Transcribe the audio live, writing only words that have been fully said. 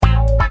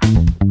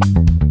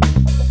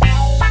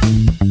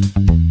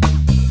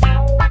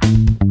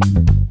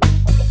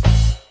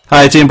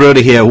Hi, it's Ian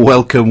Brody here.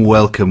 Welcome.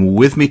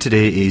 With me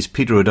today is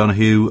Peter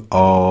O'Donoghue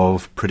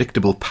of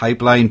Predictable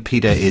Pipeline.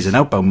 Peter is an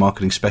outbound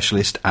marketing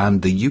specialist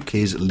and the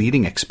UK's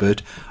leading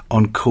expert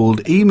on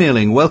cold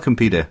emailing. Welcome,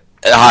 Peter.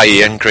 Hi,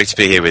 Ian. Great to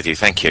be here with you.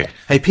 Thank you.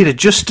 Hey, Peter,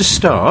 just to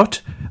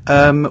start,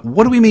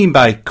 what do we mean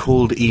by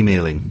cold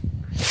emailing?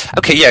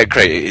 Okay, yeah,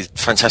 great.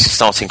 Fantastic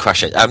starting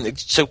question.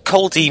 So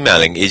cold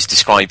emailing is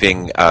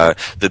describing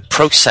the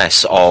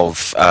process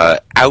of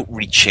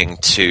outreaching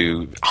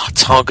to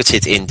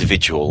targeted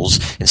individuals.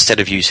 Instead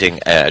of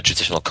using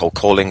traditional cold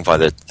calling via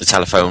the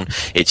telephone,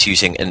 it's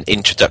using an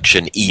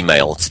introduction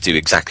email to do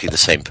exactly the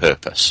same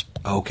purpose.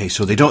 Okay,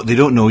 so they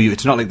don't know you.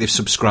 It's not like they've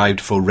subscribed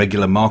for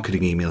regular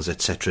marketing emails,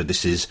 etc.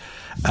 This is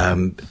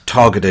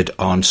targeted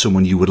on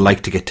someone you would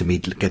like to get to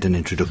meet, get an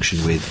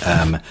introduction with,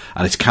 and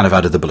it's kind of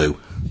out of the blue.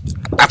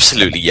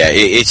 Absolutely, yeah.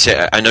 It's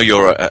I know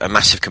you're a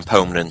massive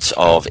component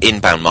of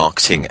inbound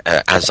marketing,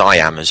 as I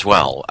am as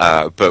well.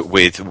 But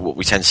with what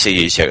we tend to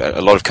see is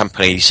a lot of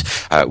companies,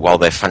 while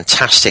they're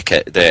fantastic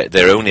at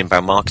their own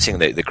inbound marketing,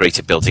 they're great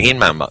at building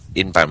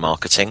inbound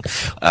marketing.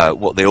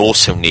 What they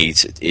also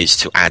need is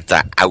to add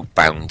that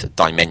outbound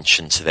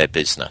dimension to their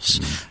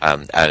business,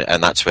 and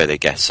that's where they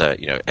get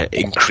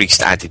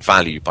increased added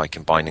value by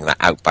combining that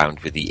outbound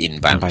with the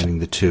inbound. Combining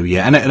the two,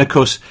 yeah, and of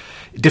course,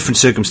 different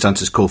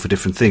circumstances call for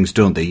different things,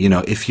 don't they? You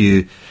know, if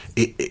you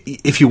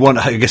want,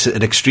 I guess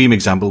an extreme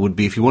example would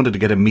be if you wanted to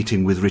get a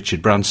meeting with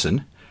Richard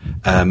Branson.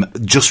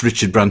 Just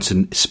Richard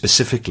Branson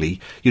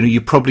specifically,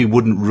 you probably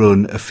wouldn't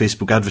run a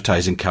Facebook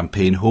advertising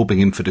campaign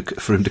hoping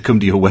for him to come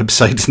to your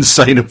website and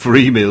sign up for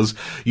emails.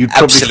 You'd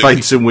probably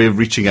find some way of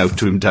reaching out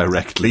to him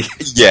directly.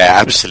 Yeah,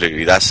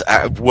 absolutely. That's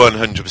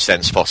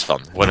 100% spot on.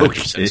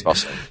 100%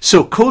 spot on.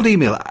 So cold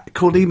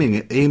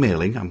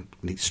emailing, I'm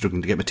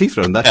struggling to get my teeth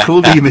around that.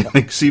 Cold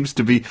emailing seems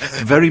to be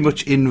very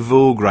much in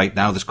vogue right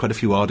now. There's quite a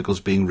few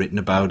articles being written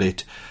about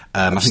it.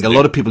 I think a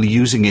lot of people are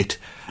using it,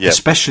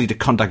 especially to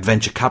contact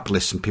venture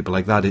capitalists and people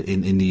like that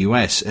in the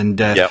US. And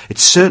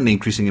it's certainly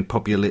increasing in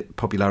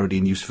popularity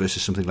and use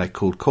versus something like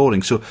cold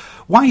calling. So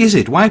why is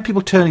it? Why are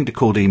people turning to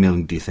cold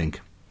emailing, do you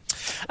think?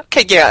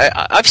 Okay, yeah,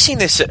 I've seen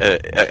this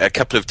a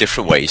couple of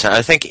different ways.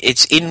 I think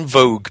it's in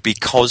vogue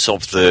because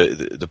of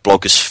the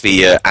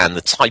blogosphere and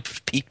the type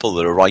of people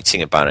that are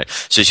writing about it.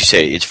 So as you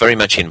say, it's very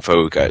much in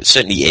vogue,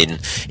 certainly in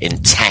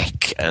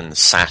tech and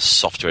SaaS,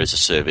 software as a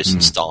service,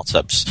 and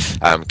startups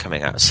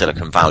coming out of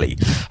Silicon Valley.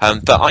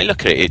 But I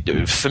look at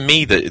it, for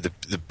me, the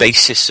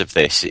basis of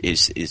this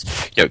is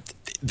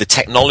the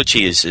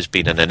technology has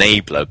been an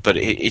enabler, but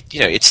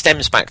it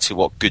stems back to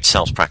what good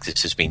sales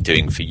practice has been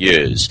doing for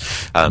years.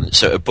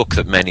 So a book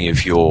that many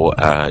of your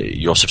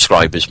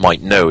subscribers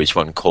might know is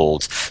one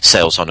called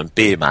Sales on a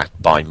Beer Mat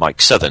by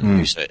Mike Southern,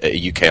 who's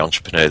a UK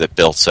entrepreneur that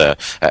built a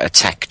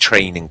tech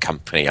training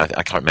company. I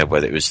can't remember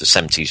whether it was the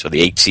 70s or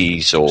the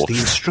 80s or... It was the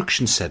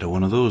Instruction Set or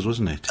one of those,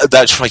 wasn't it?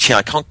 That's right, yeah.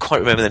 I can't quite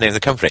remember the name of the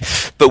company.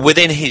 But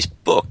within his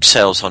book,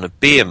 Sales on a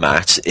Beer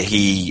Mat,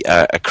 he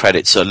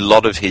accredits a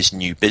lot of his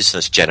new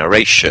business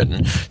generation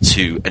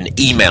to an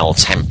email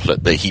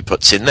template that he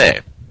puts in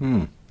there.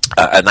 And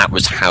that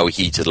was how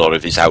he did a lot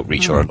of his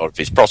outreach or a lot of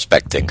his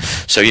prospecting.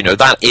 So,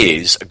 that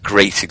is a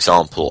great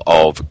example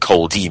of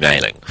cold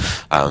emailing.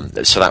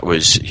 So that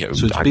was...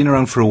 So it's been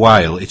around for a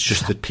while. It's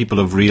just that people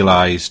have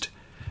realised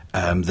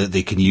that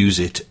they can use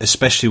it,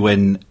 especially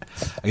when,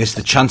 I guess,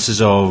 the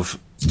chances of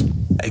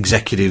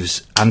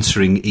executives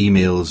answering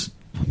emails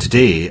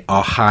today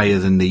are higher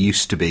than they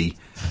used to be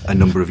a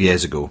number of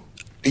years ago.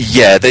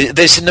 Yeah,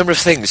 there's a number of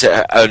things,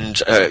 and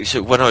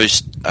so when I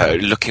was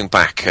looking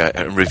back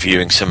and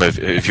reviewing some of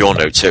your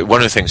notes, one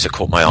of the things that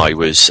caught my eye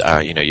was,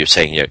 you're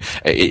saying,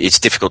 it's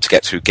difficult to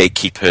get through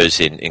gatekeepers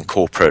in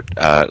corporate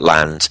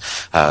land,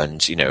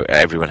 and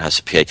everyone has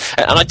a PA.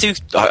 And I do,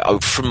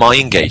 from my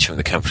engagement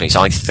with the companies,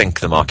 I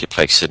think the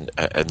marketplace and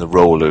the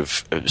role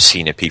of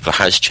senior people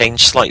has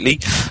changed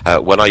slightly.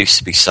 When I used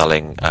to be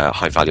selling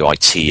high value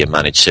IT and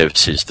managed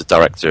services, the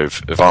director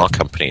of our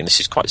company, and this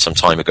is quite some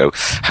time ago,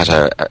 had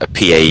a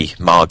PA,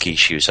 Margie.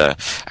 She was a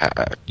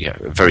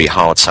very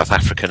hard South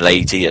African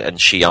lady,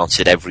 and she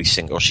answered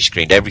she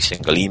screened every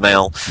single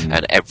email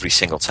and every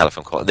single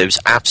telephone call. There was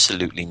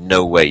absolutely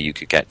no way you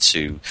could get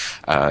to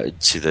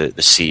the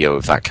CEO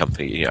of that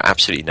company.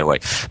 Absolutely no way.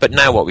 But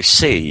now what we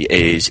see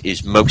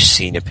is most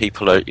senior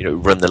people are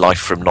run their life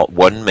from not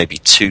one, maybe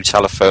two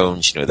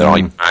telephones. Their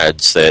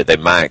iPads, their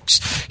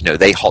Macs.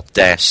 They hot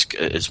desk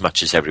as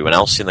much as everyone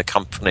else in the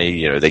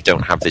company. They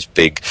don't have this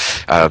big,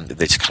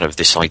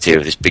 this idea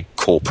of this big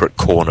corporate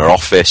corner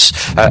office,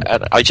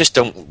 and I just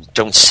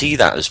don't see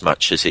that as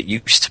much as it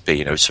used to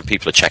be. So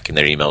people are checking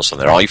their emails on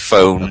their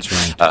iPhone.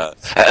 That's right.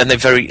 And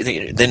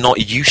they're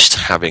not used to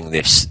having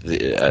this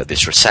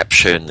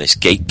reception, this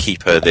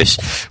gatekeeper, this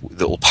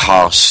that will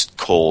pass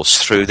calls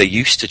through. They're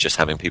used to just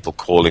having people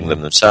calling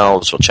them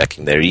themselves or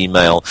checking their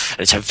email,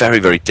 and it's a very,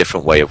 very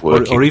different way of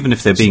working. Or even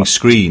if they're being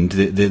screened,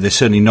 they're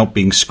certainly not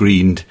being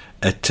screened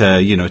at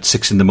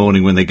 6 a.m.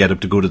 when they get up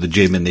to go to the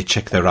gym and they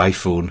check their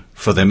iPhone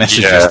for their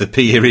messages. The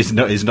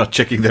PA is not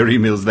checking their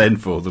emails then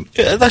for them.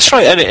 Yeah, that's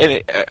right,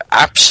 and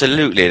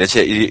absolutely.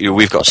 And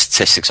we've got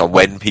statistics on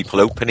when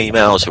people open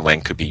emails and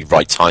when could be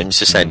right times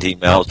to send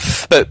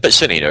emails. But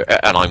certainly,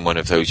 and I'm one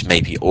of those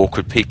maybe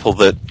awkward people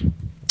that.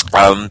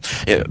 I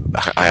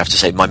have to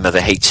say, my mother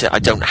hates it. I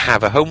don't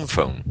have a home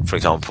phone, for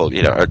example.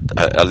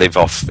 I live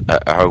off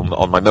a home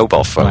on my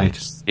mobile phone.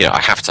 Right. I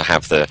have to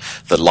have the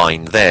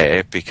line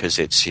there because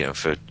it's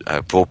for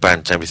broadband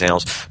and everything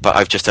else. But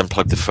I've just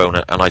unplugged the phone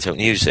and I don't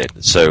use it.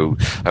 So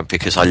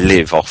because I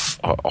live off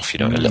a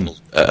little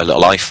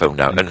iPhone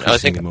now, and I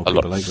think a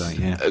lot of like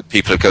that,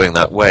 people are going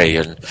that way.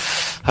 And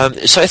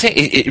so I think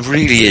it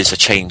really is a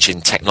change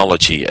in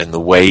technology and the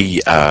way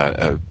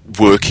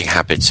working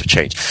habits have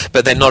changed.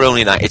 But then not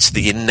only that, it's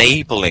the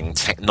enabling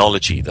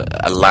technology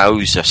that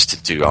allows us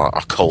to do our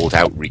cold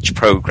outreach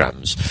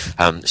programs.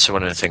 So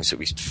one of the things that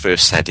we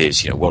first said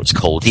is, what's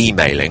called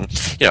emailing.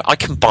 I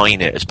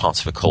combine it as part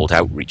of a cold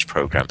outreach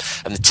program,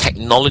 and the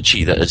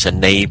technology that has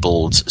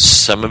enabled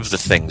some of the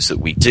things that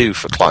we do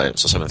for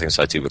clients, or some of the things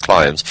I do with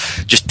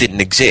clients, just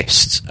didn't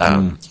exist.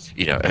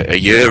 A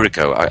year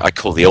ago, I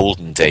call the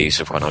olden days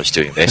of when I was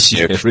doing this.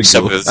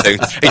 Some of the things,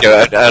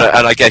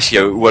 and I guess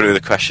one of the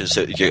questions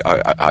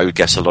that I would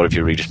guess a lot of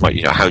your readers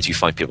might, how do you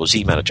find people's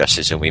email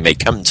addresses? And we may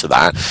come to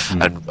that.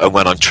 And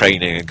when I'm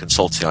training and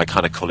consulting, I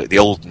kind of call it the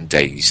olden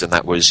days, and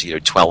that was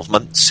 12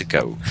 months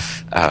ago.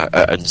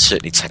 And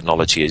certainly,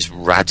 technology has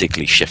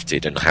radically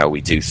shifted in how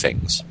we do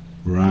things.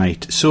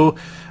 Right. So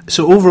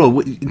overall,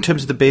 in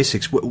terms of the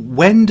basics,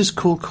 when does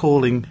cold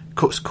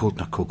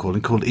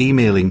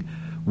emailing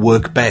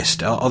work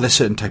best? Are there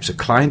certain types of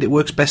client it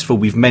works best for?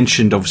 We've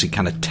mentioned obviously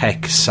kind of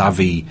tech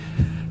savvy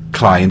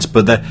clients,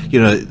 but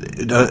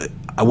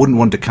I wouldn't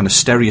want to kind of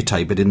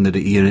stereotype it in that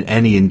in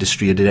any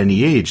industry and at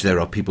any age there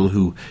are people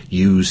who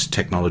use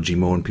technology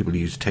more and people who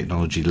use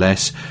technology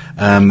less.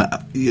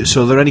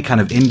 So are there any kind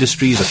of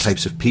industries or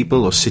types of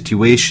people or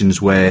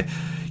situations where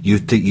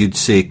you'd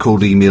say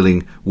cold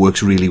emailing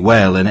works really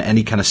well, and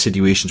any kind of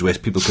situations where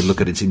people could look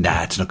at it and say,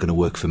 nah, it's not going to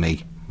work for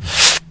me?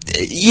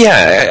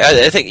 Yeah,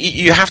 I think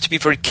you have to be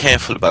very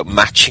careful about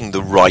matching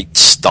the right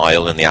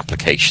style and the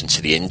application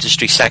to the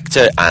industry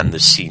sector and the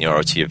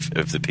seniority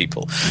of the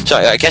people. So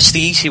I guess the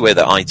easy way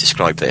that I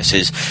describe this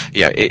is,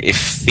 if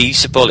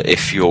feasible,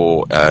 if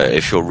your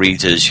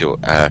readers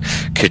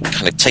could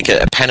kind of take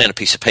a pen and a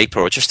piece of paper,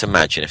 or just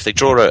imagine if they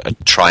draw a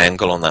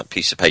triangle on that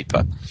piece of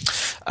paper,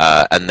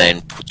 and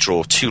then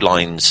draw two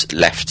lines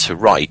left to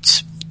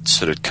right,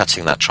 sort of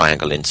cutting that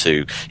triangle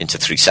into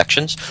three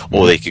sections,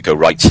 or they could go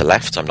right to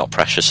left. I'm not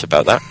precious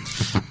about that.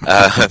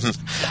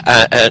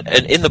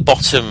 And in the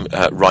bottom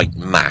right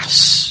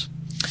mass.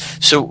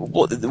 So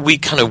we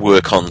kind of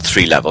work on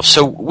three levels.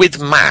 So with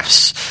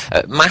mass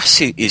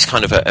is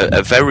kind of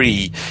a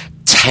very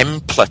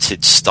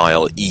templated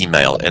style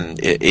email, and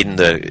in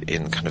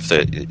kind of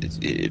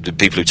the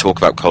people who talk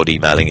about cold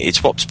emailing,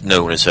 it's what's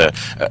known as a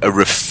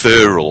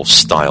referral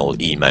style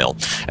email.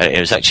 It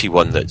was actually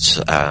one that's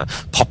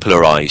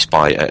popularized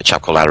by a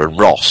chap called Aaron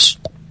Ross,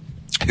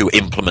 who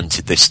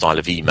implemented this style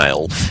of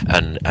email,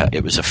 and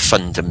it was a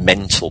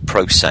fundamental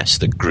process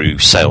that grew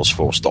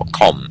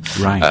Salesforce.com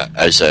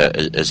as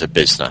a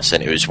business.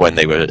 And it was when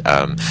they were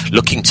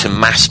looking to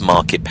mass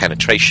market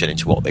penetration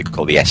into what they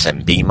call the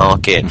SMB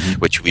market,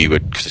 which we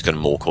would going to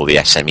more call the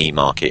SME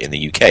market in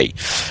the UK.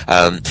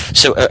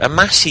 So a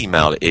mass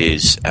email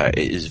is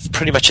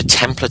pretty much a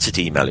templated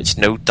email. It's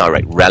no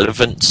direct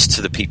relevance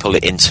to the people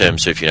in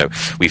terms of,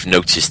 we've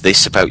noticed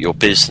this about your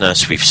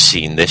business, we've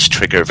seen this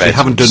trigger event. You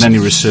haven't done any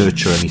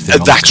research or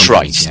anything. That's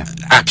right. Yeah.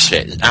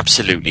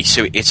 Absolutely.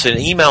 So it's an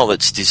email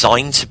that's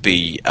designed to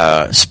be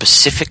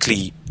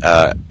specifically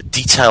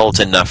detailed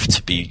enough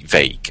to be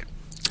vague.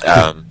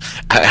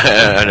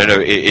 I don't know,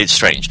 it's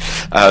strange.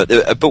 But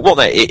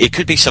it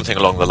could be something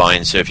along the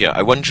lines of,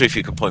 I wonder if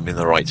you could point me in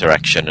the right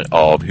direction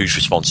of who's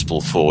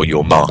responsible for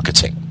your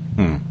marketing.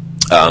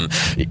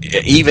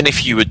 Even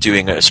if you were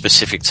doing a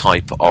specific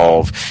type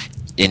of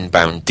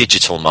inbound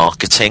digital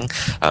marketing,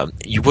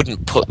 you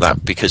wouldn't put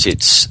that because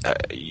it's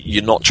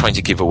you're not trying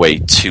to give away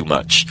too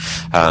much.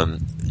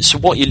 So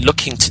what you're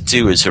looking to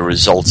do as a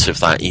result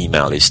of that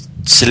email is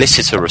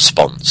solicit a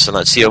response, and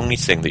that's the only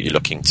thing that you're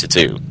looking to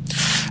do.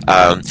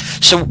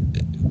 So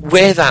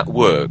where that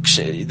works,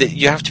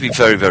 you have to be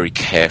very, very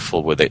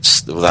careful with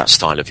that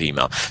style of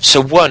email.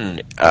 So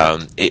one,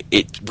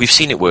 we've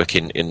seen it work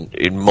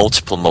in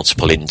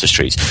multiple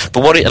industries,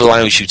 but what it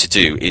allows you to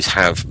do is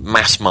have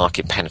mass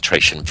market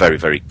penetration very,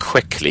 very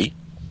quickly.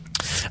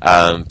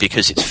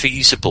 Because it's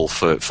feasible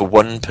for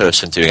one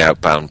person doing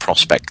outbound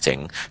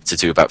prospecting to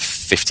do about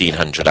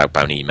 1,500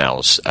 outbound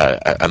emails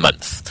a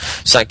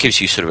month. So that gives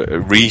you sort of a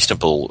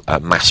reasonable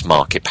mass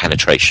market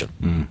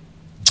penetration.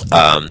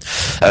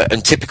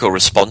 And typical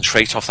response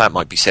rate off that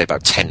might be, say,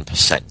 about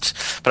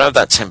 10%. But out of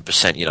that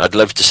 10%, I'd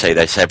love to say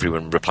there's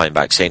everyone replying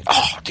back saying,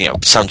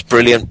 sounds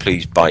brilliant,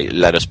 please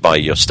let us buy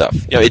your stuff.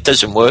 It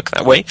doesn't work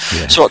that way.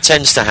 Yeah. So what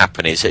tends to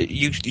happen is that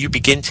you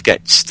begin to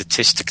get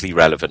statistically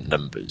relevant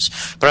numbers.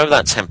 But out of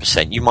that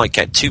 10%, you might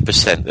get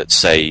 2% that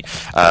say,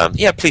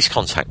 please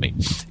contact me.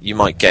 You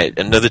might get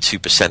another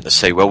 2% that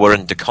say, well, we're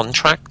under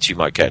contract. You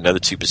might get another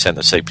 2%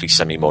 that say, please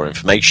send me more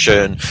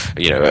information.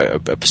 A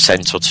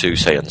percent or two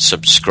say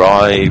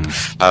unsubscribe.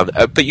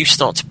 But you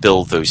start to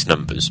build those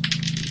numbers.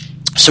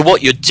 So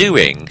what you're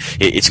doing,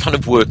 it's kind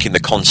of working the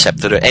concept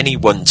that at any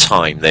one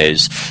time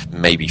there's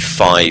maybe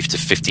 5 to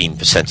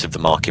 15% of the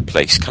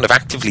marketplace kind of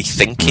actively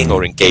thinking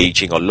or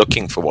engaging or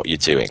looking for what you're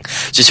doing.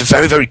 So it's a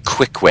very, very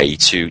quick way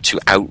to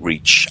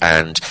outreach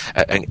and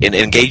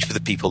engage with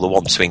the people that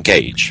want to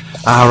engage.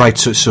 Right.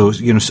 So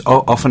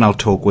often I'll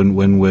talk when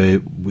we're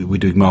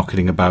doing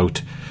marketing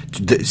about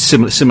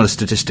similar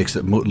statistics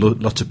that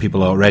lots of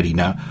people are already.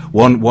 Now,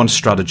 one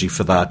strategy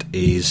for that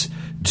is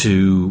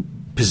to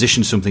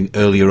position something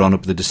earlier on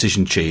up the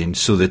decision chain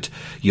so that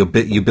you're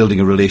building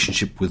a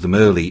relationship with them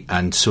early,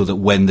 and so that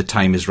when the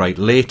time is right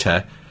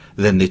later,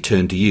 then they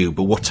turn to you.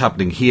 But what's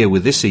happening here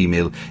with this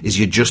email is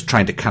you're just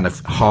trying to kind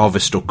of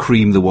harvest or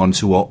cream the ones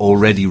who are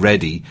already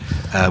ready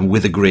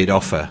with a great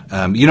offer.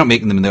 You're not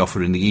making them the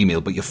offer in the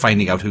email, but you're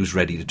finding out who's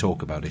ready to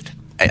talk about it.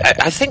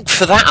 I think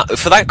for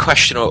that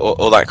question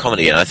or that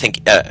comment, Ian, I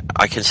think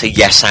I can say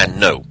yes and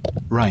no.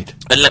 Right.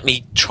 And let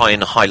me try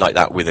and highlight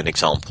that with an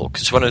example,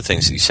 because one of the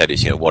things that you said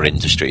is, what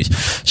industries.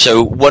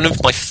 So one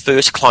of my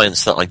first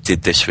clients that I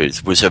did this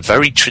with was a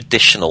very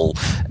traditional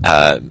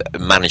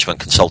management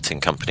consulting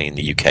company in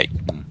the UK.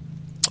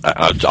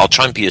 I'll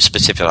try and be as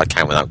specific as I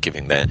can without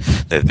giving their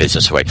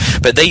business away.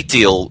 But they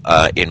deal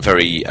in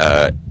very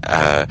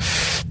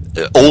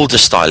older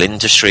style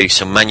industry,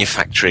 so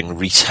manufacturing,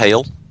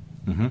 retail.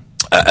 Mm-hmm.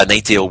 And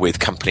they deal with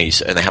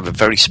companies, and they have a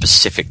very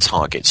specific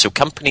target. So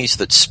companies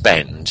that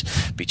spend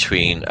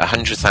between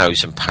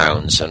 £100,000 and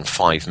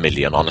 £5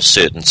 million on a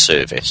certain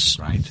service.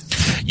 Right.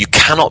 You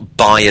cannot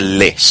buy a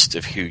list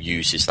of who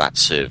uses that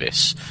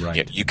service.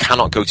 Right. You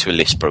cannot go to a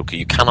list broker.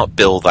 You cannot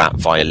build that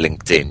via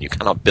LinkedIn. You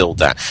cannot build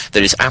that.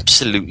 There is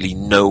absolutely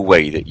no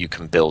way that you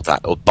can build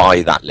that or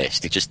buy that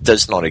list. It just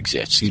does not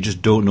exist. You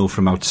just don't know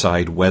from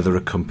outside whether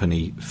a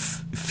company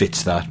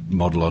fits that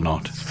model or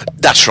not.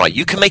 That's right.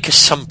 You can make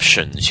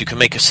assumptions. You can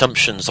make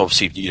assumptions,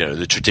 obviously,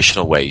 the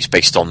traditional ways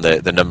based on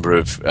the number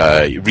of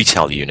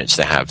retail units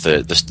they have,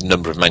 the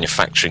number of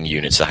manufacturing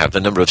units they have, the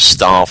number of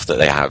staff that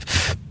they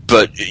have.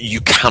 But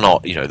you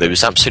cannot, there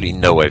was absolutely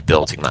no way of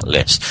building that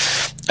list.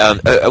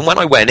 And when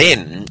I went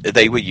in,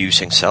 they were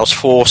using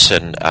Salesforce,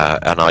 and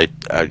I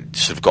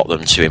sort of got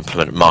them to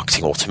implement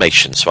marketing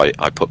automation. So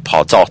I put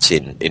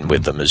Pardot in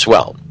with them as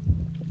well.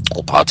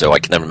 Or Pardo, I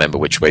can never remember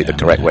which way the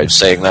correct way of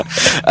saying that.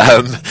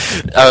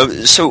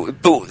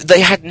 But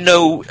they had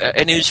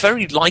and it was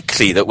very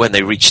likely that when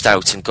they reached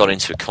out and got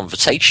into a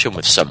conversation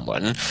with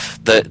someone,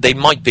 that they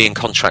might be in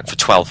contract for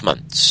 12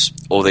 months.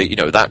 Or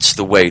that's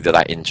the way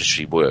that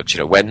industry works.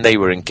 When they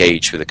were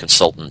engaged with a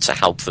consultant to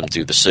help them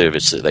do the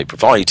service that they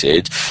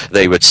provided,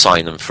 they would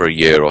sign them for a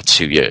year or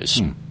 2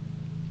 years.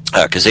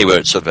 Because they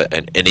were sort of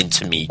an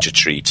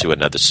intermediary to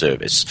another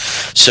service.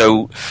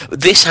 So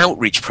this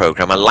outreach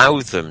program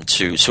allowed them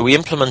to, so we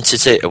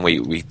implemented it and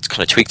we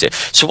kind of tweaked it.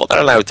 So what that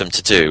allowed them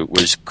to do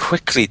was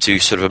quickly do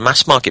sort of a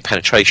mass market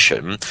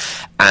penetration,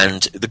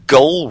 and the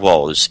goal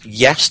was,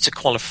 yes, to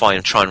qualify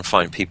and try and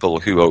find people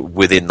who are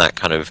within that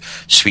kind of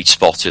sweet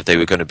spot if they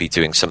were going to be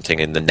doing something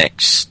in the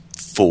next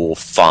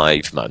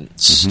 4-5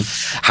 months.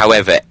 Mm-hmm.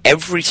 However,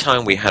 every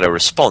time we had a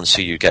response,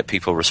 so you get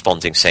people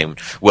responding saying,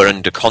 we're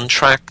under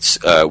contract,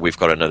 we've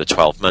got another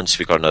 12 months,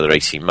 we've got another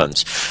 18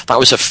 months. That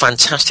was a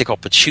fantastic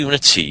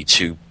opportunity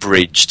to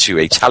bridge to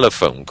a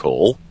telephone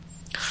call.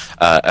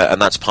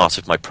 And that's part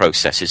of my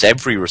process, is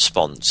every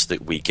response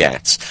that we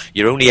get,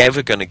 you're only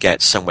ever going to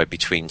get somewhere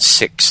between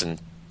 6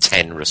 and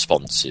 10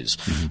 responses,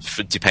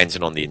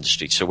 depending on the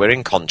industry. So we're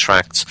in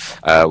contract,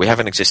 we have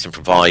an existing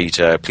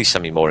provider, please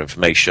send me more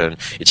information,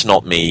 it's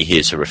not me,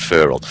 here's a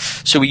referral.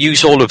 So we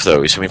use all of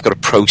those, and we've got a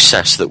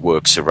process that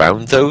works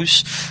around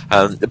those.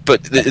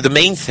 But the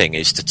main thing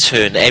is to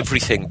turn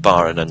everything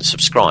bar and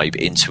unsubscribe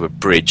into a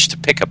bridge to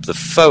pick up the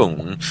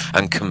phone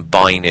and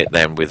combine it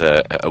then with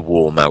a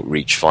warm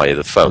outreach via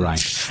the phone.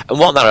 Right. And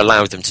what that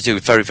allowed them to do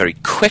very, very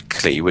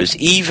quickly was,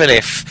 even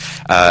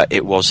if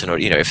it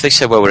wasn't, if they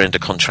said, well, we're under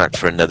contract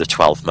for another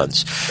 12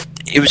 months,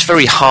 it was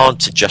very hard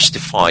to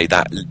justify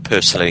that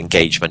personal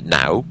engagement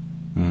now.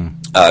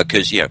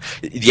 Because,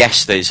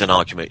 yes, there's an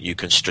argument you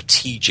can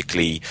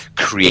strategically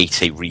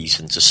create a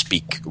reason to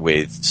speak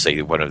with, say,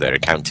 one of their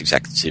account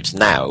executives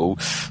now.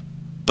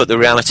 But the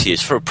reality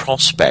is, for a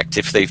prospect,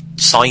 if they've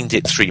signed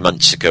it 3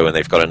 months ago and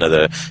they've got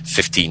another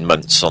 15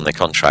 months on their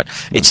contract,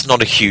 it's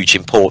not a huge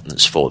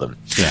importance for them.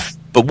 Yeah.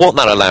 But what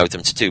that allowed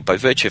them to do, by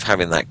virtue of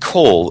having that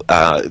call,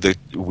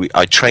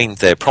 I trained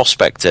their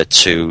prospector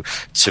to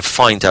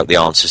find out the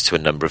answers to a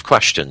number of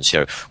questions.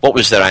 What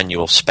was their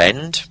annual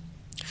spend?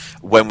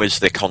 when was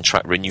the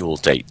contract renewal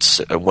dates,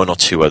 and one or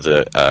two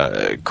other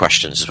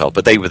questions as well,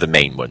 but they were the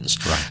main ones.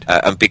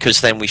 Right. And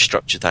because then we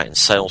structured that in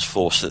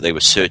Salesforce that they were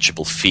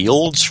searchable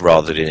fields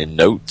rather than in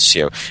notes.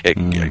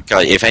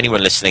 If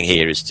anyone listening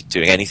here is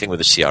doing anything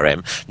with a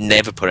CRM,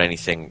 never put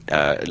anything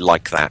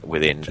like that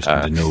within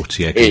the notes,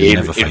 in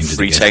never find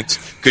free text.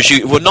 Because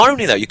not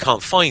only that, you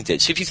can't find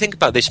it. So if you think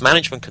about this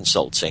management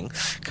consulting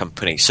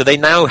company, so they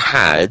now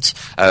had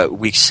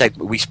we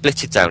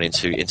split it down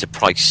into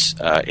price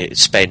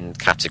spend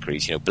categories.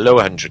 Below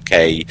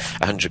 100k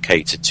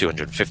to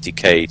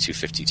 250k,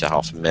 250 to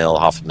half a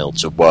mil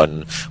to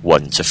 1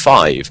 to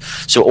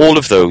 5. So all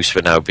of those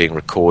were now being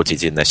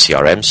recorded in their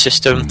CRM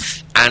system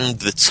and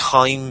the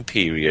time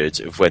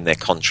period of when their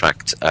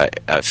contract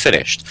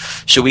finished.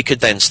 So we could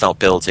then start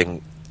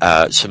building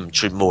some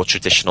more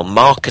traditional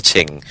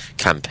marketing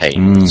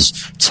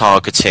campaigns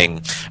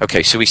targeting.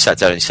 Okay, so we sat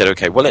down and said,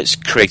 okay, well, let's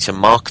create a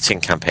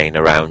marketing campaign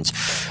around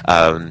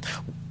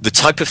the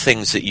type of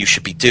things that you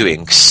should be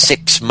doing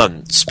 6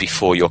 months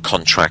before your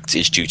contract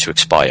is due to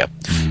expire.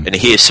 And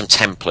here's some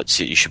templates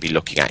that you should be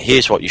looking at.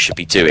 Here's what you should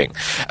be doing.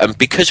 And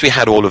because we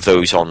had all of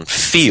those on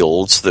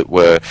fields that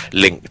were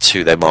linked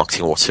to their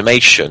marketing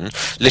automation,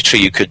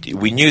 literally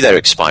we knew their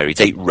expiry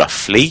date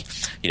roughly,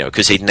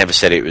 because they'd never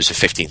said it was the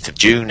 15th of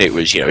June. It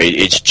was,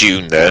 it's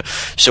June there.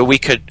 So we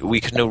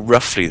could know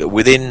roughly that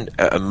within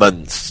a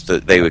month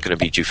that they were going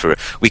to be due for,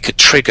 we could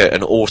trigger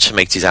an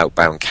automated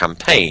outbound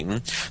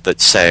campaign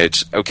that said,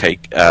 okay,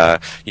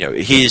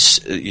 here's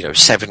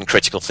 7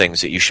 critical things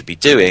that you should be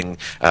doing,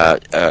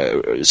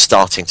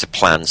 starting to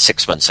plan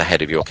 6 months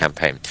ahead of your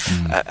campaign,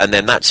 and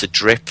then that's a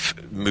drip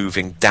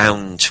moving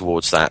down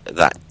towards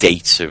that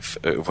date of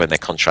when their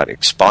contract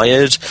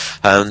expired.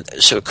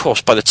 So of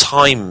course, by the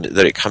time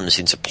that it comes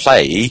into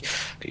play,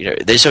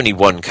 there's only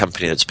one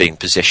company that's being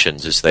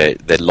positioned as their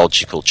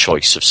logical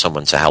choice of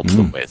someone to help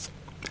them with.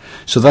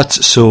 So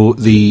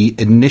the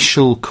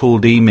initial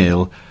cold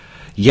email.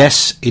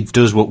 Yes, it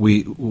does what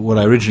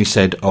I originally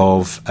said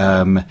of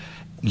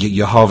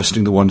you're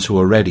harvesting the ones who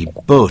are ready,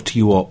 but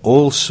you are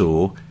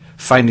also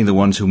finding the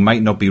ones who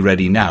might not be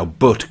ready now,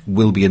 but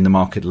will be in the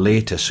market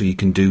later, so you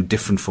can do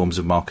different forms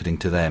of marketing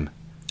to them.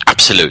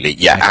 Absolutely,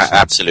 yeah,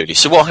 absolutely.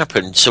 So what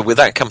happened? So with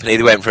that company,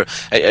 they went for,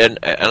 and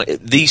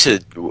these are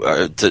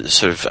the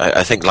sort of,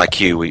 I think,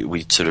 like you,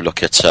 we sort of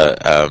look at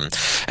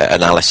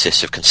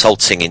analysis of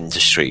consulting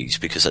industries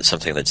because that's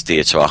something that's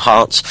dear to our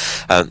hearts.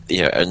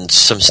 And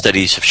some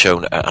studies have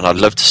shown, and I'd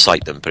love to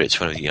cite them, but it's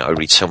one of I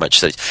read so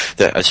much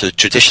that so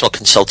traditional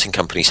consulting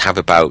companies have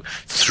about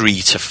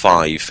 3 to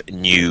 5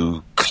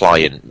 new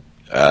client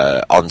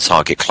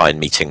on-target client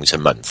meetings a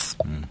month.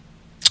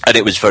 And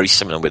it was very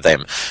similar with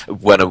them.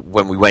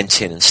 When we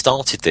went in and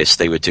started this,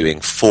 they were doing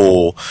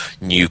 4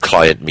 new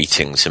client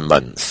meetings a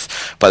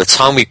month. By the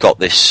time we got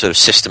this sort of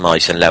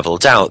systemized and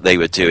leveled out, they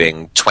were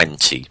doing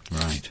 20.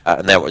 Right.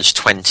 And there was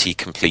 20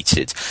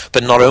 completed.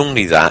 But not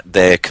only that,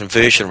 their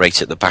conversion rate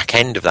at the back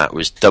end of that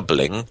was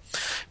doubling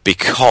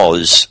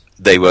because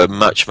they were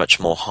much, much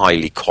more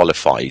highly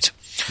qualified.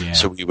 Yeah.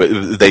 So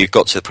they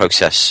got to the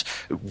process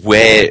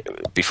where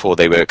before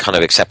they were kind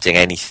of accepting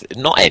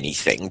not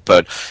anything,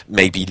 but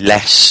maybe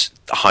less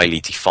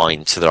highly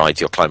defined to their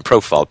ideal client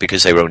profile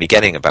because they were only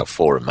getting about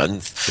 4 a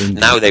month.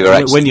 Now they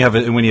were when you have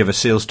a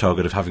sales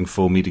target of having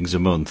 4 meetings a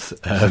month,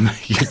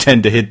 you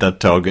tend to hit that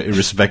target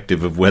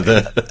irrespective of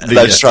whether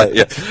that's right.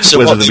 Yeah. So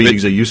whether the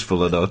meetings are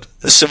useful or not.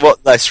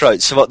 That's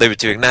right. So what they were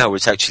doing now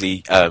was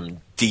actually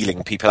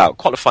dealing people out,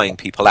 qualifying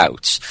people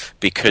out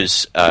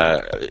because.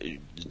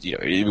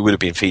 It would have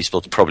been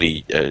feasible to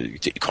probably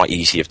quite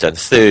easy have done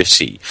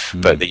 30,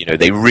 but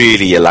they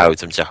really allowed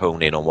them to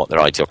hone in on what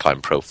their ideal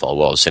client profile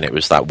was, and it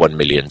was that 1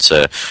 million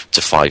to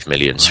 5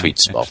 million sweet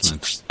spot.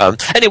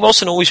 And it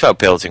wasn't always about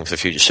building for the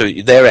future. So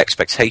their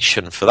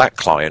expectation for that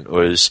client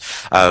was,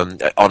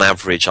 on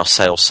average, our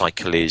sales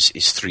cycle is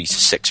 3 to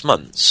 6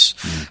 months.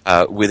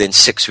 Within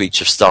 6 weeks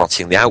of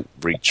starting the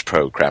outreach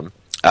program,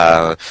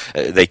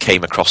 they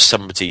came across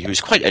somebody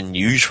who's quite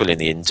unusual in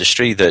the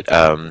industry that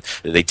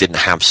they didn't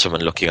have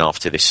someone looking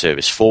after this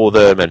service for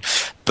them,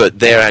 but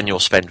their annual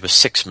spend was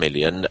 6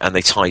 million, and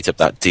they tied up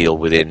that deal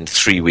within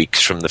 3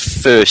 weeks from the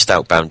first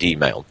outbound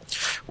email,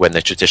 when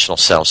the traditional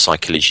sales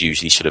cycle is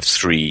usually sort of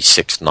 3,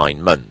 6,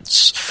 9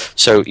 months.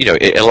 So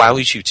it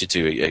allows you to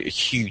do a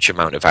huge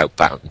amount of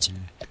outbound.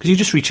 Because you're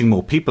just reaching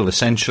more people,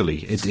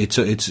 essentially. It's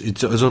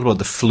all about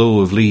the flow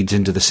of leads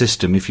into the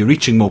system. If you're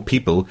reaching more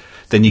people,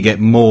 then you get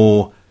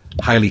more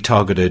highly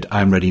targeted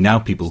I'm ready now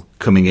people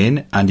coming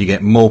in, and you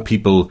get more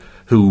people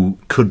who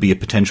could be a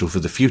potential for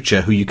the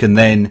future, who you can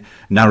then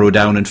narrow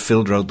down and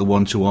filter out the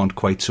ones who aren't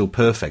quite so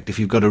perfect. If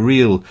you've got a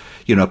real,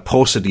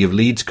 paucity of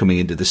leads coming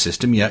into the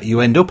system, you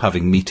end up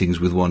having meetings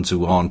with ones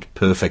who aren't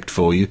perfect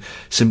for you,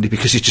 simply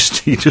because you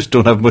just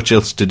don't have much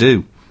else to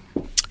do.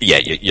 Yeah,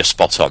 you're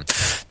spot on.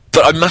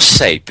 But I must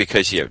say,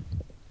 because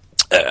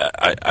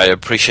I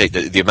appreciate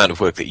the amount of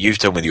work that you've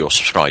done with your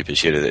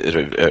subscribers. You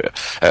know,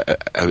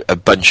 a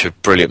bunch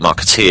of brilliant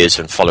marketeers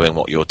and following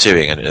what you're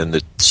doing, and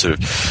the sort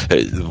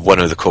of one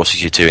of the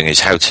courses you're doing is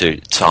how to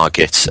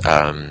target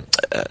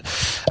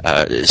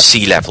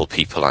C-level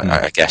people.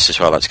 I guess as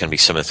well. That's going to be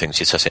some of the things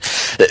you're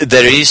testing.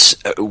 There is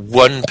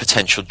one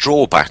potential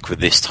drawback with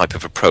this type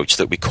of approach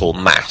that we call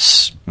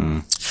mass,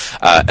 and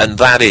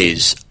that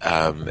is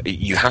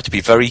you have to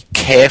be very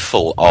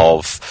careful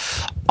of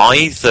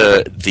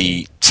either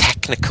the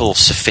technical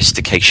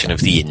sophistication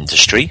of the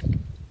industry.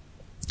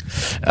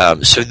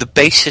 So the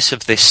basis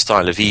of this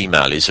style of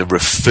email is a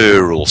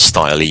referral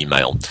style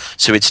email.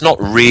 So it's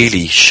not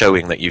really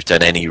showing that you've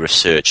done any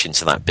research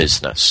into that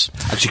business.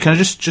 Actually, can I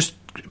just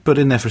put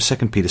in there for a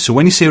second, Peter? So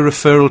when you say a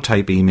referral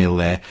type email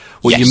there,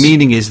 what Yes. you're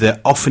meaning is that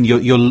often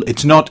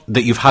it's not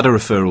that you've had a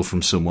referral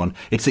from someone,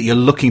 it's that you're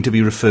looking to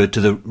be referred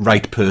to the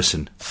right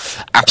person.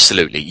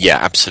 Absolutely, yeah,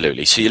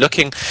 absolutely. So you're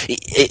looking,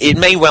 it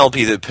may well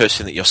be that the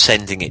person that you're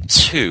sending it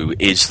to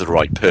is the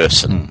right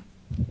person.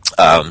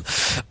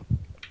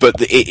 But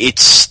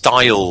it's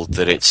styled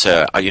that it's,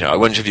 I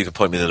wonder if you could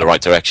point me in the right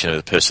direction of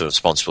the person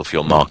responsible for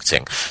your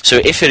marketing. So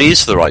if it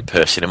is the right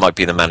person, it might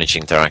be the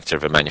managing director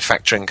of a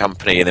manufacturing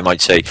company, and they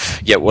might say,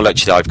 yeah, well,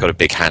 actually, I've got a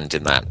big hand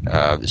in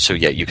that. So,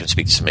 yeah, you can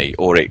speak to me.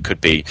 Or it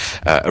could be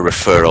a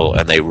referral,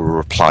 and they will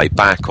reply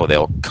back, or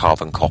they'll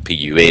carbon copy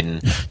you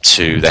in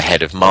to the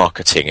head of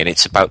marketing. And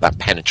it's about that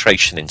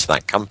penetration into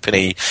that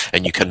company,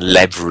 and you can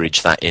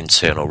leverage that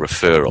internal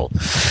referral.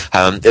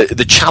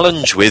 The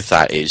challenge with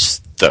that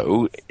is,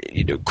 though,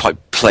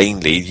 quite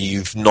plainly,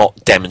 you've not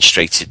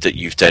demonstrated that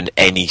you've done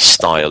any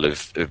style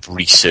of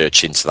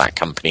research into that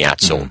company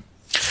at all.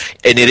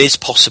 And it is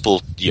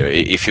possible,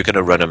 if you're going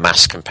to run a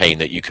mass campaign,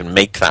 that you can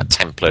make that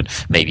template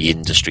maybe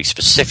industry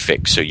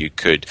specific. So you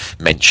could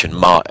mention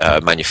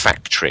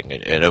manufacturing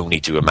and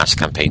only do a mass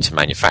campaign to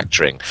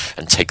manufacturing,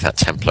 and take that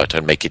template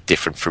and make it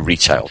different for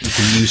retail. You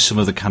can use some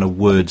of the kind of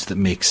words that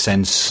make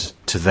sense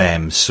to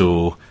them.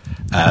 So,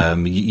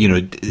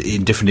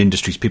 in different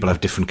industries, people have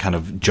different kind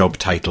of job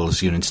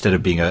titles. Instead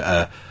of being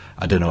a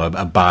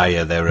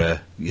buyer, they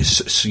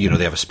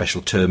have a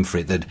special term for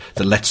it that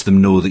lets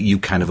them know that you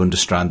kind of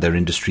understand their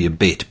industry a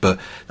bit. But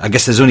I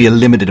guess there's only a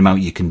limited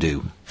amount you can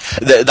do.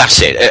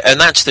 That's it, and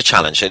that's the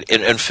challenge.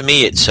 And for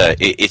me, it's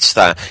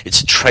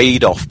a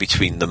trade-off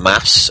between the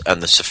mass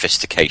and the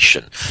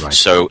sophistication. Right.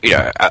 So,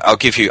 I'll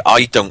give you.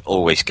 I don't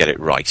always get it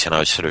right, and I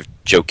was sort of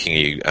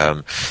jokingly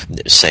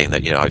saying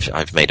that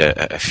I've made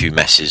a few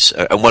messes,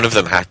 and one of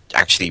them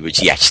actually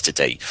was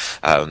yesterday,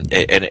 and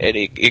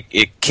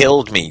it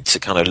killed me to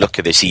kind of look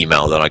at this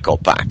email that I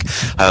got back.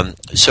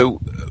 So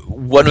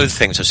one of the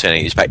things I'm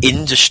saying is about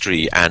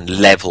industry and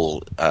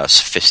level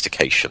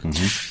sophistication.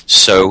 Mm-hmm.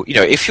 So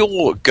if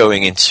you're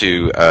going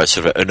into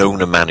sort of an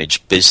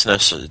owner-managed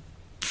business,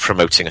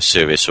 promoting a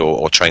service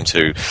or trying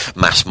to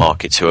mass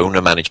market to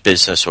owner-managed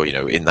business, or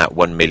in that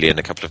 1 million,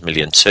 a couple of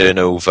million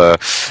turnover,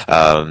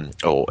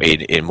 or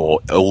in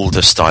more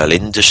older style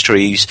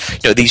industries,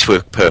 these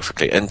work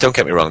perfectly. And don't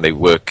get me wrong, they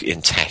work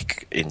in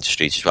tech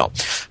industries as well.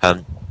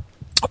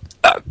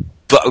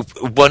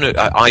 But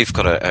I've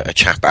got a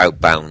chap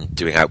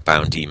doing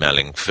outbound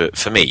emailing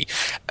for me,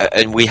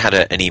 and we had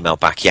an email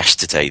back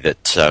yesterday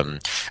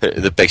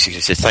that basically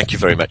said, "Thank you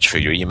very much for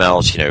your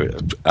emails.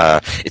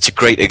 It's a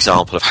great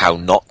example of how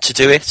not to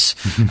do it.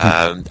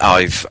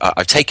 I've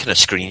taken a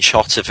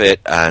screenshot of it,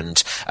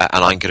 and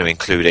I'm going to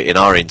include it in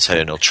our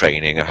internal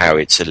training of how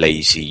it's a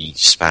lazy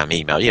spam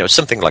email,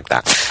 something like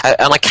that."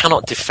 And I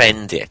cannot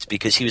defend it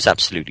because he was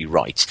absolutely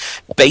right,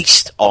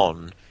 based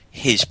on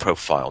his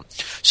profile.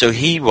 So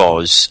he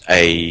was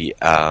a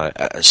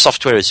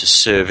software as a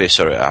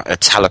service, or a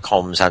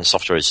telecoms and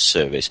software as a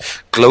service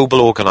global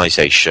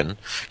organization,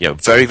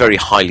 very, very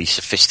highly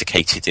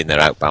sophisticated in their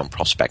outbound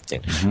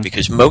prospecting,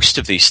 because most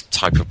of these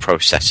type of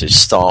processes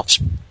start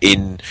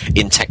in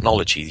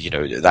technology.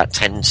 That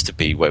tends to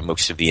be where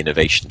most of the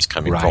innovations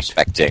come in,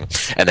 prospecting,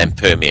 and then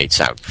permeates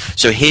out.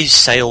 So his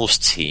sales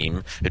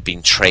team had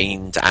been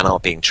trained and are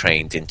being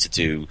trained into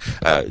do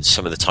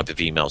some of the type of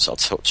emails I'll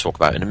talk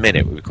about in a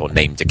minute, what we call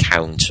named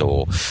account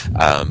or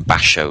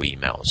basho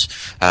emails.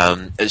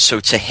 So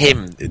to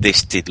him,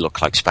 this did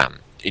look like spam.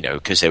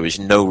 Because there was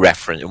no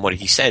reference, and what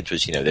he said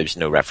was, there was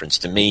no reference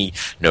to me,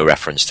 no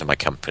reference to my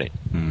company.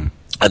 And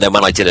then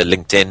when I did a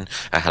LinkedIn,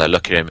 I had a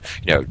look at him.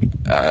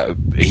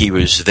 He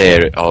was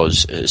there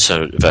as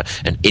sort of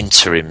an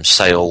interim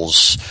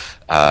sales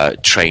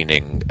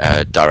training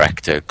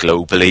director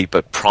globally,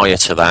 but prior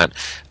to that,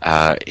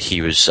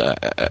 he was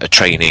a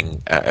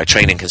training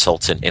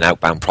consultant in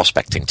outbound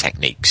prospecting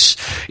techniques.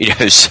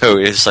 So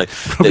it's like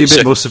probably a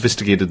bit more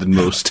sophisticated than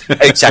most.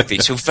 Exactly.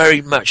 So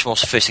very much more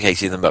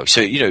sophisticated than most.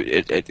 So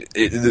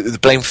the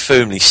blame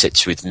firmly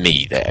sits with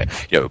me there.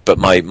 But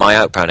my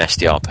outbound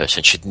SDR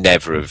person should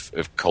never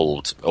have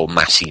called or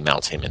mass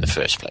emailed him in the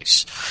first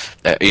place.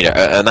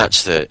 And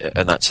that's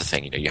the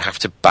thing. You have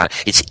to.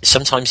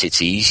 Sometimes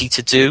it's easy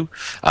to do,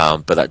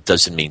 but that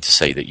doesn't mean to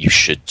say that you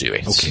should do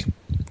it. Okay.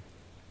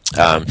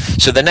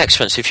 So the next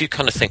one, so if you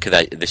kind of think of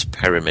this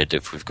pyramid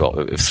we've got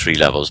of 3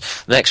 levels,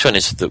 the next one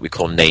is that we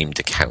call named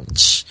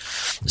accounts.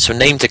 So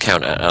named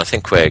account, and I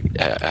think we're,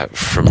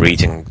 from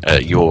reading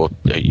your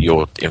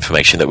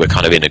information, that we're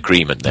kind of in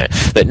agreement there.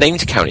 That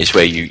named account is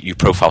where you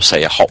profile,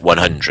 say, a Hot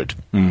 100.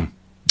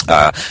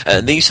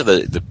 And these are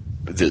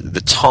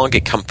the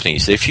target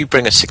companies. If you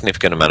bring a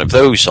significant amount of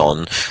those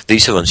on,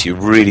 these are the ones you're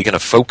really going to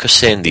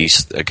focus in.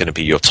 These are going to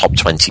be your top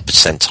 20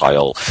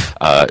 percentile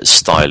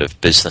style of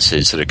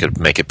businesses that are going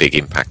to make a big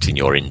impact in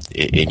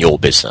your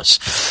business.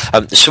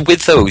 So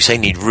with those, they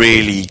need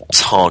really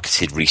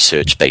targeted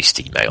research-based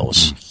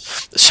emails.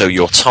 So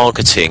you're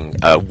targeting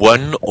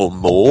one or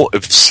more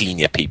of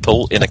senior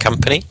people in a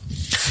company.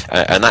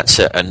 And that's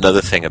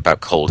another thing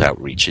about cold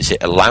outreach, is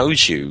it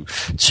allows you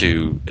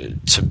to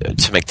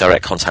make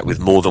direct contact with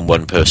more than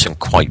one person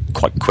quite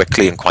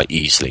quickly and quite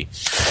easily.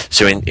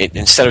 So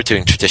instead of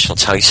doing traditional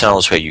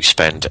telesales where you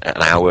spend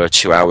an hour,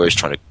 2 hours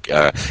trying to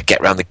get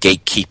around the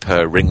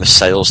gatekeeper, ring the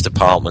sales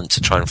department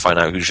to try and find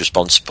out who's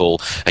responsible,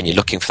 and you're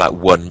looking for that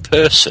one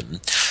person,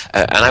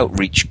 an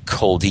outreach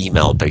cold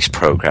email based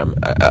program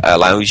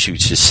allows you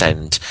to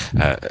send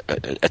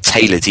a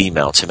tailored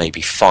email to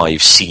maybe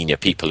 5 senior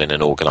people in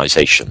an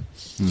organization.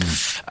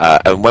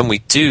 And when we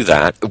do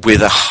that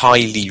with a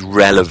highly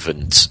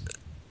relevant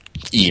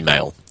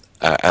email,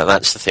 and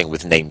that's the thing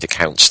with named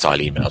account style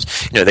emails,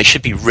 they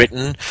should be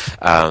written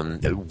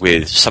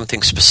with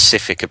something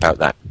specific about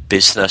that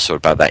business or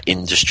about that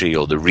industry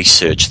or the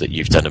research that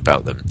you've done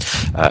about them,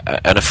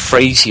 and a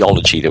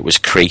phraseology that was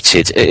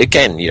created.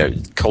 Again,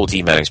 cold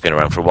emailing has been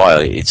around for a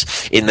while.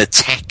 It's in the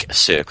tech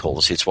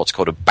circles. It's what's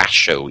called a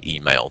Basho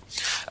email,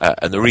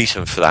 and the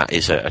reason for that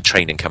is a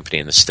training company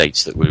in the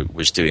States that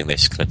was doing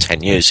this kind of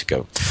 10 years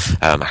ago,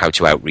 how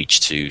to outreach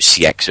to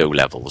CXO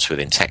levels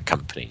within tech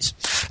companies.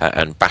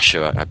 And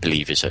Basho, I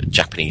believe, is a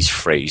Japanese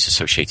phrase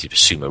associated with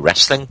sumo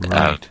wrestling.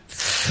 Right.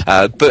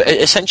 But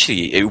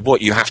essentially,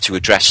 what you have to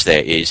address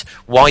there is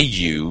why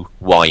you,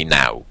 why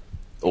now?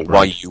 Or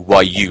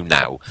why you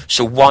now?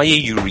 So why are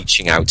you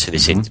reaching out to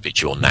this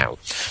individual now?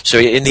 So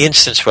in the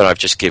instance where I've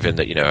just given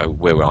that,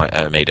 where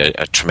I made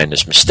a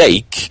tremendous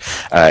mistake,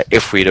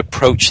 if we'd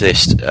approached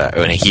this,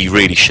 and he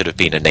really should have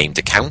been a named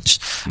account,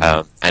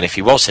 and if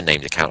he was a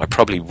named account, I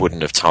probably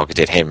wouldn't have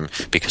targeted him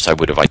because I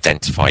would have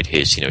identified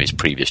his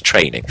previous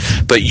training.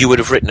 But you would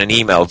have written an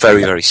email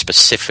very, very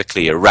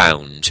specifically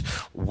around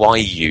why are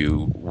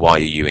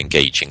you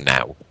engaging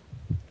now?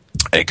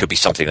 It could be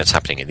something that's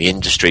happening in the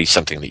industry,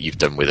 something that you've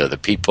done with other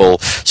people,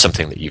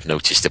 something that you've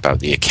noticed about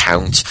the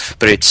account.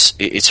 But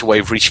it's a way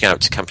of reaching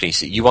out to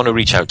companies that you want to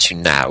reach out to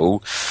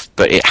now,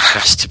 but it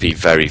has to be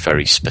very,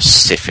 very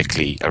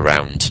specifically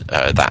around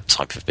that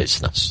type of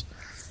business.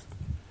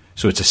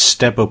 So it's a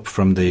step up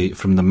from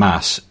the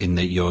mass in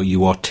that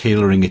you are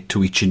tailoring it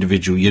to each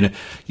individual.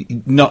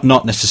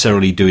 Not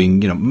necessarily doing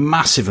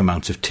massive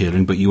amounts of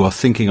tailoring, but you are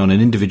thinking on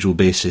an individual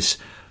basis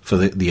for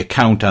the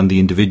account and the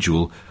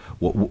individual.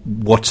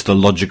 What's the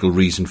logical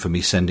reason for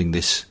me sending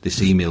this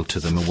email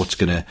to them, and what's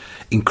going to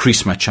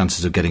increase my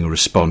chances of getting a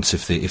response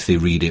if they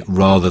read it,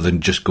 rather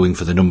than just going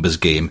for the numbers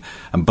game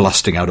and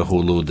blasting out a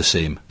whole load the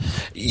same?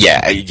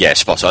 Yeah,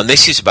 spot on.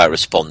 This is about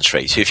response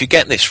rate. So if you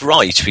get this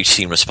right, we've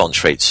seen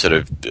response rates sort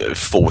of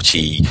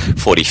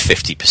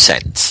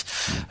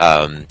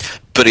 40-50%.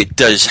 But it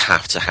does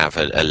have to have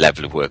a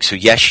level of work. So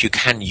yes, you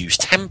can use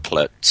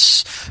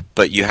templates,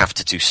 but you have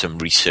to do some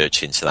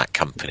research into that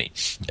company,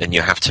 and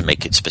you have to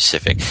make it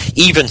specific.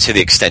 Even to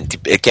the extent,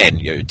 again,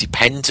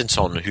 dependent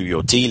on who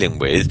you're dealing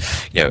with.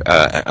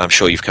 I'm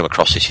sure you've come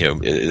across this.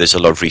 There's a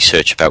lot of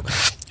research about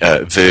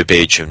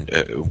verbiage and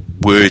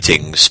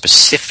wording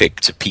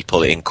specific to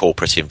people in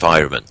corporate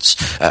environments.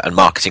 And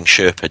Marketing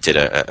Sherpa did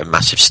a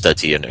massive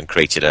study and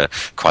created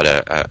quite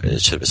a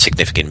sort of a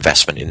significant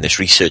investment in this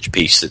research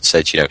piece that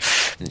said,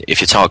 if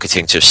you're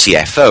targeting to a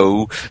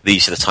CFO,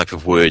 these are the type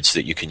of words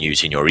that you can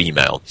use in your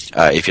email.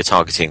 If you're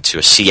targeting to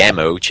a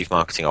CMO, Chief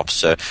Marketing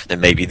Officer, then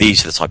maybe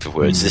these are the type of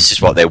words. This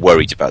is what they're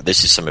worried about.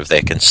 This is some of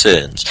their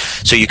concerns.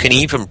 So you can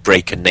even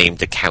break a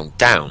named account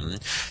down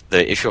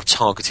that if you're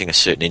targeting a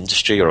certain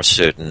industry or a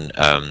certain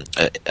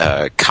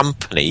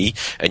company,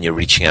 and you're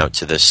reaching out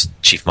to this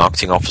Chief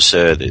Marketing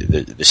Officer,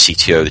 the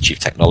CTO, the Chief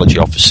Technology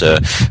Officer,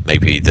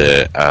 maybe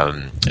the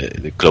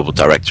Global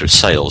Director of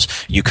Sales,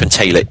 you can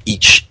tailor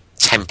each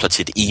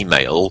templated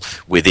email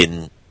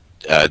within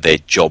their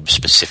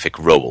job-specific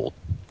role.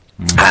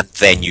 And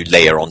then you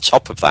layer on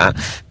top of that,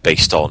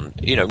 based on,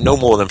 no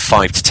more than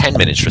 5 to 10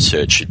 minutes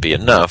research should be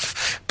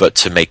enough, but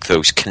to make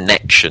those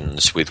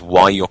connections with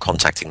why you're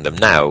contacting them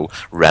now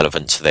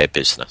relevant to their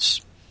business.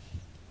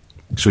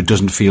 So it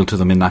doesn't feel to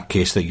them in that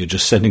case that you're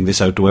just sending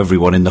this out to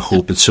everyone in the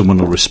hope that someone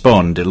will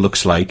respond. It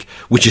looks like,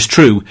 which is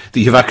true, that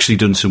you've actually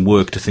done some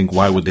work to think,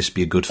 why would this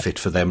be a good fit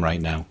for them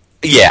right now?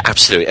 Yeah,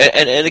 absolutely.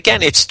 And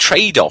again, it's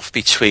trade-off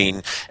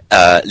between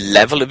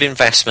level of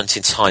investment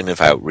in time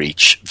of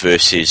outreach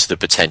versus the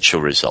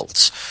potential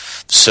results.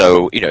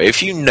 So,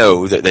 if you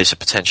know that there's a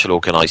potential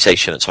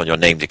organisation that's on your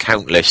named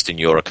account list and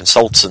you're a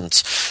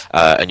consultant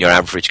and your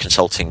average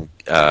consulting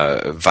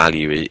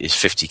value is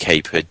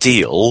 50k per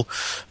deal,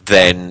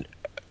 then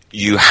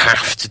you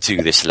have to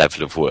do this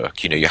level of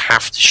work. You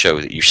have to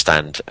show that you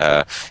stand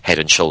head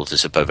and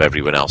shoulders above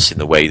everyone else in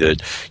the way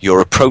that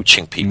you're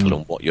approaching people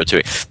and what you're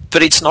doing.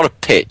 But it's not a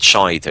pitch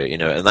either,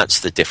 and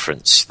that's the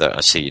difference that I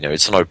see.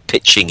 It's not a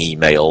pitching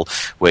email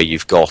where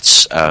you've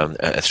got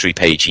a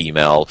 3-page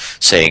email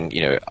saying,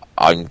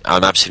 I'm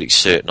absolutely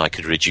certain I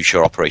could reduce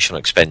your operational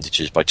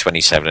expenditures by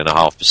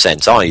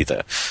 27.5%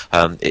 either.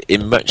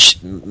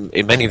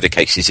 In many of the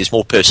cases, it's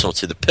more personal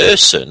to the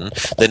person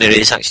than it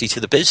is actually to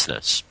the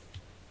business.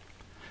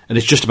 And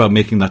it's just about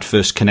making that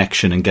first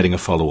connection and getting a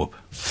follow-up.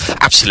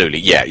 Absolutely,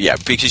 yeah,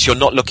 because you're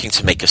not looking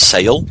to make a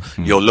sale,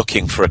 you're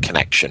looking for a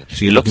connection.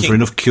 So you're looking for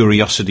enough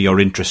curiosity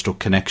or interest or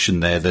connection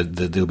there that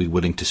they'll be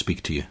willing to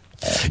speak to you.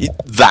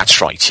 That's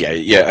right,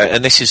 yeah,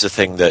 and this is the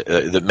thing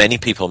that many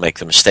people make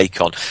the mistake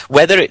on,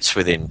 whether it's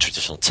within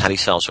traditional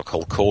telesales or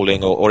cold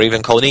calling or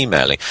even cold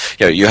emailing.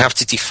 You have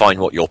to define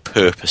what your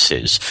purpose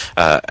is,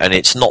 and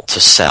it's not to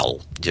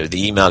sell.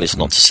 The email is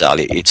not to sell.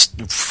 It's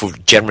for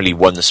generally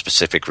one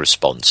specific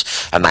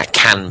response, and that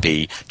can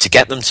be to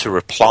get them to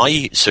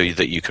reply so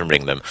that you can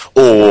ring them,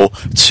 or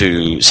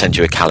to send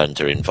you a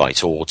calendar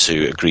invite, or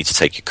to agree to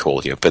take a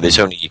call. But there's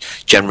only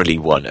generally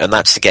one, and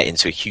that's to get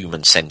into a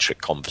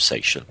human-centric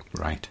conversation.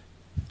 Right.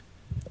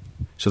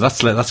 So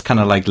that's kind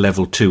of like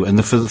level 2.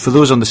 And for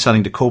those on the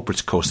Selling to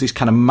Corporates course, these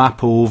kind of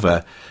map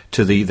over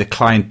to the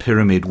client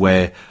pyramid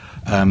where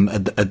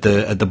at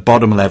the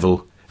bottom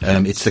level,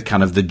 it's the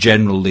kind of the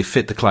general, they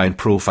fit the client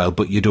profile,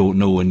 but you don't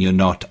know and you're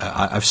not.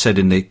 I've said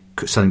in the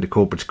Selling to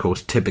Corporates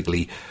course,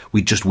 typically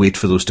we just wait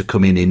for those to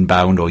come in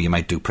inbound, or you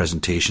might do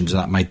presentations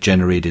and that might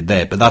generate it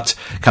there. But that's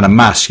kind of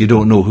mass. You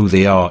don't know who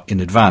they are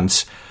in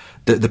advance.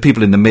 The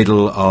people in the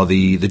middle are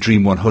the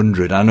Dream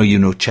 100. I know you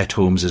know Chet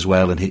Holmes as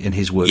well, and in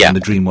his work on the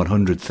Dream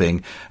 100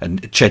 thing.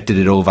 And Chet did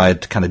it all via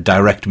kind of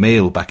direct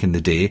mail back in the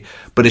day.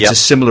 But it's a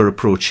similar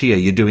approach here.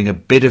 You're doing a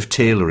bit of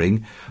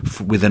tailoring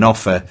with an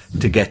offer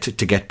to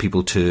get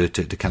people to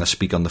kind of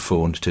speak on the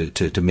phone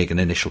to make an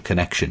initial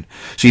connection.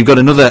 So you've got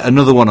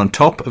another one on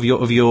top of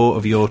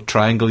your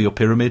triangle, your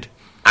pyramid.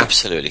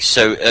 Absolutely.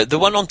 So the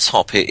one on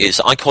top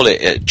is, I call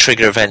it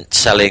trigger event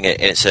selling.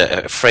 It's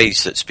a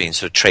phrase that's been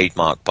sort of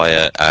trademarked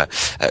by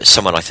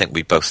someone I think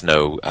we both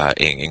know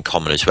in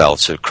common as well.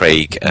 So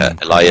Craig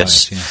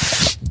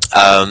Elias.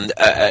 And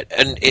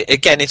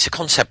again, it's a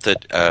concept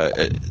that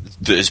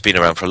has been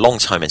around for a long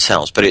time in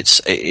sales, but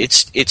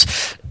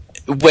it's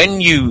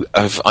when you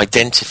have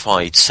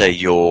identified, say,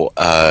 your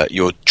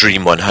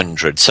Dream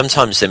 100,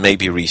 sometimes there may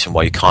be a reason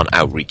why you can't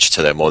outreach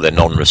to them, or they're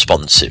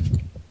non-responsive.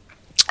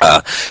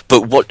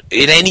 But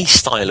in any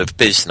style of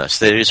business,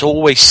 there is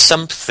always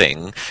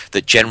something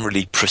that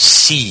generally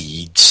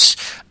precedes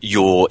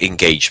your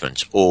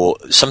engagement, or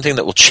something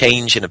that will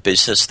change in a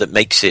business that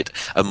makes it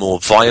a more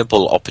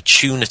viable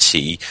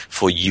opportunity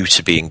for you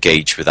to be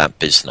engaged with that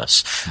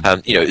business.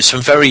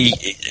 Some very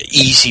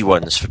easy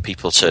ones for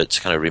people to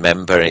kind of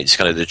remember, and it's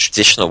kind of the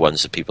traditional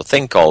ones that people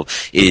think of,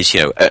 is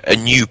a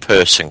new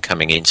person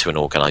coming into an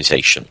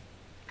organization.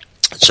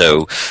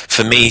 So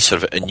for me,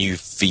 sort of a new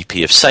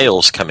VP of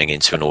sales coming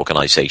into an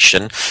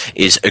organization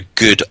is a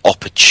good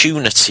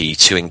opportunity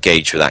to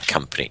engage with that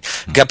company.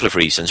 A couple of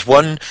reasons.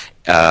 One,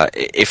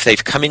 if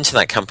they've come into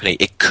that company,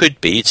 it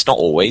could be, it's not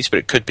always, but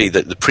it could be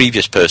that the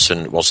previous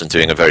person wasn't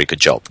doing a very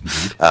good job.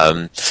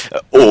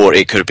 Or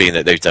it could have been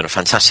that they've done a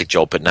fantastic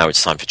job, but now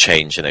it's time for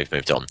change and they've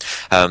moved on.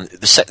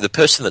 The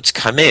person that's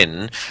come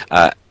in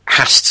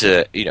has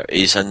to,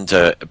 is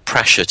under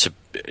pressure to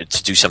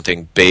do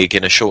something big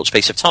in a short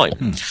space of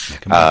time.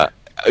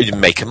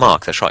 Make a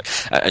mark, that's right.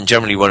 And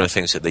generally one of the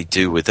things that they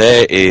do with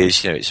there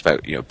is, it's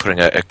about, putting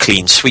a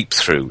clean sweep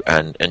through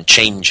and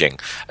changing,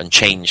 and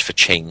change for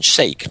change's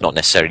sake, not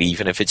necessarily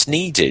even if it's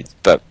needed,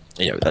 but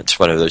that's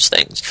one of those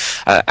things.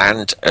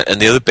 And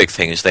the other big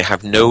thing is they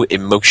have no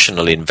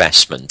emotional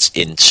investment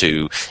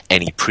into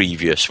any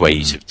previous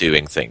ways of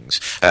doing things.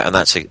 And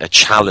that's a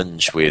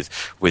challenge with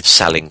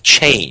selling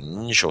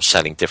change, or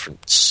selling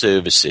different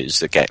services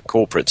that get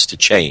corporates to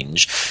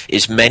change,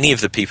 is many of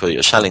the people that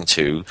you're selling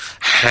to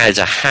had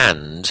a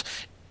hand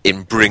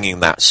in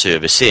bringing that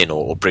service in,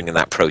 or bringing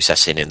that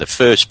process in the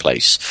first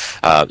place.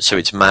 So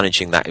it's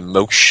managing that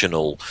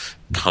emotional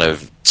kind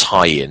of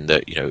tie-in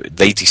that,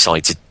 they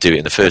decide to do it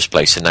in the first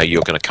place, and now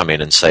you're going to come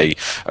in and say,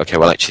 okay,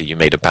 well, actually you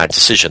made a bad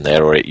decision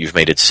there, or you've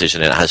made a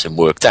decision and it hasn't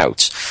worked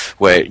out.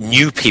 Where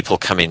new people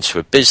come into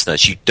a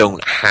business, you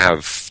don't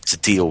have to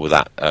deal with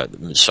that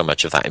so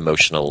much of that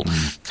emotional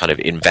kind of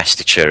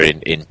investiture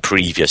in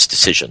previous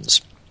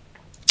decisions.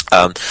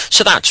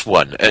 So that's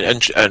one,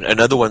 and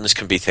other ones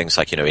can be things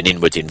like, an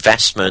inward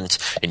investment,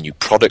 a new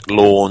product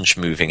launch,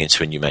 moving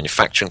into a new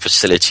manufacturing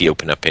facility,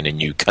 open up in a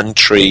new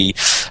country,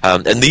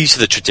 and these are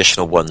the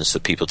traditional ones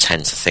that people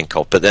tend to think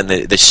of. But then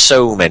there's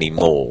so many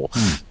more,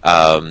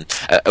 and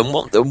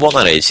what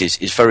that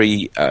is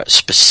very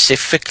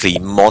specifically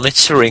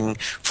monitoring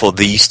for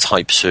these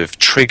types of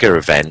trigger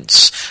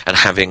events and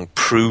having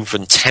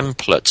proven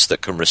templates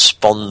that can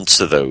respond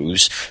to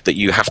those that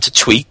you have to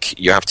tweak.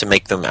 You have to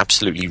make them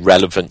absolutely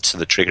relevant to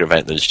the trigger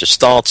event that has just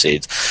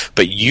started,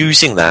 but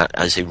using that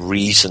as a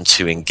reason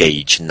to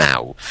engage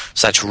now.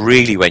 So that's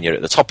really when you're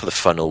at the top of the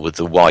funnel with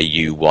the why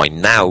you, why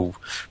now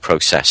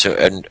process.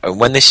 And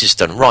when this is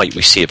done right,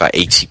 we see about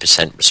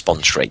 80%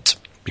 response rate.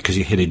 Because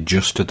you hit it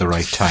just at the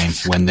right time,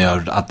 when they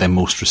are at their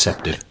most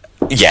receptive.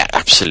 Yeah,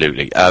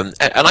 absolutely. And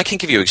I can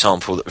give you an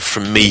example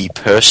from me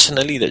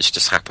personally that's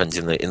just happened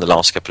in the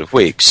last couple of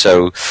weeks.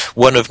 So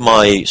one of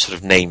my sort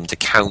of named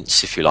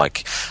accounts, if you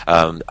like,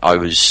 I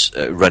was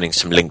running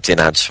some LinkedIn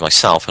ads for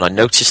myself, and I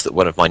noticed that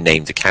one of my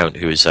named account,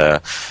 who is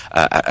a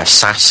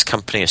SaaS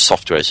company, a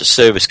software as a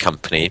service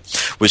company,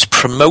 was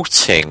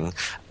promoting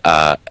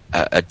a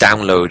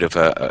download of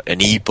an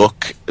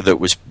ebook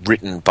that was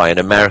written by an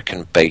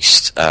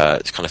American-based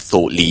kind of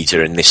thought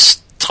leader in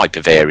this type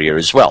of area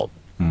as well.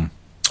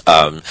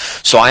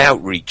 So I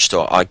outreached,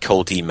 or I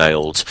cold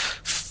emailed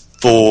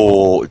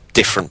 4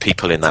 different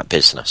people in that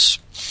business.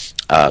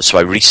 So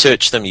I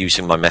researched them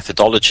using my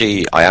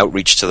methodology. I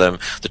outreached to them.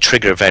 The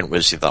trigger event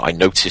was that I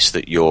noticed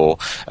that you're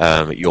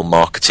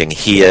marketing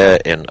here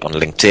on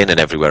LinkedIn and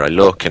everywhere I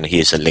look, and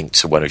here's a link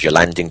to one of your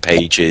landing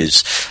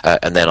pages.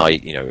 And then I,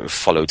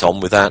 followed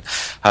on with that.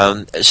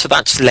 So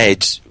that's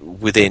led,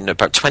 within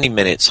about 20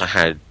 minutes, I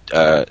had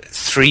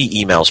 3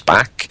 emails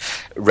back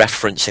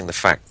referencing the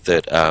fact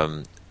that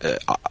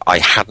I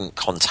hadn't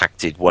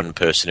contacted one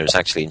person who was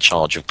actually in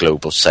charge of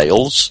global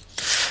sales.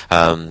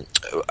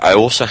 I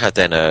also had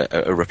then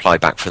a reply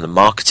back from the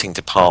marketing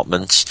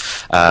department,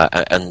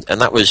 and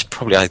that was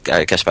probably,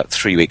 I guess, about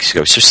 3 weeks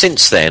ago. So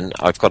since then,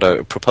 I've got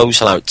a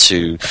proposal out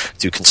to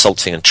do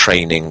consulting and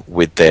training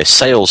with their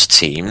sales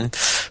team,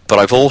 but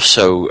I've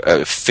also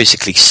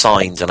physically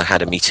signed, and I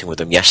had a meeting with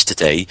them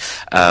yesterday,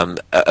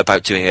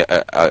 about doing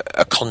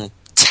a content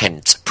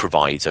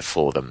provider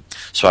for them.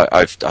 So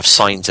I've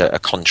signed a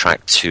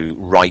contract to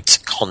write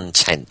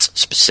content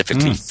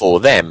specifically for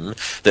them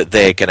that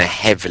they're going to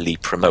heavily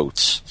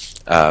promote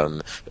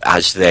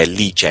as their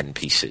lead gen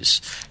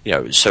pieces.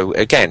 So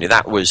again,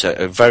 that was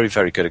a very,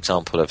 very good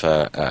example of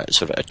a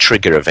sort of a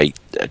trigger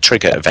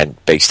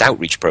event based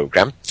outreach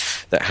program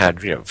that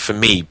had, for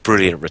me,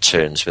 brilliant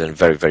returns within a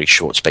very, very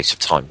short space of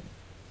time.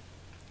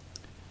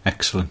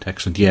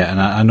 Excellent. Yeah,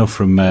 and I know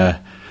from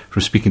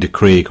speaking to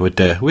Craig, we had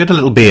a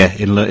little beer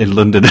in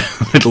London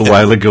a little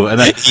while ago.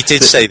 And he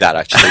did say that,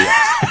 actually.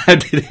 I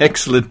did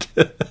excellent.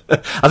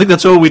 I think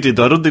that's all we did,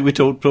 though. I don't think we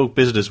talked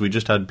business. We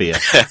just had beer.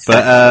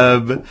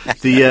 But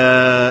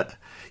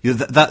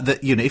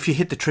if you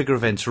hit the trigger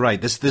events right,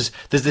 there's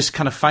this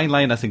kind of fine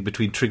line, I think,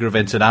 between trigger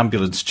events and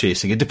ambulance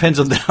chasing. It depends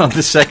on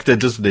the sector,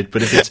 doesn't it?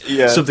 But if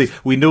it's something,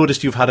 we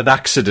noticed you've had an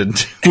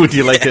accident, would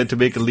you like to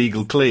make a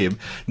legal claim?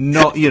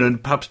 Not,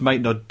 perhaps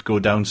might not go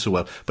down so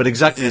well. But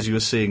exactly as you were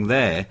saying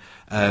there,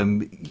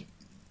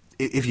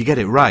 if you get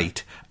it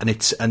right,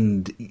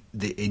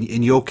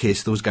 in your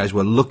case, those guys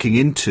were looking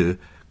into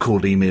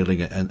cold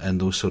emailing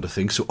and those sort of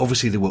things. So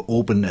obviously they were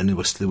open and they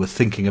were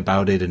thinking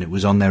about it, and it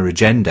was on their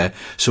agenda.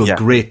 So a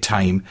great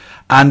time,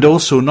 and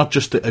also not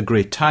just a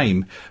great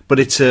time, but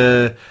it's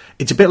a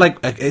bit like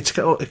it's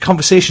a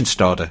conversation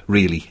starter.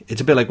 Really, it's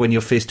a bit like when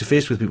you're face to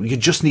face with people. You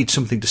just need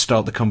something to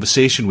start the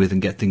conversation with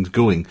and get things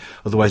going.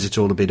 Otherwise, it's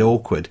all a bit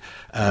awkward.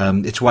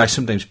 It's why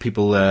sometimes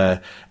people, I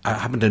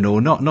happen to know,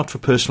 not for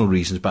personal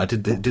reasons, but I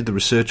did the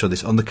research on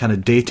this, on the kind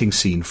of dating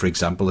scene. For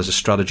example, there's a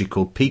strategy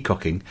called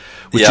peacocking,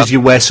 which is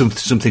you wear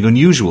something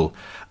unusual,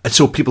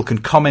 so people can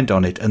comment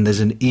on it, and there's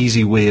an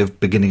easy way of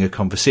beginning a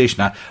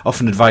conversation. I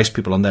often advise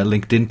people on their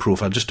LinkedIn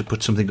profile just to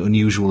put something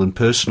unusual and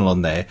personal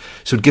on there,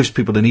 so it gives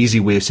people an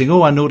easy way of saying,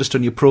 I noticed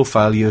on your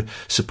profile you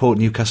support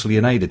Newcastle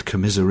United,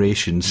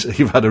 commiserations,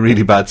 you've had a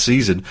really bad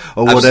season,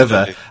 or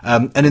whatever.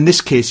 And in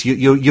this case,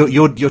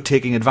 you're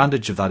taking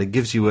advantage of that. It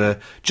gives you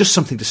just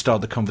something to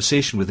start the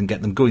conversation with and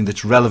get them going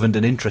that's relevant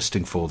and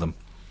interesting for them.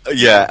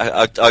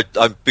 Yeah,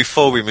 I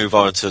before we move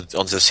on onto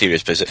the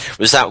serious business,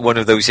 was that one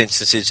of those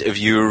instances of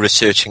you were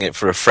researching it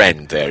for a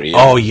friend there, Ian?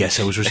 Oh yes,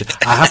 I was researching.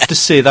 I have to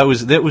say that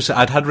was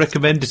I'd had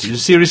recommended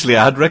seriously.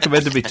 I had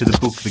recommended me to the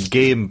book The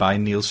Game by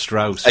Neil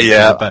Strauss,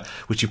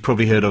 which you've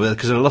probably heard of,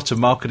 because there are lots of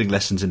marketing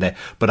lessons in there.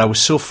 But I was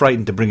so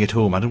frightened to bring it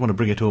home. I didn't want to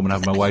bring it home and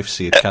have my wife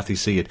see it, Kathy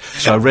see it.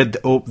 So I read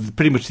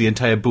pretty much the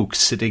entire book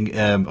sitting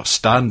or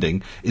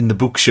standing in the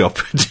bookshop,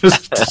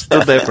 just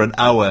stood there for an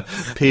hour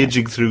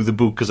paging through the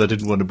book because I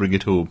didn't want to bring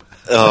it home. home.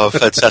 Oh,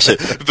 fantastic!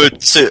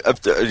 But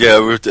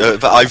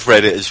but I've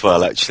read it as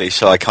well, actually,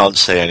 so I can't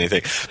say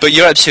anything. But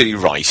you're absolutely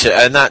right,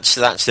 and that's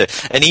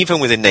it. And even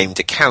with a named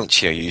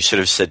account, you sort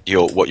of said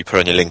what you put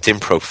on your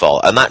LinkedIn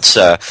profile, and that's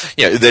there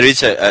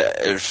is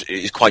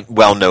it's quite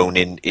well known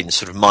in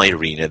sort of my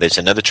arena. There's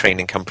another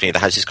training company that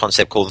has this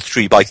concept called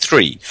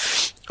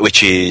 3x3.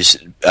 Which is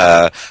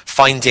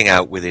finding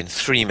out within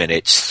 3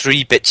 minutes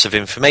 3 bits of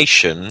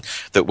information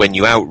that when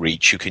you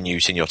outreach you can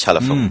use in your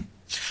telephone.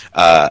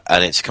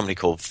 And it's a company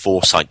called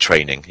Foresight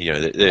Training.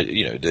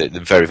 They're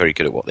very, very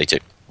good at what they do.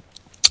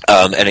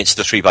 And it's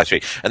the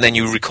 3x3, and then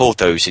you record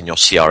those in your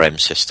CRM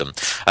system.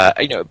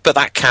 But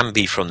that can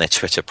be from their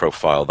Twitter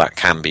profile, that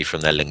can be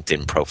from their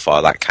LinkedIn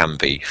profile, that can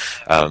be.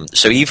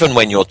 So even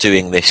when you're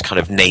doing this kind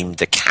of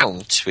named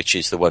account, which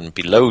is the one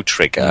below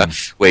Trigger,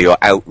 where you're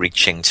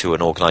outreaching to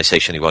an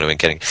organisation you want to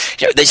engage,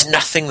 there's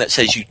nothing that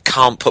says you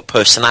can't put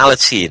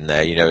personality in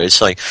there.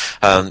 It's like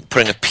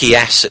putting a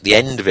PS at the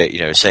end of it.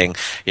 Saying,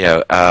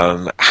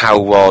 how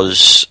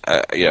was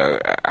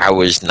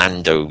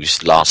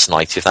Nando's last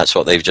night? If that's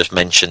what they've just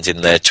mentioned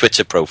in their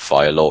Twitter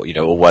profile,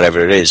 or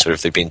whatever it is, or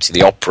if they've been to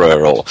the opera,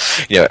 or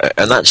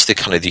and that's the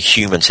kind of the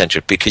human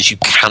centered, because you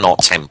cannot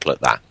template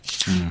that.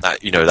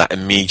 That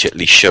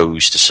immediately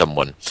shows to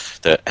someone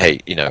that, hey,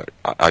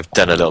 I've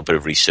done a little bit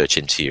of research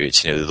into you.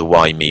 It's the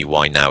why me,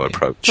 why now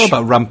approach. It's all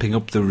about ramping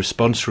up the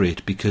response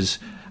rate, because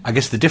I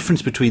guess the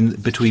difference between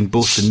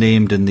both the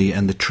named and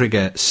the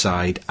trigger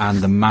side and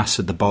the mass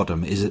at the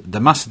bottom is that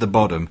the mass at the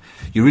bottom,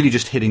 you're really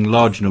just hitting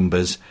large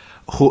numbers.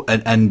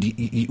 And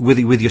with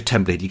your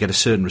template, you get a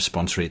certain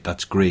response rate.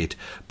 That's great,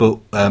 but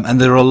and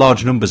there are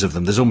large numbers of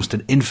them. There's almost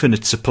an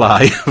infinite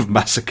supply of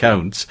mass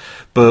accounts.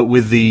 But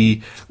with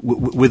the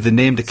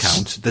named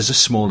accounts, there's a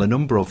smaller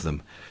number of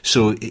them.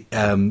 So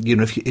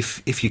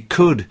if you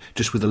could,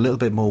 just with a little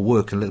bit more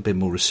work and a little bit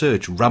more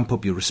research, ramp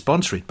up your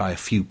response rate by a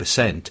few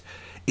 %,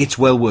 it's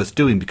well worth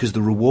doing, because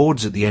the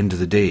rewards at the end of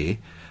the day.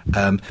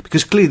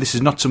 Because clearly this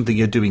is not something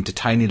you're doing to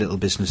tiny little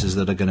businesses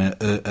that are going to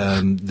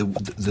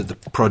the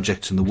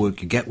projects and the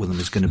work you get with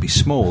them is going to be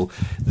small.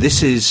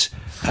 This is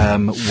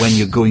when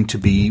you're going to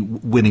be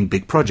winning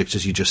big projects,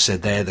 as you just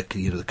said there. The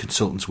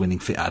consultants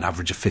winning an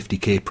average of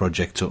 50k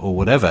projects or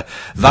whatever.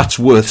 That's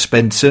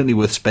certainly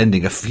worth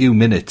spending a few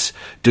minutes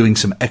doing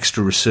some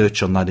extra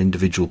research on that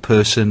individual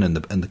person and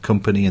the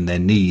company and their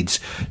needs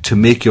to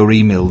make your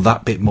email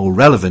that bit more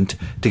relevant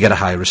to get a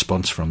higher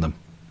response from them.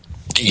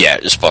 Yeah,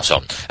 spot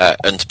on.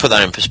 And to put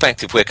that in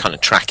perspective, we're kind of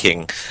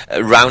tracking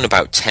around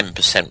about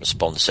 10%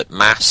 response at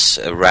mass,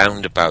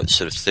 around about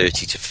sort of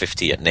 30 to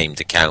 50 at named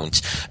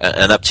account,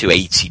 and up to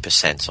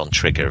 80% on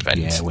trigger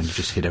events. Yeah, when you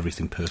just hit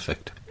everything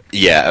perfect.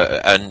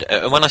 Yeah, and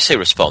when I say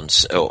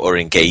response or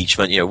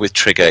engagement, with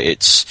Trigger,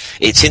 it's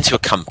into a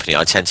company.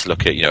 I tend to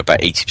look at about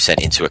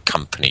 80% into a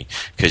company,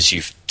 because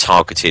you've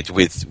targeted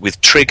with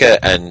Trigger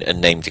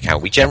and named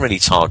account. We generally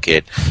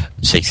target,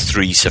 say,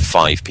 3 to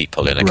 5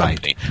 people in a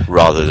company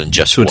rather than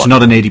just one. So it's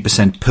not an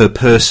 80% per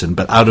person,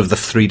 but out of the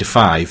 3 to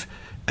 5,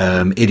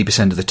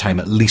 80% of the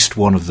time, at least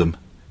one of them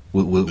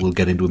will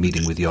get into a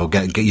meeting with you or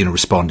get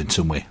respond in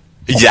some way.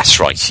 That's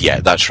right. Yeah,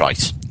 that's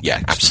right.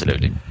 Yeah,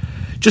 absolutely.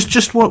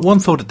 Just one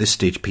thought at this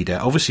stage, Peter.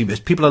 Obviously,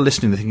 as people are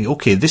listening, they're thinking,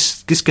 okay,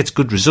 this gets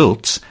good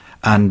results,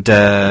 and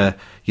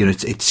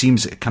it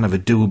seems kind of a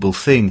doable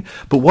thing.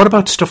 But what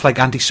about stuff like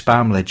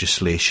anti-spam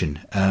legislation?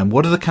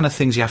 What are the kind of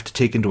things you have to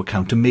take into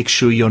account to make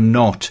sure you're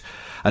not?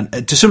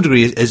 And to some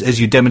degree, as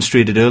you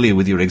demonstrated earlier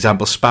with your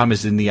example, spam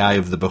is in the eye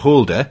of the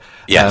beholder.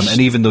 Yes. And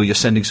even though you're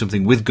sending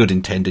something with good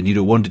intent and you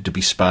don't want it to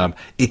be spam,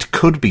 it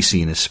could be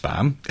seen as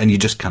spam, and you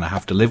just kind of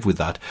have to live with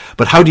that.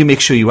 But how do you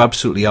make sure you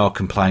absolutely are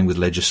complying with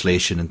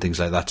legislation and things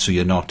like that, so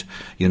you're not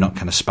kind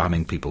of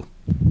spamming people?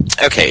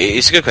 Okay,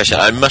 it's a good question.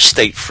 I must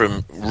state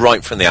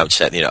right from the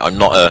outset, I'm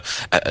not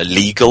a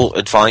legal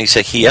advisor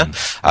here,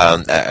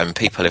 and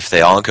people, if they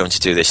are going to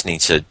do this,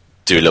 need to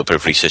do a little bit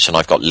of research, and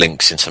I've got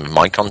links in some of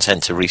my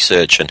content to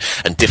research,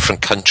 and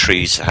different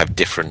countries have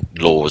different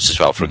laws as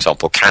well. For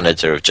example,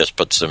 Canada have just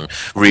put some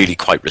really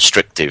quite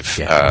restrictive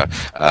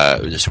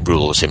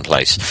rules in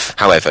place.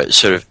 However,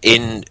 sort of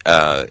in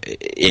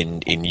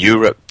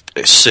Europe,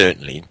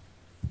 certainly,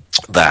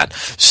 that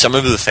some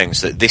of the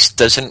things that this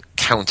doesn't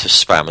count as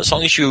spam as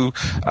long as you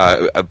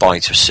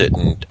abide to a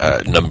certain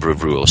number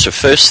of rules. So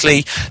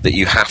firstly, that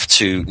you have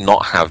to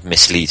not have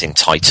misleading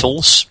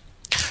titles,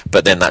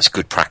 but then that's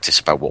good practice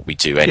about what we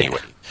do anyway.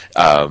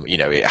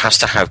 It has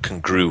to have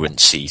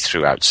congruency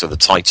throughout. So the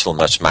title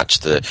must match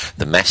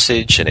the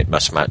message, and it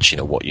must match,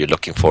 what you're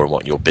looking for and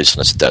what your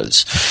business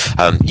does.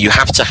 You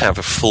have to have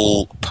a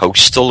full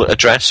postal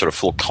address or a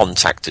full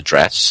contact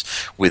address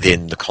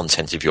within the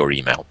content of your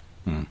email.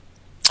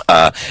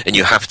 And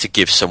you have to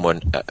give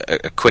someone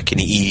a quick and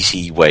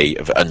easy way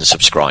of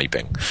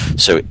unsubscribing.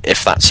 So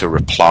if that's a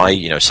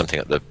reply, something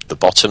at the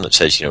bottom that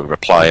says,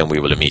 reply and we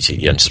will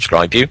immediately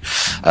unsubscribe you,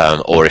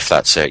 or if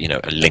that's a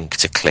link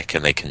to click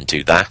and they can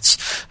do that.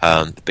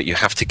 But you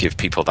have to give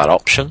people that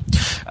option.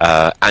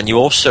 And you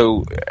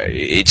also,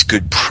 it's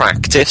good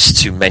practice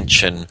to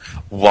mention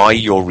why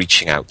you're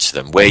reaching out to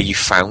them, where you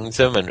found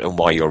them, and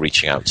why you're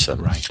reaching out to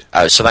them.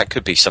 Right. So that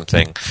could be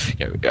something,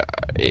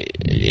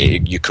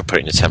 you could put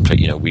in a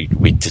template.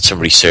 We did some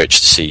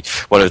research to see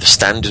one of the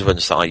standard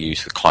ones that I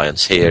use with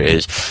clients here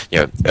is,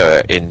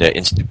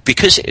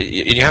 because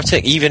you have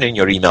to, even in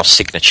your email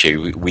signature,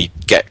 we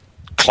get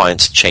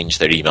clients to change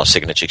their email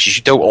signature, because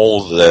you don't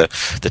all the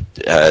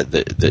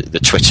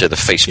Twitter, the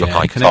Facebook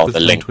icon, the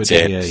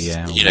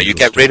LinkedIn. You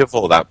get rid of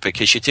all that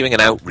because you're doing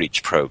an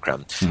outreach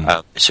program.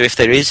 So if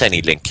there is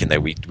any link in there,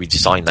 we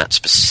design that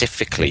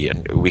specifically,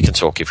 and we can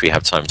talk, if we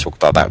have time, talk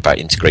about that, about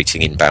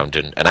integrating inbound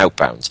and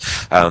outbound.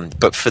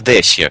 But for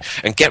this,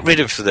 and get rid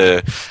of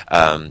the,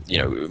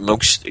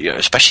 most,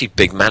 especially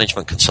big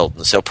management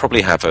consultants, they'll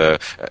probably have a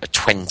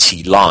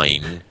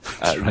 20-line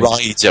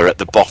rider at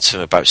the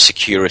bottom about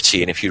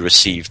security, and if you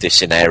receive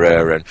this in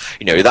error, and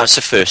that's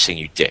the first thing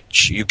you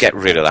ditch. You get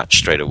rid of that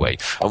straight away,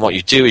 and what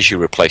you do is you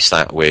replace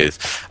that with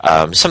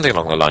something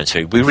along the lines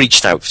of, we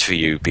reached out to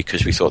you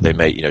because we thought they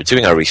may,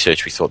 doing our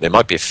research, we thought there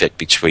might be a fit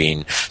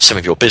between some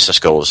of your business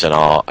goals and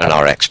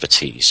our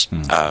expertise.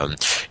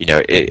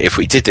 If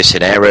we did this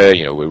in error,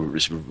 we were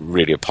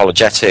really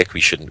apologetic.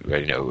 We shouldn't,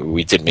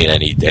 we didn't mean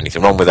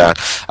anything wrong with that.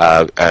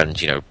 And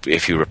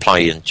if you reply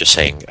in just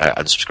saying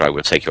unsubscribe,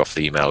 we'll take you off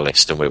the email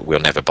list, and we'll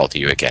never bother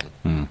you again.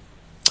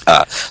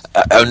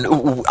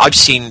 And I've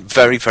seen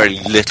very, very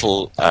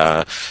little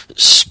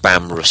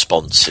spam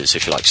responses,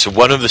 if you like. So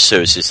one of the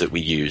services that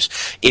we use,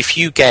 if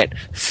you get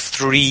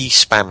 3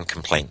 spam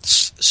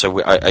complaints,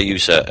 so I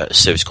use a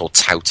service called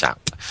ToutApp,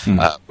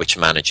 which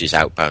manages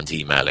outbound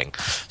emailing.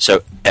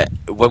 So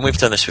when we've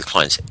done this with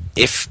clients,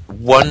 if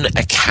one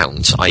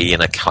account, i.e.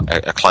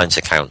 a client's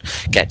account,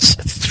 gets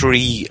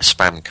 3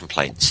 spam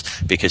complaints,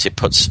 because it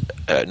puts,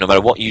 no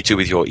matter what you do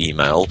with your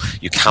email,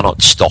 you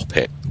cannot stop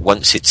it.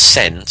 Once it's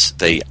sent,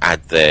 they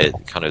add their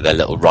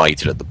little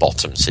rider at the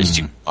bottom, says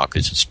you mark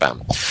as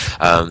spam.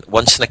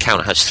 Once an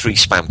account has 3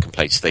 spam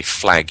complaints, they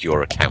flag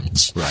your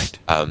account. Right.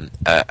 And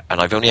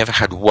I've only ever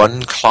had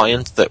one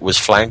client that was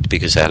flagged,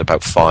 because they had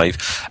about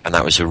 5, and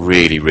that was a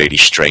really, really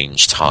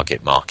strange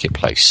target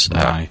marketplace.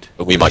 Right.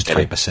 We might get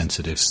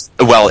hypersensitive.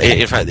 Well,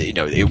 in fact,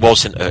 it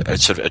wasn't a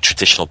sort of a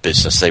traditional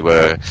business. They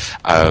were,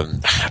 I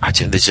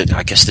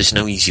guess there's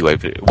no easy way,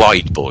 but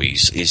Wide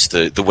Boys is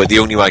the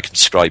only way I can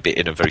describe it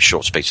in a very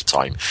short space of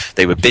time.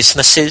 They were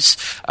businesses,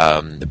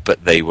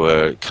 but they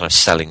were kind of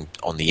selling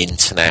on the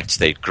internet.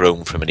 They'd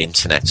grown from an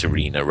internet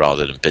arena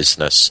rather than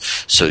business.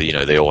 So,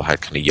 they all had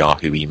kind of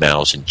Yahoo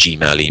emails and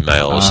Gmail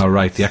emails. Ah,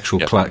 right, the actual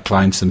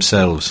clients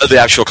themselves. The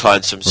actual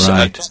clients themselves.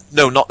 Right.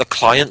 No, not the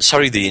client,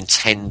 sorry, the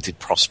intended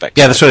prospect.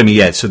 Yeah, that's what I mean,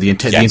 yeah. So the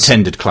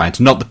intended clients,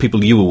 not the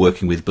people you were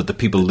working with, but the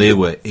people they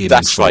were aiming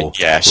that's for. Right,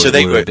 yeah. So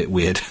they were a bit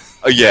weird.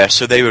 Yeah,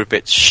 so they were a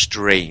bit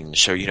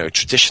strange. So,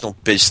 traditional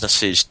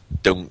businesses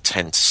don't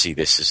tend to see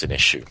this as an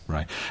issue.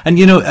 Right. And,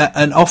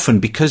 and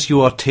often, because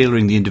you are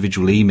tailoring the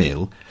individual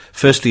email,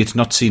 firstly, it's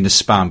not seen as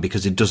spam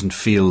because it doesn't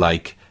feel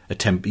like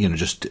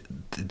just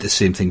the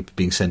same thing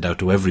being sent out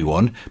to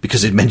everyone,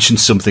 because it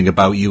mentions something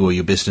about you or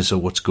your business or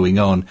what's going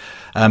on.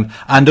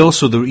 And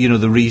also,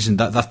 the reason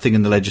that thing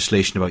in the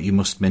legislation about you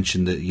must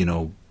mention that,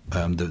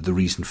 the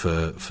reason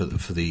for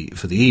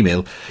the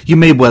email, you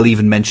may well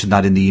even mention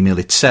that in the email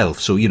itself.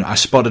 So, I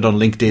spotted on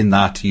LinkedIn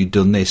that you'd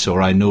done this,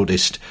 or I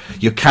noticed.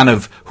 You're kind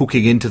of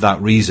hooking into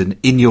that reason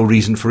in your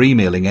reason for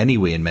emailing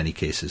anyway, in many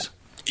cases.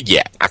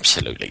 Yeah,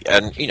 absolutely.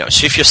 And,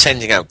 so if you're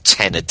sending out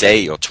 10 a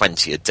day or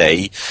 20 a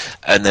day,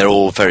 and they're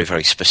all very,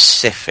 very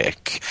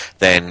specific,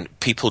 then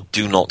people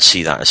do not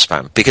see that as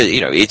spam. Because,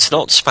 it's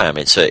not spam,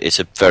 it's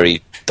a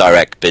very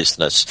direct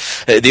business.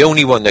 The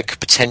only one that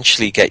could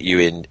potentially get you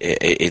in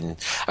I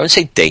wouldn't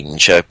say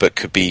danger, but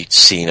could be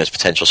seen as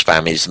potential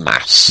spam is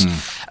mass.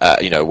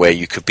 Where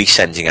you could be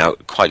sending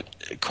out quite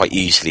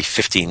easily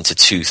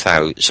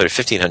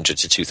 1,500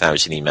 to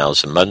 2,000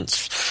 emails a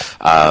month,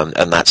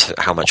 and that's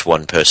how much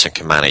one person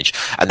can manage.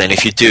 And then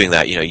if you're doing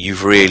that,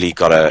 you've really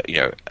got to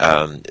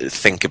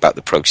think about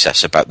the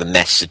process, about the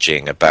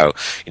messaging, about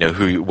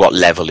what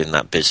level in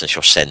that business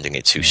you're sending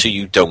it to, so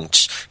you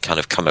don't kind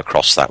of come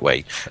across that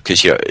way.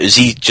 Because I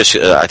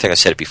think I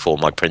said it before,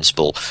 my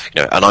principle,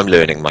 and I'm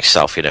learning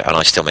myself, and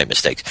I still make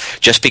mistakes.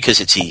 Just because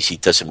it's easy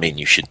doesn't mean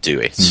you should do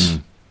it.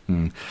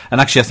 And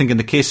actually, I think in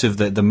the case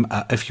of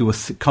if you were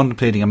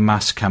contemplating a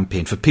mass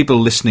campaign, for people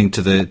listening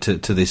to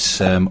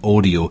this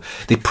audio,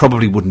 they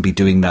probably wouldn't be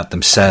doing that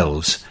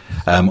themselves.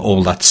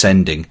 All that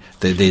sending,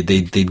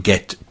 they'd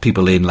get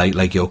people in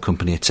like your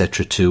company,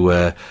 etc.,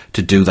 to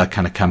do that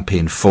kind of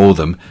campaign for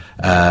them.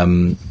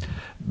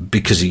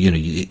 Because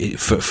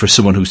for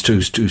someone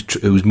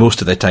who's most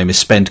of their time is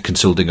spent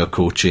consulting or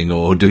coaching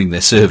or doing their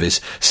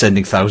service,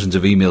 sending thousands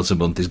of emails a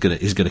month is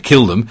gonna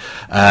kill them.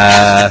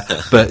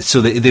 But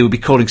so they would be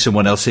calling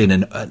someone else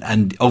in,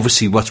 and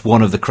obviously what's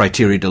one of the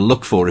criteria to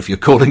look for if you're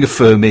calling a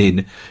firm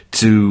in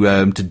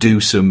to do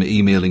some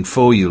emailing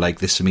for you, like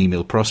this, some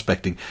email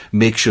prospecting.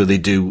 Make sure they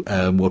do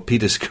what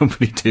Peter's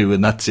company do,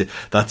 and that's it.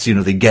 That's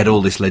they get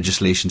all this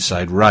legislation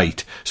side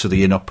right, so that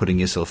you're not putting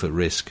yourself at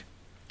risk.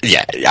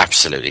 Yeah,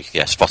 absolutely.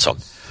 Yeah, spot on.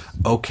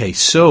 Okay,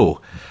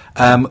 so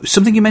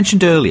Something you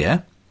mentioned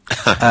earlier,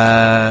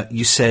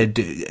 you said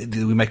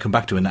we might come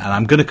back to it, and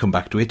I'm going to come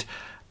back to it,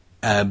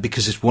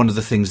 because it's one of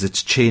the things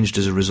that's changed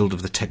as a result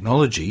of the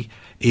technology,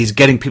 is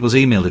getting people's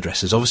email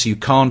addresses. Obviously, you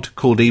can't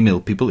cold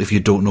email people if you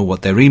don't know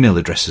what their email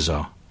addresses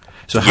are.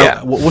 So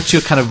what's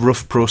your kind of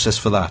rough process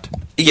for that?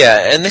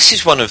 Yeah, and this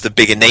is one of the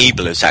big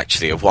enablers,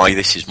 actually, of why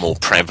this is more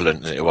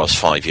prevalent than it was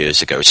 5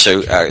 years ago.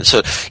 So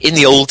in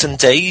the olden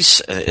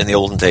days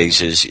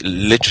is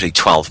literally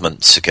 12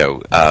 months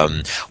ago,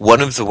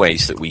 one of the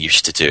ways that we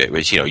used to do it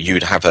was,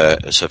 you'd have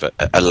a sort of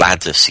a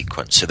ladder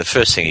sequence. So the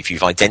first thing, if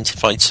you've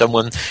identified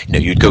someone,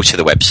 you'd go to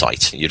the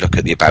website and you look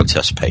at the About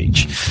Us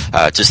page.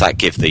 Does that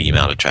give the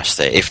email address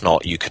there? If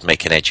not, you could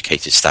make an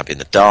educated stab in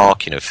the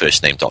dark,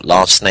 first name dot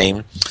last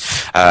name.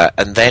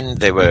 And then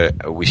there were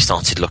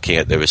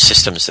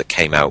systems that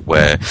came out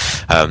where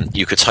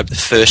you could type the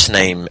first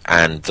name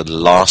and the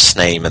last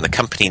name and the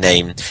company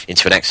name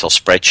into an Excel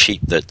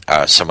spreadsheet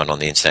that someone on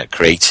the internet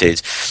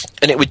created,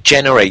 and it would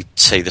generate,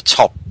 say, the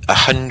top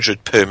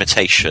 100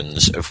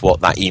 permutations of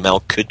what that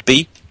email could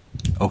be.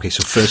 Okay,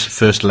 so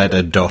first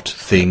letter dot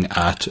thing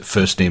at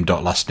first name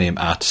dot last name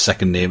at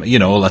second name,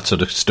 all that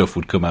sort of stuff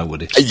would come out,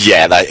 would it?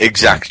 Yeah,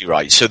 exactly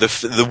right. So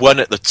the one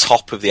at the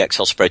top of the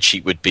Excel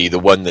spreadsheet would be the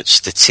one that's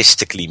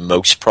statistically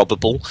most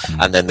probable,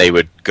 and then they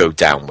would go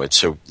downwards.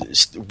 So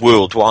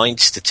worldwide,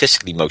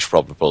 statistically most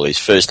probable is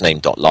first name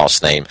dot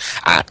last name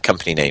at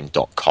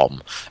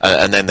companyname.com,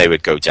 and then they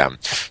would go down.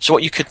 So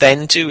what you could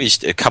then do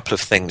is a couple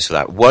of things with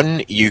that.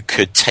 One, you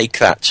could take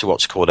that to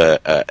what's called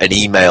an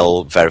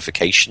email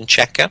verification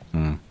checker.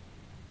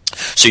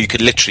 So you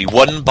could literally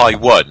one by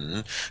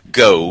one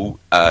go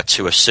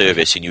to a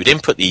service, and you would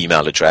input the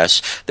email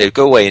address. They would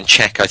go away and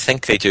check. I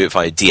think they do it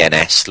via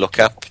DNS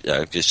lookup,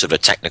 just sort of a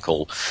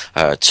technical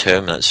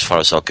term as far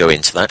as I'll go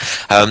into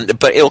that.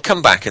 But it'll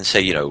come back and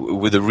say,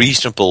 with a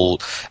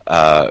reasonable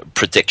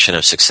prediction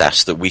of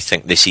success, that we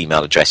think this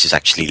email address is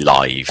actually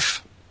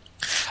live.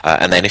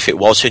 And then if it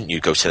wasn't, you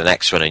go to the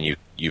next one and you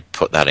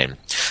put that in.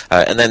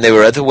 And then there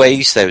were other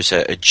ways. There was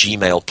a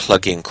Gmail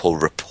plugin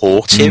called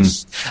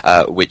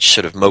Reportive, which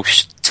sort of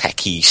most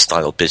techie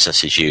style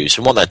businesses use.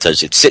 And what that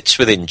does, it sits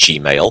within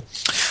Gmail.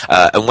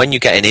 And when you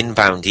get an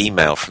inbound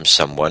email from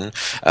someone,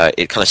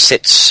 it kind of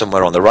sits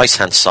somewhere on the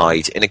right-hand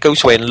side, and it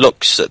goes away and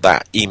looks at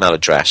that email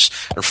address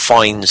and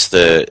finds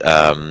the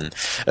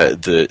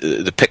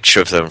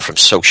picture of them from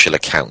social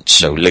accounts,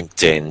 so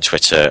LinkedIn,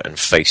 Twitter, and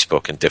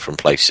Facebook, and different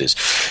places.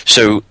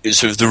 So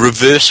sort of the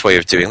reverse way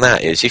of doing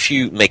that is, if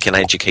you make an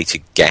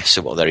educated guess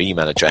at what their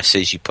email address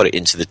is, you put it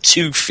into the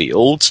two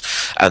fields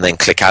and then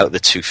click out the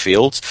two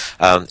fields.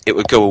 It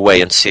would go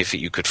away and see if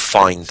you could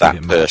find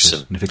that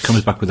person. And if it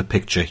comes back with a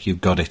picture, you've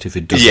got it. If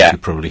it doesn't, you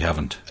probably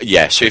haven't.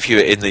 Yeah. So if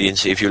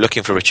you're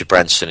looking for Richard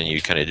Branson and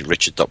you kind of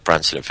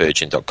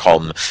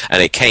richard.branson@virgin.com,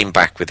 and it came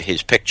back with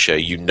his picture,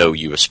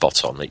 you were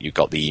spot on, that you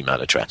got the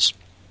email address.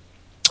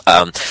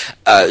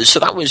 So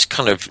that was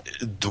kind of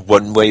the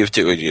one way of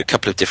doing it, a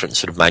couple of different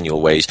sort of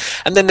manual ways.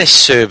 And then there's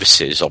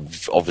services.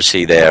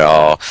 Obviously, there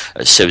are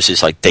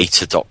services like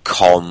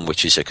data.com,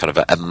 which is a kind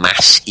of a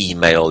mass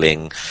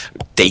emailing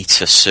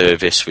data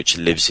service which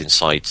lives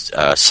inside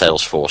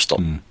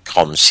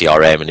Salesforce.com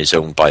CRM and is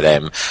owned by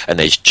them. And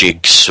there's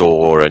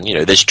Jigsaw, and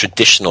there's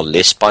traditional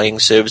list buying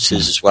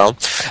services as well.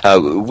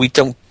 We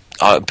don't.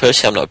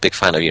 Personally, I'm not a big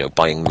fan of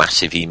buying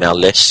massive email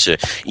lists.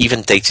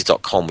 Even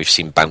data.com, we've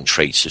seen bounce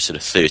rates of sort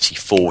of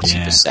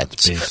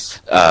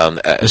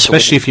 30-40%.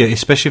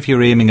 Especially if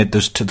you're aiming at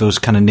those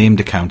kind of named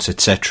accounts,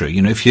 etc.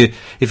 If you're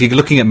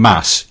looking at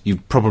mass,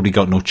 you've probably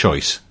got no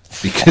choice,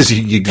 because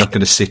you're not going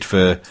to sit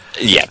for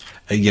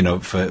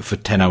for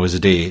 10 hours a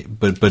day.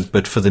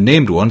 But for the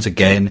named ones,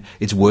 again,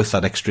 it's worth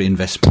that extra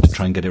investment to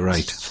try and get it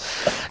right.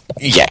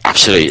 Yeah,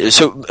 absolutely.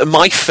 So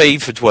my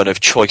favoured one of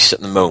choice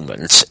at the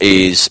moment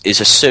is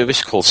a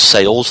service called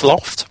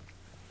SalesLoft.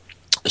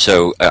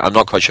 So I'm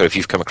not quite sure if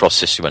you've come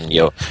across this one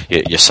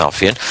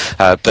yourself, Ian,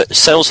 but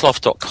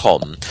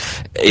SalesLoft.com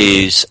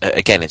is,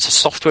 again, it's a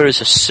software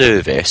as a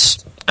service,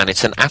 and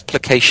it's an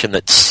application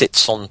that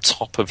sits on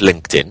top of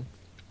LinkedIn,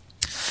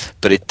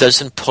 but it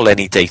doesn't pull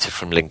any data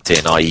from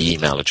LinkedIn, i.e.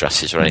 email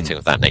addresses or anything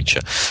of that nature.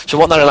 So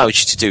what that allows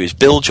you to do is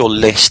build your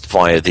list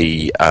via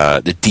the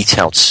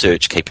detailed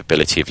search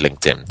capability of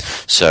LinkedIn.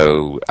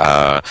 So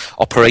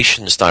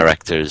operations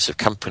directors of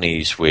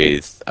companies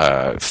with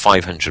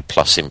 500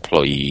 plus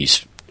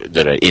employees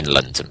that are in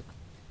London.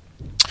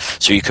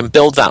 So you can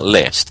build that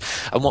list,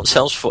 and what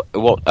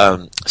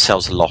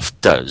SalesLoft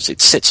does,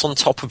 it sits on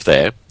top of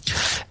there,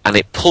 and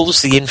it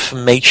pulls the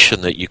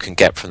information that you can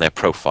get from their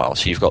profile.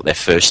 So you've got their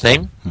first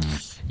name,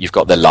 you've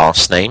got their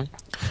last name,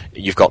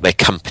 you've got their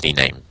company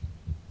name.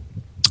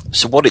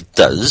 So what it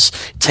does,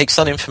 it takes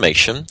that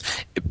information,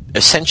 it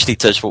essentially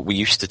does what we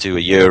used to do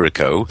a year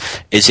ago,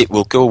 is it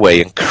will go away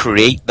and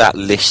create that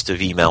list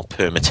of email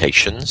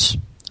permutations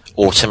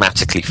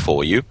automatically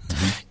for you.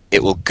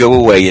 it will go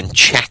away and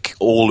check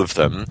all of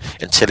them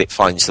until it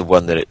finds the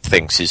one that it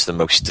thinks is the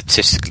most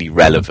statistically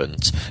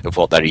relevant of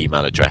what their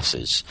email address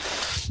is.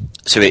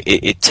 So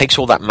it takes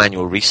all that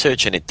manual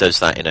research and it does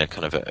that in a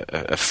kind of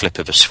a flip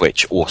of a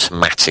switch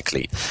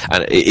automatically.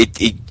 And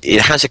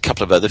it has a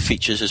couple of other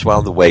features as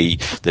well, the way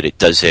that it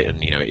does it,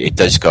 and it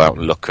does go out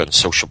and look on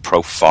social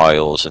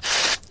profiles.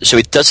 So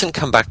it doesn't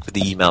come back with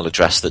the email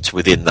address that's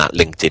within that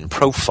LinkedIn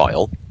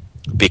profile,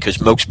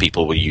 because most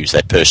people will use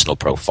their personal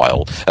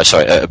profile,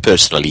 a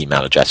personal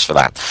email address for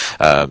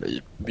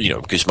that.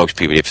 Because most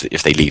people,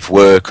 if they leave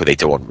work or they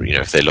don't want,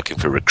 if they're looking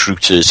for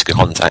recruiters to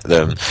contact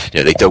them,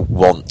 they don't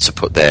want to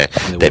put their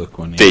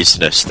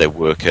business, their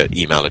work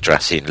email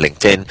address in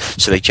LinkedIn,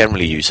 so they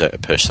generally use a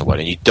personal one,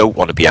 and you don't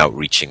want to be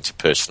outreaching to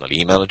personal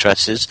email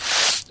addresses.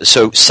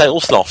 So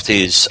SalesLoft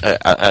is,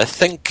 I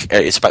think,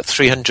 it's about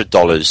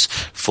 $300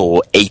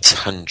 for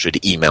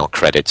 800 email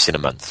credits in a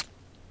month.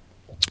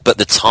 But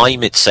the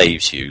time it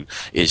saves you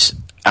is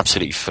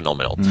absolutely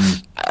phenomenal.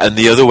 And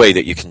the other way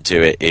that you can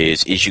do it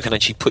is you can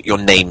actually put your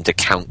named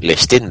account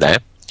list in there.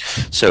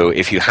 So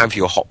if you have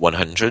your Hot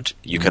 100,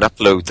 you can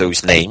upload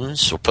those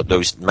names or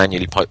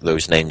manually put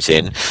those names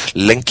in,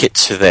 link it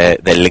to their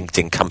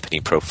LinkedIn company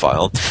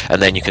profile,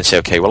 and then you can say,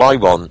 okay, well, I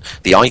want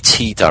the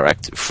IT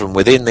director from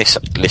within this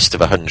list of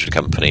 100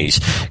 companies.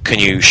 Can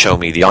you show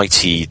me the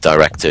IT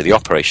director, the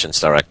operations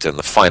director, and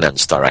the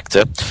finance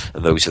director?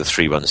 And those are the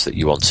three ones that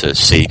you want to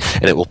see,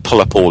 and it will pull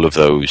up all of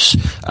those,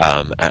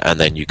 and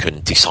then you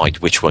can decide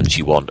which ones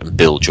you want and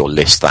build your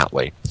list that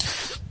way.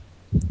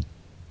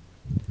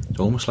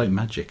 Almost like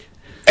magic.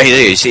 It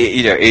is.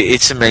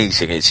 It's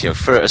amazing. It's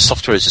for a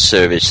software as a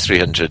service,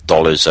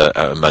 $300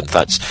 a month.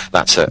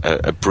 That's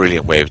a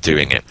brilliant way of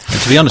doing it.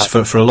 And to be honest,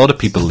 for a lot of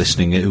people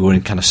listening who are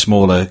in kind of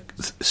smaller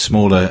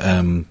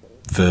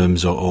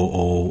firms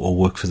or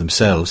work for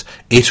themselves,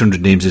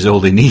 800 names is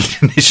all they need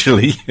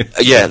initially.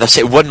 Yeah, that's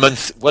it. 1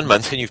 month,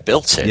 and you've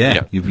built it.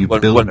 Yeah, you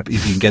build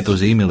if you can get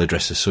those email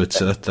addresses. So it's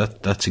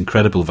that's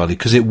incredible value,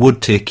 because it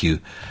would take you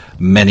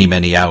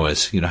many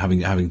hours,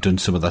 having done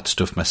some of that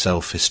stuff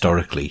myself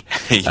historically.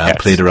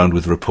 Yes. Played around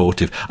with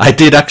Reportive. I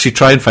did actually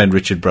try and find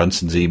Richard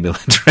Branson's email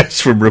address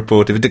from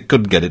Reportive. I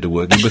couldn't get it to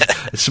work, but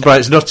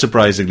not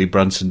surprisingly,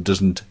 Branson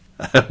doesn't,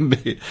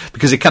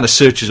 because it kind of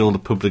searches all the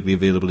publicly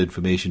available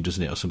information,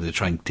 doesn't it, or something to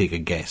try and take a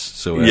guess.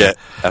 So yeah,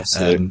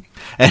 absolutely.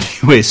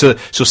 Anyway, so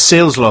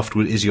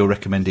SalesLoft is your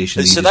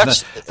recommendation. So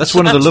that's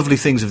one of the lovely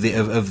things of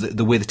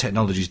the way the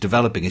technology is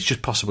developing. It's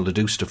just possible to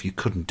do stuff you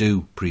couldn't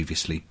do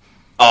previously.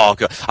 Oh,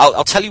 God.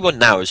 I'll tell you one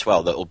now as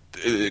well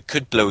that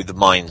could blow the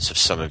minds of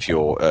some of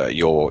your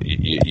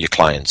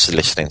clients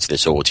listening to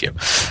this audio.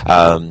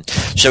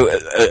 So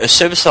a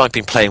service that I've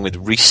been playing with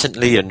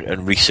recently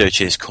and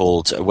research is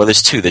called,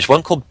 there's two. There's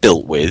one called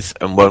Built With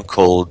and one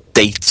called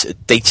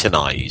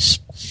Datanyze.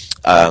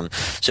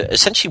 So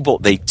essentially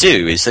what they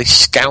do is they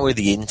scour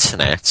the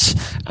internet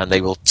and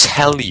they will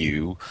tell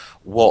you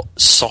what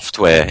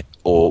software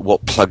or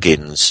what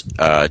plugins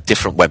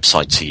different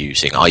websites are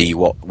using, i.e.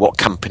 what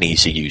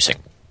companies are using.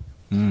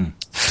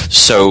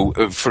 So,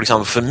 for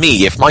example, for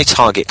me, if my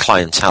target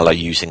clientele are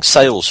using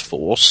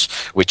Salesforce,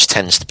 which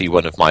tends to be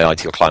one of my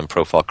ideal client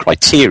profile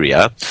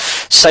criteria,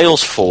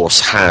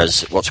 Salesforce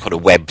has what's called a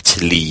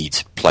web-to-lead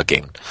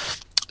plugin.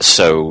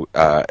 So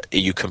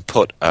you can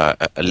put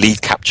a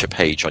lead capture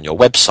page on your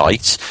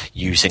website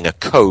using a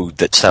code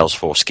that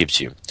Salesforce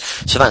gives you.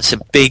 So that's a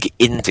big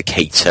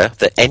indicator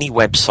that any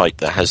website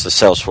that has the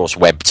Salesforce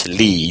web to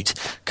lead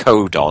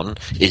code on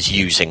is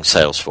using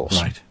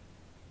Salesforce. Right.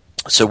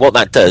 So what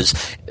that does,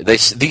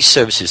 these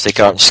services, they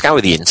go out and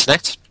scour the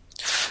internet,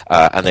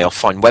 and they'll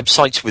find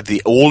websites with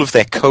all of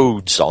their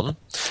codes on,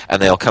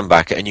 and they'll come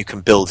back and you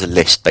can build a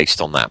list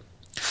based on that.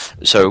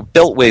 So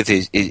Built With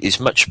is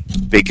much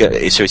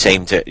bigger, so it's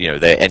aimed at,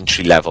 their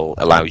entry level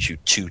allows you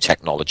 2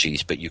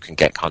 technologies, but you can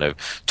get kind of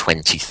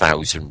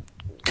 20,000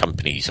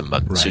 companies a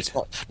month. Right. So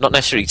it's not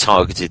necessarily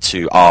targeted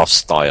to our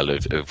style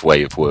of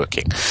way of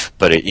working,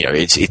 but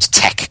it's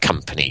tech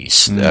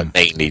companies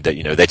mainly that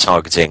they're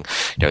targeting.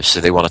 So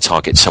they want to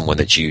target someone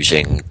that's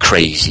using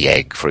Crazy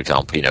Egg, for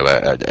example, an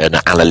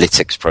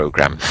analytics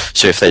program.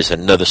 So if there's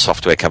another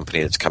software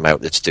company that's come out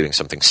that's doing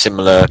something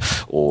similar,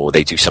 or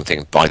they do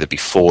something either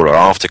before or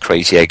after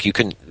Crazy Egg,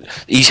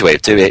 easy way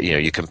of doing it,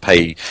 you can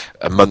pay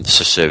a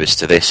month's of service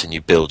to this and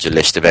you build your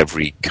list of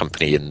every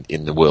company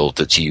in the world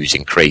that's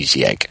using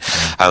Crazy Egg.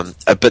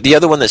 But the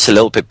other one that's a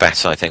little bit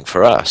better, I think,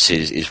 for us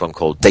is one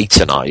called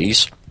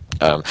Datanyze.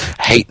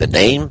 Hate the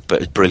name,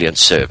 but it's brilliant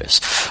service.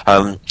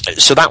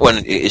 So that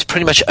one is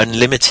pretty much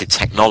unlimited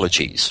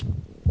technologies.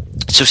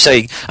 So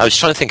I was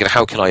trying to think of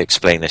how can I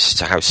explain this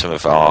to how some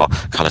of our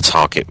kind of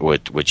target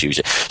would use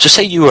it. So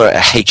say you were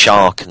a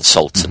HR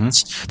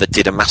consultant that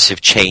did a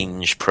massive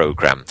change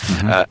program,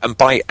 and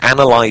by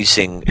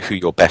analysing who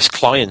your best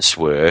clients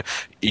were,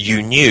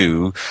 you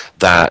knew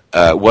that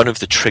one of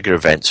the trigger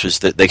events was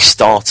that they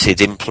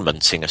started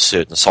implementing a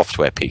certain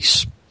software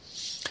piece.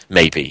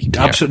 Maybe.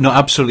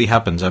 Absolutely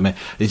happens. I mean,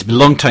 it's been a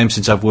long time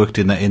since I've worked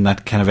in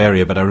that kind of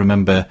area, but I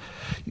remember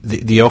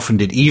they often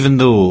did, even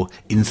though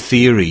in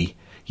theory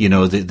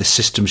the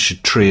system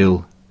should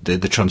trail the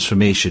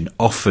transformation.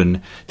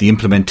 Often the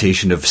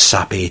implementation of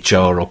SAP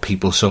HR or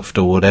PeopleSoft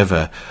or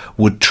whatever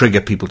would trigger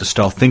people to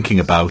start thinking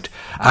about,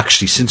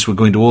 actually, since we're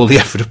going to all the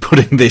effort of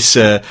putting this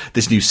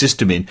new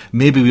system in,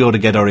 maybe we ought to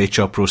get our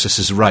HR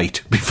processes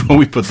right before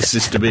we put the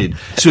system in.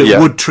 So it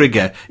would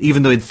trigger,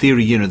 even though in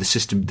theory, the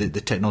system, the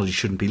technology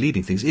shouldn't be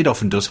leading things. It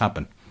often does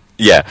happen.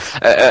 Yeah,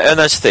 and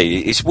that's the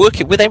thing. It's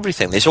working with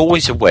everything. There's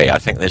always a way. I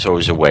think there's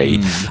always a way.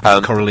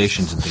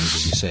 Correlations and things,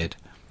 as you said.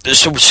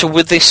 So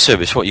with this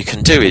service, what you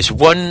can do is,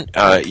 one,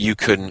 you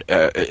can,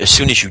 as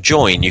soon as you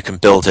join, you can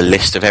build a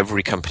list of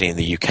every company in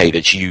the UK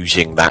that's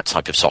using that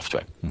type of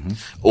software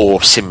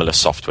or similar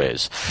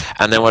softwares.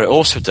 And then what it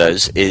also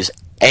does is,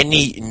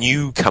 any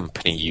new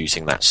company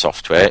using that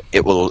software,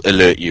 it will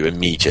alert you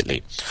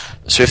immediately.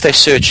 So if they're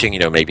searching,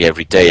 maybe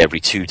every day, every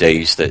 2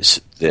 days,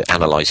 they're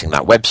analysing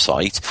that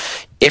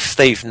website, if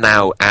they've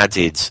now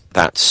added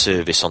that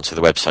service onto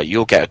the website,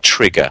 you'll get a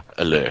trigger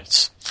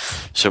alert.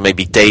 So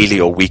maybe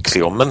daily or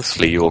weekly or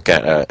monthly, you'll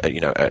get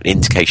an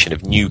indication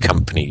of new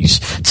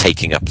companies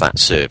taking up that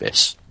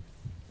service.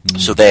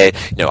 So they're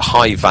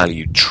high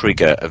value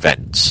trigger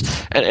events,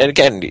 and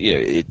again,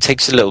 it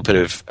takes a little bit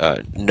of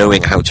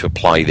knowing how to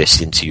apply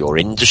this into your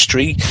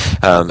industry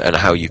and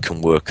how you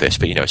can work this.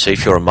 But so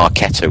if you're a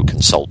Marketo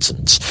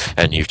consultant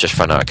and you've just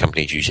found out a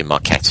company's using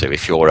Marketo,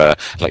 if you're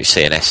like you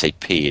say an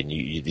SAP, and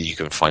you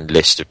can find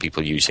lists of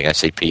people using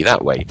SAP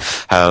that way.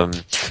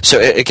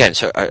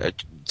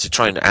 To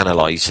try and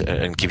analyse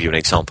and give you an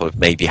example of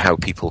maybe how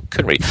people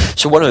can read.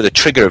 So one of the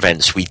trigger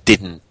events we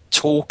didn't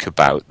talk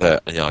about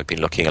that I've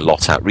been looking a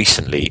lot at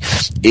recently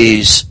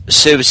is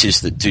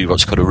services that do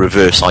what's called a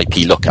reverse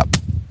IP lookup.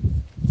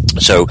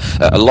 So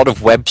a lot of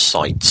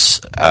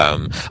websites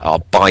are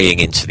buying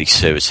into these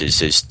services.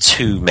 There's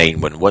two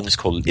main ones. One's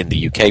called, in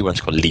the UK,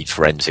 one's called Lead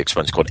Forensics,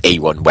 one's called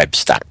A1 Web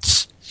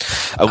Stats.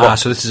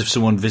 So this is if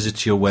someone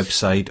visits your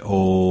website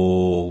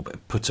or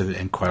puts an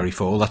inquiry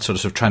for all that sort of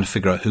stuff, trying to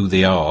figure out who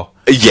they are.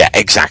 Yeah,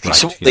 exactly. Right,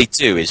 so what they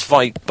do is,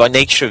 by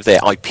nature of their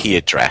IP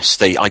address,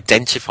 they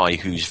identify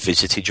who's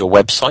visited your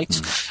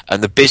website,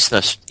 and the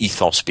business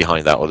ethos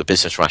behind that, or the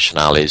business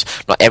rationale, is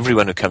not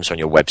everyone who comes on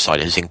your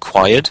website has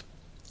inquired.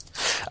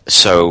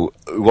 So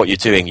what you're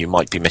doing, you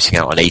might be missing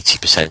out on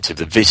 80% of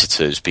the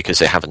visitors because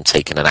they haven't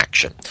taken an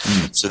action.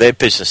 So their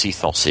business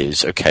ethos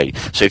is, okay,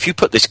 so if you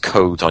put this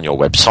code on your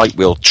website,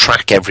 we'll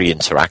track every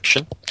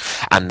interaction,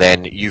 and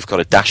then you've got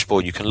a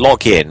dashboard you can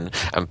log in,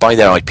 and by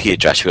their IP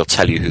address, we'll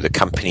tell you who the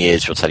company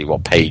is, we'll tell you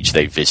what page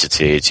they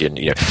visited, and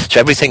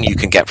so everything you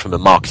can get from a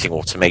marketing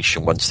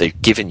automation, once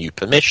they've given you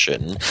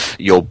permission,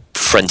 you're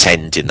front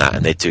end in that,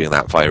 and they're doing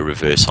that via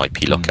reverse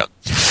IP lookup.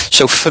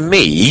 So for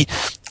me,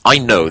 I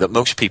know that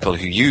most people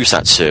who use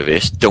that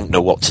service don't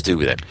know what to do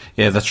with it.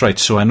 Yeah, that's right.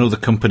 So I know the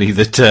company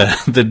that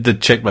that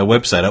checked my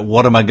website out.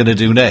 What am I going to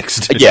do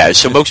next? Yeah,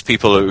 so most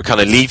people kind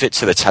of leave it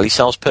to the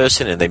telesales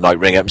person, and they might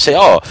ring up and say,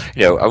 I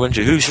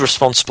wonder who's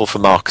responsible for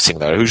marketing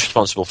there? Who's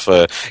responsible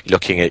for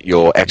looking at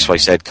your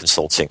XYZ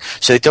consulting?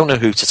 So they don't know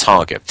who to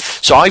target.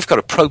 So I've got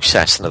a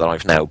process that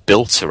I've now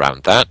built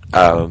around that,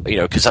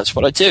 because that's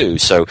what I do.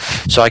 So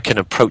I can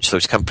approach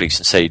those companies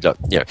and say, look,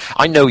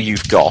 I know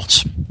you've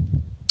got...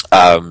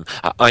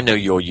 I know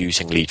you're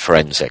using Lead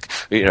Forensic.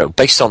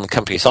 Based on the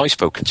companies I've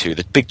spoken to,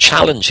 the big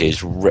challenge is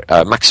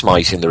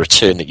maximising the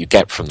return that you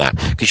get from that,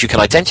 because you can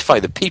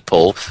identify the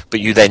people, but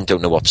you then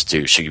don't know what to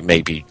do. So you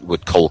maybe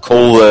would cold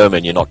call them,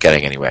 and you're not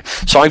getting anywhere.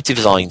 So I've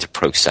designed a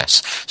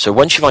process. So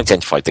once you've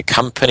identified the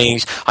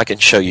companies, I can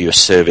show you a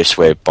service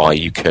whereby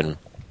you can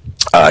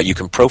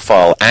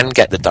profile and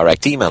get the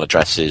direct email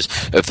addresses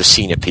of the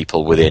senior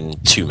people within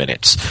 2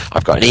 minutes.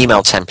 I've got an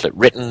email template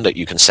written that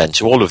you can send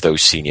to all of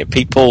those senior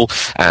people,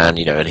 and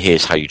and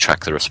here's how you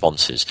track the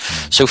responses.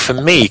 So for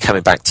me,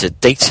 coming back to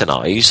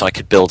Datanyze, I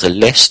could build a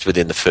list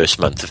within the first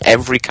month of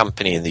every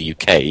company in the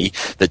UK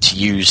that's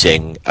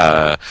using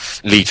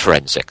Lead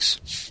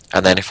Forensics.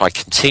 And then if I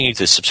continue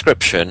the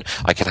subscription,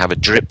 I can have a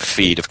drip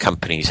feed of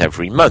companies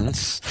every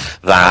month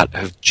that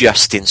have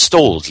just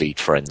installed Lead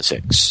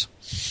Forensics.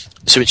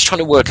 So it's trying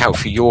to work out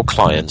for your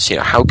clients,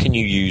 how can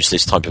you use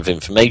this type of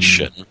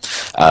information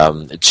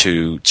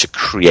to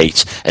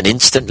create an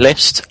instant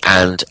list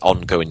and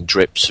ongoing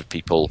drips of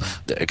people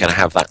that are going to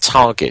have that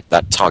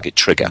target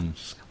trigger.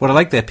 What I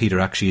like there,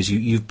 Peter, actually, is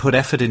you've put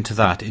effort into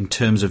that in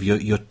terms of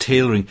your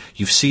tailoring.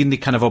 You've seen the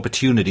kind of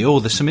opportunity.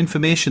 There's some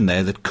information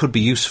there that could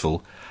be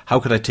useful. How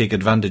could I take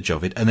advantage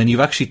of it? And then you've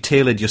actually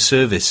tailored your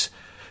service.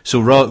 So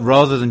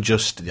rather than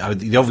just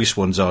the obvious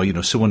ones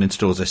are, someone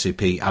installs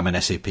SAP, I'm an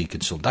SAP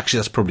consultant. Actually,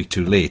 that's probably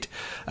too late.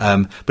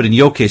 But in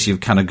your case, you've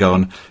kind of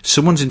gone,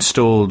 someone's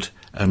installed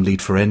Lead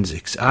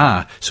Forensics.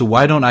 So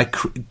why don't I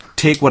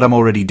take what I'm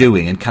already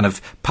doing and kind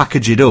of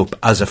package it up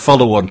as a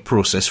follow-on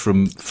process for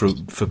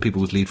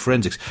people with Lead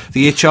Forensics?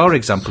 The HR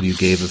example you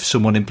gave of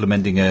someone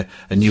implementing a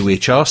new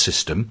HR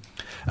system,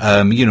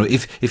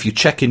 If you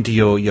check into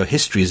your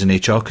history as an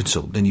HR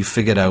consultant and you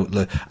figured out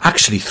that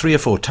actually 3 or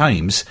 4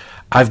 times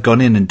I've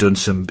gone in and done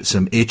some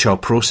HR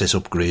process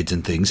upgrades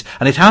and things,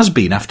 and it has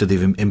been after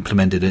they've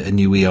implemented a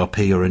new ERP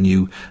or a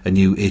new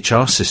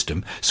HR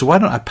system. So why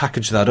don't I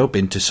package that up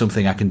into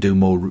something I can do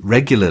more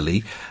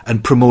regularly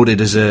and promote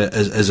it as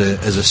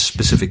a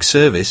specific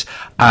service?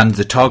 And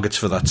the targets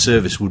for that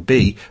service would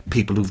be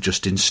people who've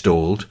just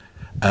installed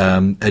a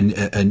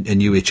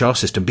new HR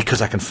system,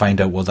 because I can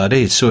find out what that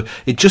is. So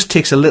it just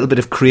takes a little bit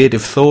of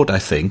creative thought, I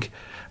think.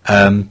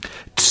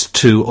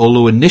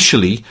 Although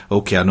initially,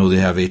 okay, I know they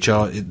have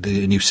HR,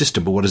 the new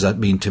system, but what does that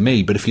mean to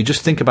me? But if you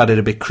just think about it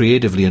a bit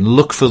creatively and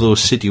look for those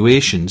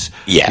situations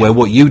where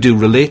what you do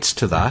relates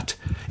to that,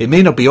 it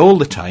may not be all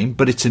the time,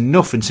 but it's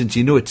enough. And since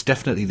you know it's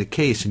definitely the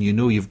case, and you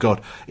know you've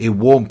got a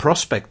warm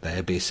prospect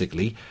there,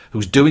 basically,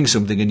 who's doing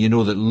something, and you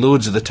know that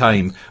loads of the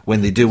time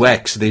when they do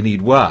X, they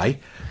need Y,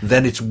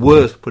 then it's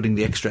worth putting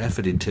the extra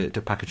effort into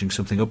packaging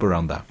something up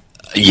around that.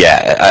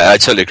 Yeah, I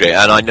totally agree,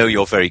 and I know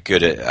you're very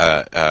good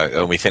at,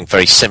 and we think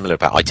very similar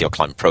about ideal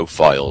client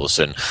profiles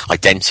and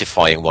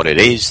identifying what it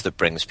is that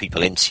brings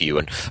people into you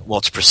and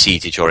what's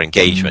preceded your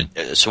engagement.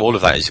 So all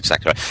of that is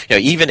exactly right.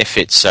 Even if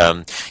it's,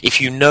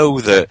 if you know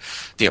that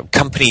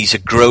companies are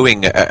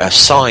growing at a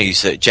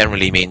size that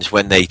generally means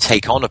when they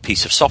take on a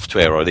piece of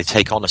software or they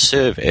take on a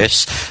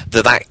service,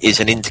 that is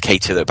an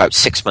indicator that about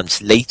 6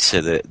 months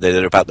later that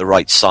they're about the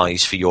right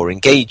size for your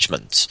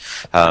engagement.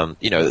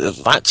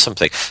 That's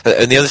something.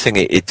 And the other thing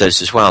it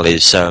does as well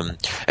is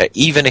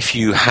even if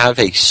you have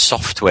a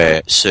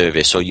software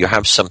service or you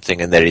have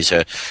something and there is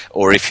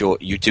or if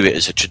you do it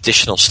as a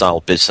traditional style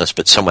business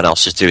but someone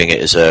else is doing it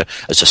as a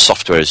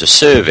software as a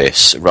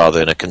service rather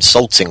than a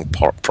consulting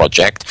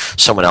project,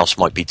 someone else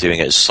might be doing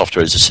it as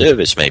software as a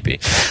service maybe.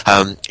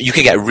 You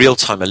can get a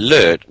real-time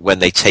alert when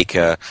they take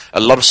a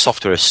lot of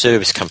software as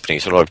service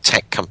companies, a lot of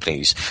tech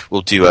companies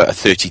will do a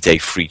 30-day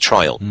free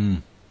trial.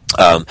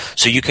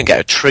 So you can get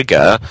a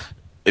trigger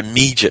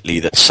immediately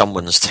that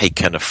someone's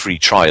taken a free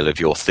trial of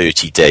your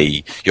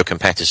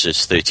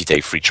competitor's 30-day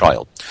free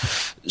trial.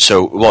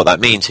 So what that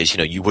means is,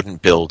 you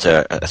wouldn't build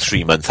a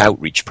 3-month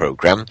outreach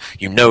program.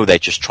 They're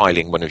just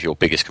trialing one of your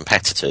biggest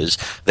competitors.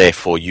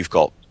 Therefore, you've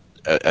got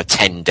a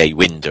 10-day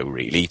window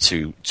really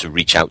to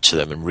reach out to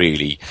them and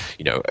really,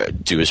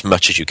 do as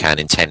much as you can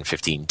in 10,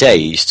 15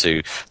 days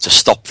to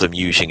stop them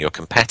using your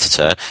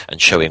competitor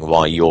and showing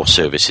why your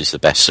service is the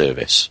best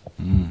service.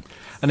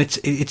 And it's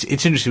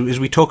interesting as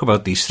we talk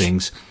about these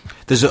things.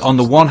 There's on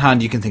the one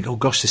hand you can think, oh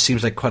gosh, this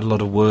seems like quite a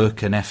lot of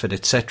work and effort,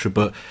 etc.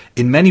 But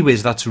in many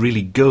ways that's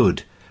really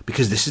good,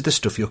 because this is the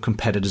stuff your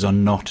competitors are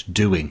not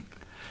doing.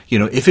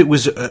 If it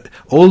was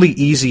all the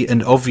easy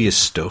and obvious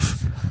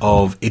stuff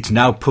of it's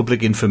now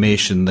public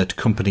information that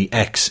company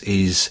X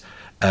is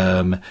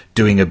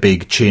doing a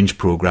big change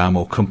program,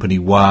 or company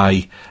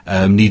Y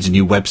needs a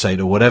new website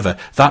or whatever,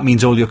 that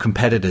means all your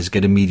competitors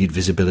get immediate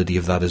visibility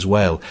of that as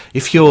well.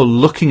 If you're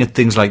looking at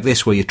things like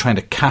this where you're trying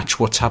to catch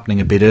what's happening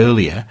a bit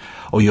earlier,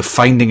 or you're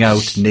finding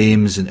out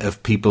names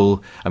of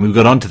people, and we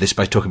got onto this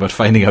by talking about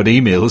finding out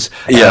emails,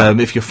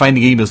 if you're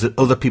finding emails that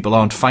other people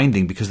aren't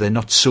finding because they're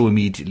not so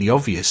immediately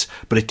obvious,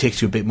 but it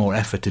takes you a bit more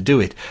effort to do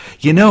it,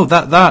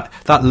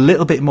 that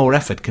little bit more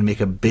effort can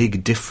make a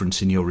big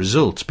difference in your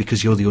results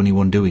because you're the only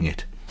one doing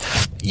it.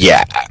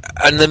 Yeah,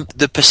 and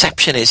the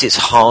perception is it's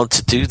hard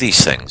to do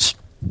these things.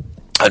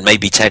 And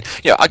maybe 10.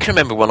 I can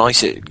remember when a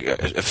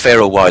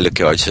fair old while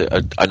ago,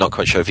 I'm not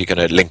quite sure if you're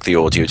going to link the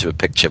audio to a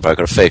picture, but I've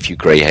got a fair few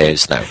grey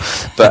hairs now.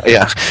 But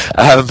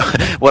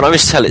when I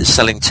was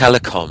selling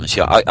telecoms,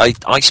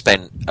 I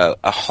spent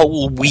a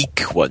whole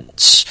week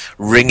once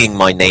ringing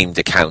my named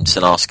accounts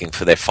and asking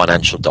for their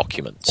financial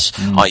documents,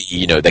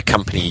 i.e., their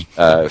company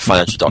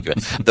financial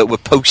documents that were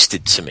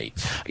posted to me.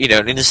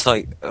 And it's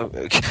like,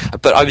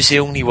 but I was the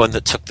only one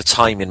that took the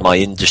time in my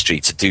industry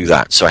to do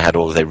that, so I had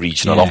all of their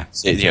regional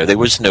offices. There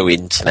was no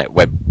internet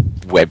web,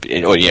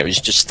 it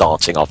was just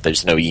starting off.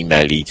 There's no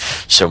email-y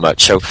so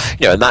much. So,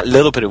 and that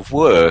little bit of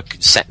work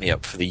set me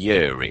up for the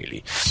year,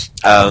 really.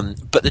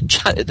 But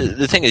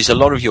the thing is, a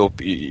lot of your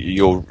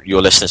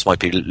listeners might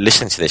be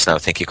listening to this now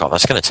thinking, God,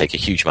 that's going to take a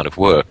huge amount of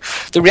work.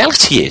 The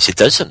reality is it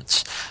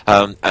doesn't.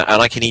 And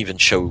I can even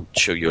show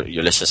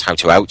your listeners how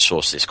to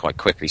outsource this quite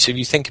quickly. So if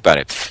you think about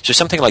it, so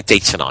something like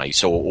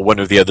Datanyze or one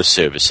of the other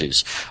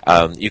services,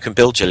 you can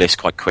build your list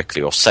quite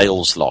quickly, or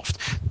SalesLoft.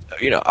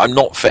 I'm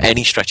not for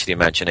any stretch of the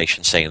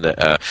imagination saying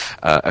that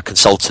a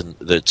consultant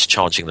that's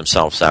charging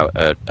themselves out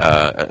at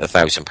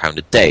 £1,000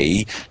 a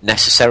day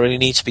necessarily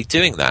needs to be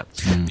doing that.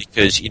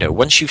 Because,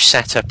 once you've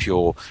set up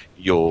your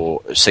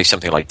say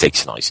something like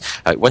Datanyze,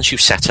 once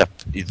you've set up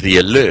the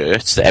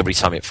alerts that every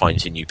time it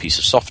finds a new piece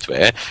of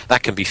software,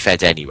 that can be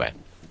fed anywhere.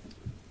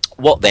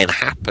 What then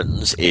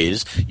happens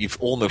is you've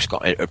almost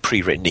got a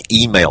pre-written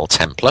email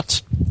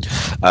template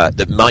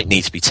that might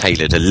need to be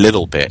tailored a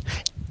little bit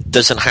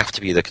doesn't have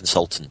to be the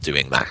consultant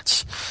doing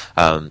that.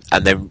 And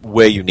then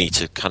where you need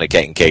to kind of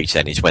get engaged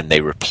then is when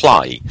they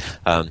reply.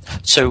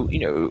 So,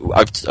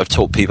 I've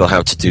taught people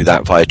how to do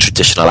that via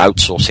traditional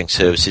outsourcing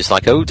services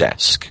like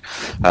Odesk.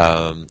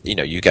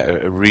 You get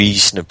a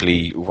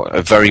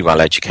very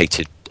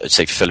well-educated,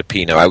 say,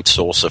 Filipino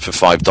outsourcer for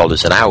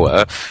 $5 an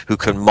hour who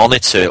can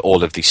monitor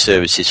all of these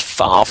services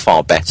far,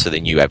 far better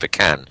than you ever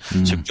can.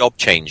 So job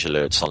change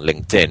alerts on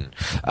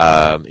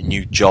LinkedIn,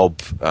 new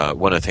job,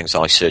 one of the things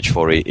I search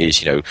for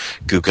is,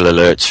 Google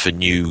alerts for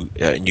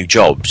new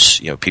jobs,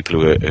 people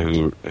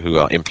who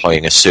are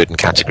employing a certain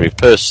category of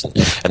person,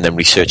 and then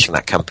researching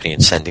that company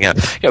and sending out,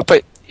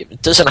 but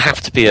it doesn't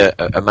have to be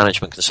a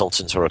management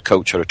consultant or a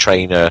coach or a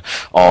trainer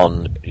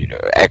on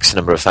X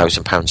number of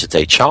 £1,000 a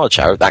day charge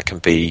out. That can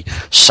be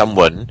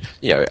someone,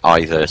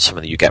 either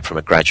someone that you get from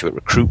a graduate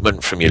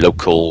recruitment from your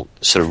local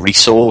sort of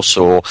resource,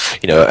 or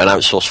an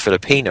outsourced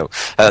Filipino.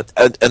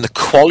 And the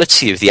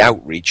quality of the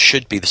outreach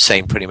should be the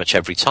same pretty much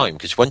every time,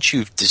 because once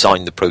you've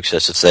designed the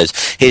process that says,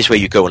 here's where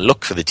you go and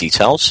look for the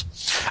details,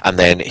 and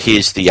then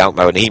here's the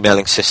outbound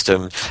emailing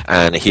system,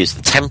 and here's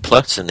the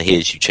template, and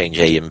here's you change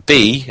A and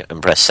B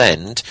and press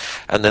send,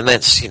 and then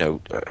that's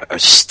a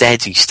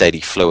steady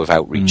flow of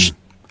outreach.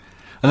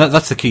 And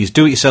that's the key, is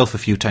do it yourself a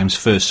few times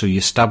first, so you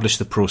establish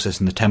the process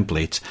and the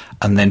template,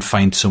 and then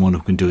find someone who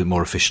can do it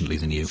more efficiently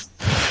than you.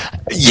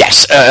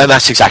 Yes, and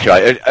that's exactly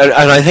right. And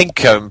I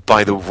think,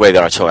 by the way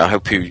that I talk, I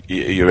hope you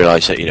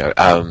realise that,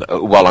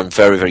 while I'm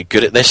very, very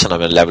good at this, and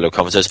I'm at a level of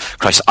confidence,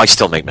 Christ, I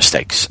still make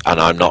mistakes, and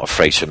I'm not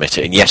afraid to admit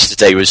it. And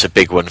yesterday was a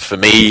big one for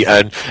me,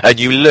 and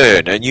you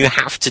learn, and you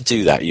have to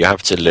do that. You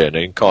have to learn,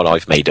 and God,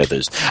 I've made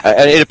others.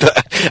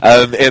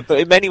 But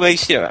in many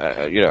ways,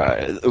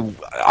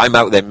 I'm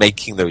out there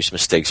making those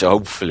mistakes. So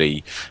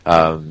hopefully,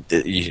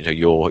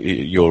 your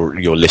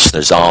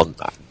listeners aren't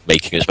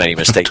making as many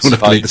mistakes. Don't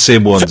have to make the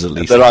same ones, at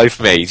least, that I've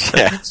made.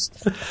 Yes.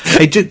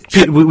 Hey,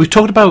 Peter, we've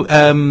talked about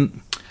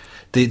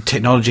the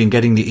technology and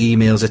getting the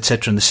emails,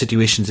 etc., and the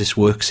situations this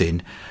works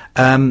in.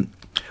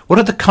 What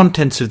are the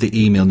contents of the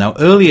email? Now,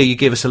 earlier you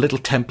gave us a little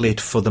template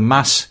for the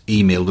mass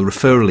email, the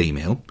referral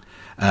email,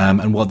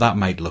 and what that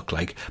might look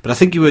like. But I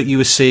think you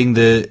were saying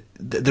there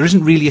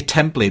isn't really a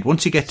template.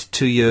 Once you get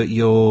to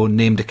your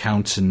named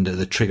accounts and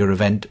the trigger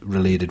event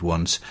related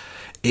ones,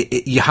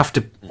 you have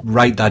to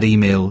write that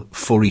email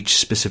for each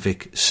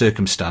specific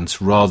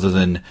circumstance rather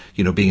than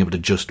being able to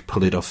just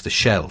pull it off the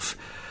shelf.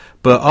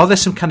 But are there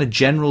some kind of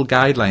general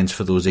guidelines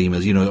for those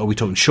emails? Are we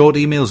talking short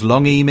emails,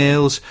 long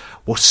emails?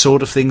 What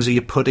sort of things are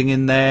you putting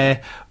in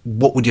there?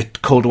 What would your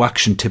call to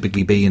action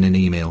typically be in an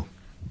email?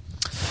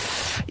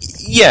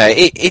 Yeah,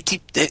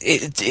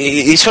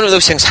 it's one of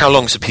those things. How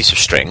long's a piece of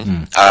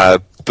string?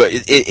 But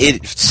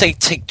say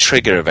take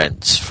trigger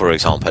events, for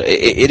example.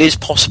 It is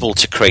possible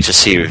to create a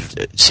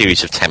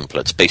series of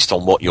templates based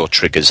on what your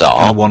triggers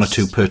are. One or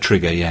two per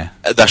trigger, yeah.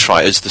 That's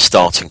right, as the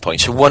starting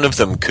point. So one of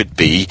them could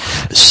be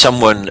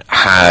someone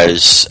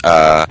has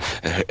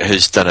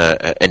done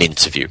an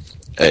interview.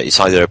 It's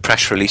either a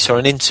press release or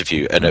an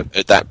interview, and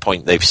at that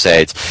point they've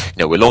said,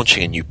 we're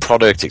launching a new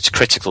product, it's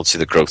critical to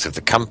the growth of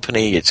the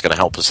company, it's going to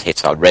help us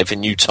hit our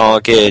revenue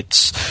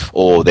targets,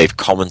 or they've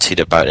commented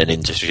about an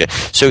industry.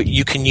 So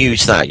you can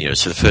use that,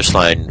 so the first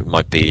line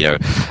might be,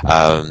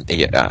 I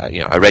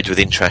read with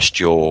interest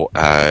your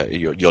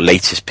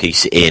latest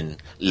piece in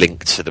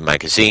link to the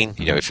magazine.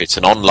 If it's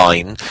an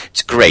online,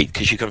 it's great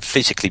because you can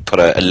physically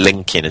put a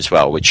link in as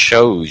well, which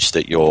shows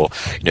that you're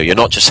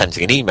not just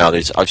sending an email.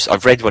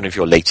 I've read one of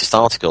your latest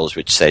articles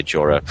which said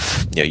you're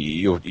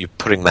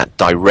putting that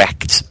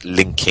direct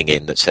linking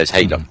in that says,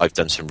 hey, look, I've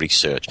done some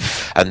research,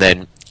 and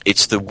then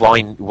it's the why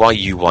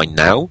you, why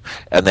now,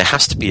 and there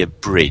has to be a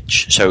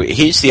bridge. So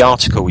here's the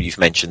article where you've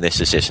mentioned this,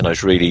 and I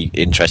was really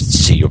interested to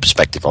see your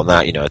perspective on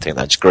that. I think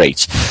that's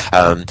great.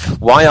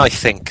 Why I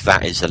think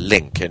that is a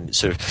link, and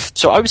so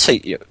I would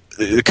say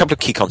a couple of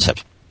key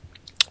concepts.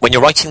 When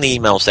you're writing the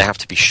emails, they have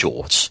to be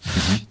short.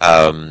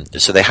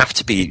 So they have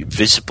to be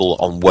visible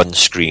on one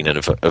screen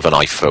of an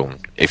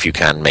iPhone, if you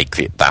can make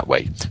it that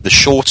way. The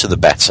shorter, the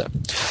better.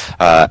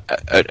 Kind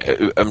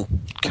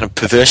of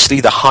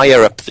perversely, the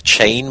higher up the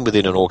chain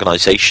within an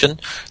organization,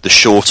 the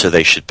shorter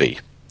they should be.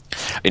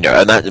 And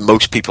that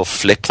most people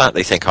flip that.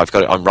 They think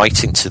I'm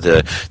writing to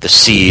the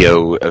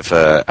CEO of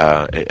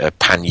a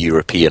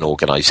pan-European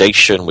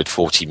organisation with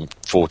 40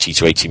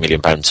 to 80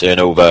 million pound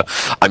turnover.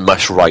 I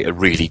must write a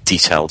really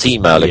detailed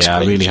email. Yeah,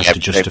 I really have to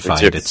justify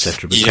it,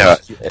 etc.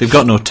 Because they've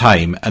got no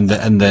time, and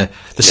the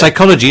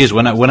psychology is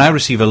when I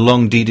receive a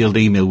long, detailed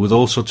email with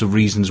all sorts of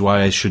reasons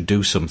why I should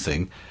do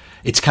something,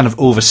 it's kind of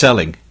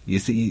overselling.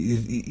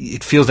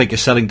 It feels like you're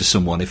selling to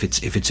someone if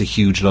it's a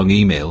huge, long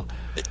email.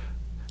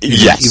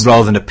 Yes.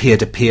 Rather than a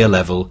peer-to-peer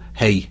level,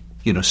 hey,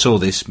 this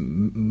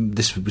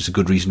was a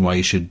good reason why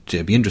you should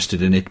be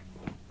interested in it,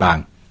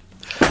 bang.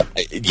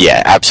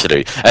 Yeah,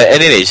 absolutely,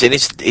 and it is, and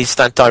it's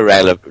that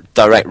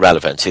direct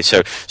relevance.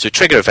 So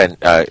trigger event,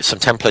 some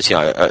templates.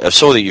 I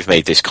saw that you've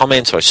made this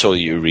comment, or I saw that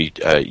you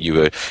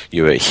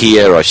were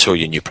here, or I saw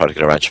your new product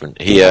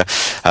arrangement here.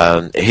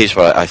 Here's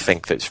what I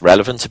think that's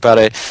relevant about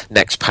it.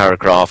 Next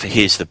paragraph.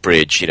 Here's the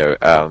bridge.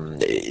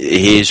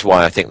 Here's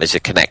why I think there's a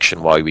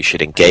connection. Why we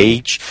should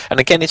engage. And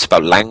again, it's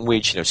about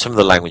language. Some of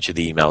the language of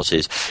the emails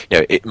is,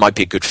 it might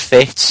be a good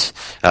fit.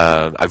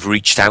 I've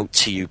reached out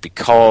to you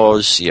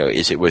because,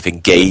 is it worth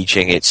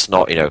engaging? It's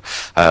not,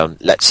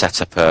 let's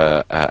set up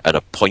an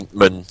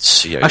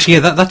appointment. Actually, yeah,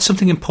 that's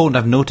something important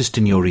I've noticed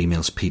in your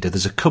emails, Peter.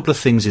 There's a couple of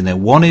things in there.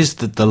 One is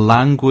that the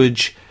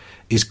language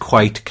is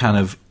quite kind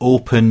of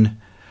open.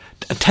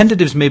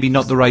 Tentative's maybe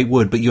not the right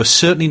word, but you're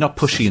certainly not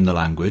pushy in the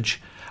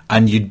language,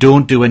 and you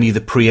don't do any of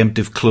the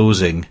preemptive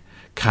closing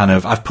kind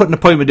of, I've put an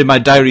appointment in my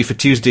diary for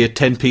Tuesday at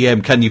 10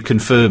 p.m, can you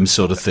confirm,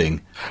 sort of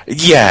thing.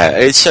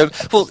 Yeah, so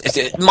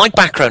my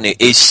background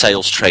is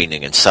sales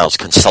training and sales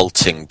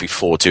consulting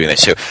before doing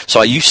this.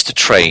 So I used to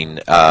train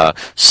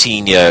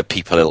senior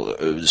people,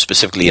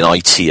 specifically in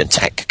IT and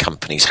tech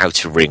companies, how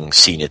to ring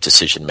senior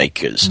decision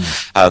makers.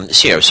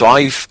 So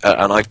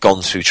I've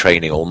gone through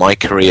training all my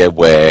career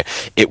where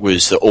it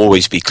was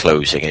always be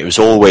closing. It was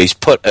always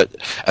put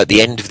at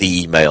the end of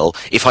the email.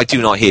 If I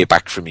do not hear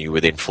back from you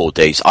within 4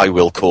 days, I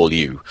will call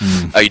you.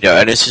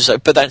 And it's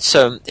just, but that's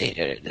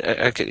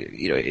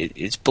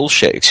it's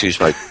bullshit. Excuse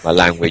my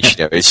language.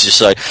 It's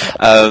just like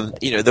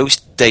those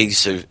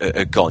days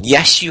are gone.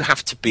 Yes, you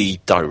have to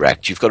be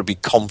direct. You've got to be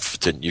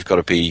confident. You've got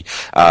to be.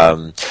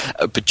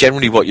 But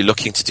generally, what you're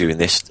looking to do in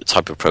this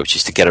type of approach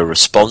is to get a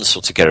response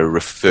or to get a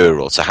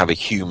referral, to have a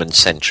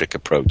human-centric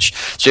approach.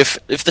 So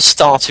if the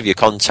start of your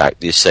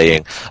contact is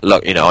saying,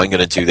 "Look, I'm going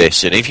to do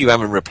this," and if you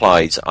haven't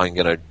replied, I'm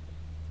going to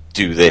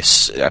do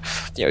this,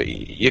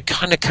 you're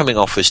kind of coming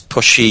off as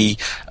pushy.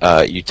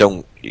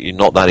 You're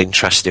not that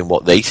interested in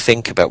what they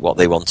think about what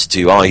they want to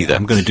do either.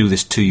 I'm going to do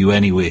this to you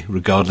anyway,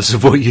 regardless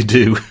of what you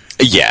do.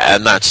 Yeah,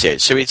 and that's it.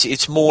 So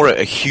it's more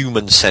a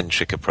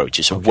human-centric approach.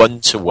 It's a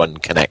one-to-one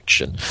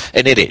connection,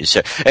 and it is.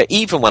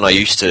 Even when I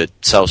used to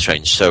sales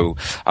train,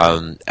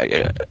 and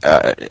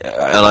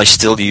I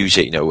still use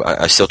it.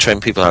 I still train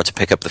people how to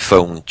pick up the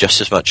phone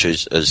just as much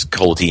as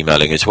cold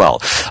emailing as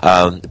well.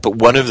 But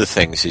one of the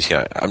things is,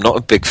 I'm not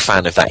a big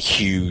fan of that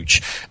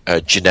huge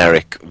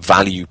generic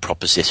value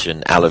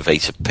proposition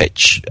elevator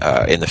pitch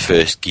in the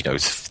first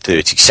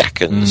 30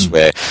 seconds,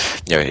 where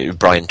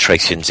Brian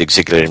Tracy and Zig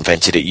Ziglar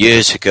invented it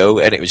years ago.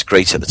 And it was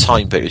great at the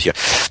time, but it was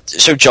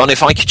So, John,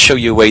 if I could show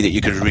you a way that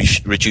you could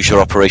reduce your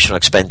operational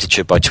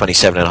expenditure by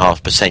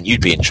 27.5%,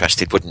 you'd be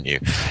interested, wouldn't you?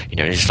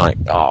 It's like,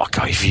 oh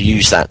God, if you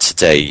use that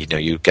today,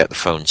 you'd get the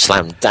phone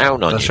slammed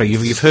down on you. That's right.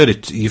 You've heard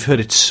it. You've heard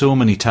it so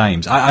many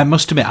times. I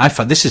must admit, I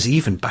found this is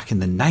even back in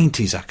the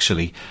 90s.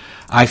 Actually,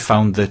 I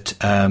found that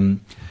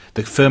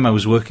the firm I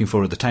was working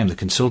for at the time, the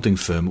consulting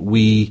firm,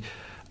 we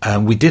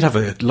did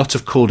have lots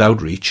of cold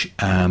outreach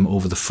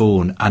over the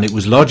phone, and it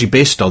was largely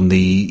based on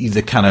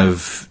the kind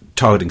of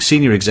targeting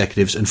senior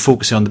executives and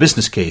focusing on the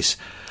business case,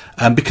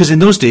 because in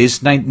those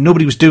days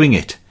nobody was doing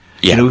it.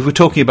 Yeah. We were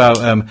talking about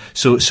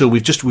so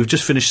we've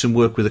just finished some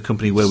work with a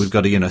company where we've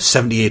got a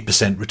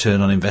 78%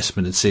 return on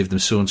investment and saved them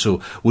so and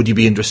so. Would you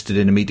be interested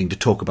in a meeting to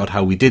talk about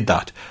how we did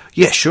that?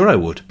 Yeah, sure I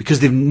would,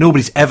 because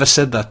nobody's ever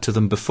said that to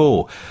them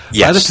before.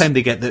 Yes. By the time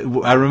they get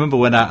I remember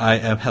when I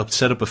helped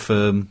set up a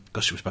firm.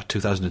 Gosh, it was about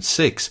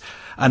 2006,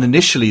 and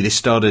initially they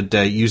started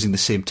using the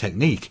same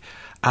technique.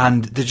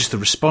 And the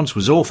response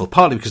was awful,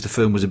 partly because the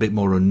firm was a bit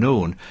more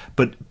unknown.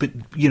 But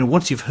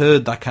once you've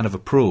heard that kind of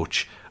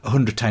approach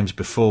 100 times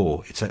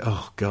before, it's like,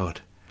 oh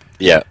God,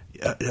 yeah,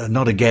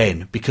 not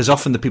again. Because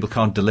often the people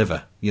can't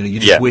deliver.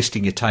 You're just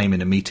wasting your time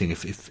in a meeting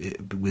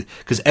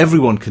because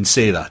everyone can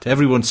say that.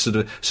 Everyone sort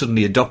of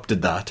suddenly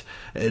adopted that.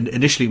 And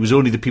initially, it was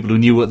only the people who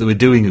knew what they were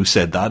doing who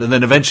said that, and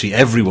then eventually,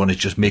 everyone is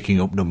just making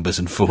up numbers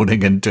and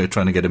phoning and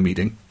trying to get a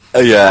meeting.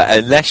 Yeah,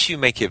 unless you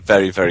make it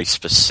very, very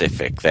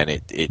specific,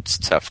 then it's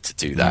tough to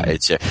do that.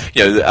 It's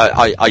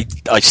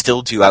I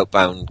still do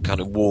outbound kind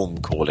of warm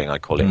calling. I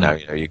call it now.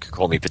 You could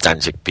call me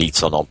pedantic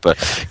Pete or not, but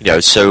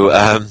So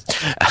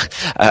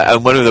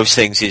and one of those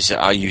things is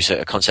I use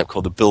a concept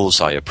called the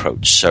bullseye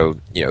approach. So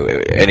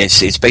and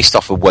it's based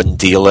off a one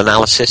deal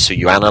analysis. So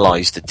you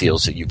analyze the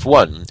deals that you've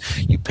won.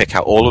 You pick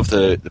out all of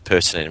the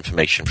pertinent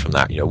information from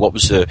that. What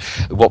was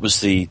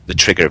the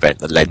trigger event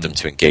that led them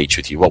to engage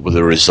with you? What were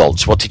the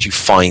results? What did you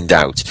find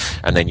out?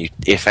 And then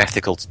if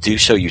ethical to do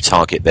so, you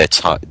target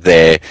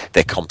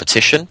their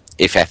competition.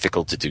 If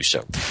ethical to do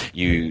so,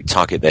 you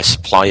target their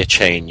supplier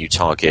chain. You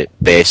target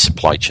their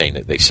supply chain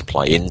that they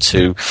supply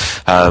into.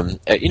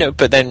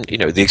 But then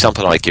the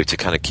example I give to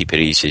kind of keep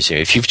it easy is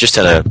if you've just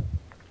done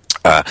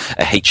a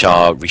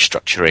HR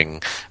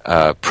restructuring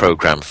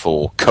program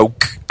for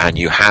Coke, and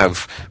you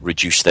have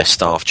reduced their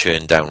staff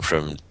churn down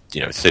from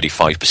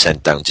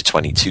 35% down to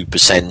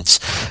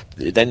 22%,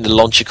 then the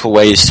logical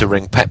way is to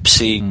ring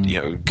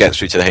Pepsi, get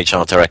through to the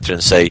HR director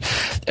and say,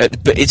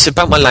 but it's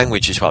about my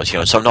language as well,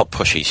 so I'm not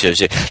pushy. So,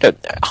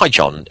 hi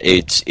John,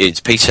 it's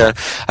Peter.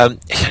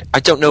 I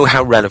don't know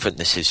how relevant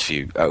this is for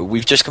you.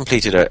 We've just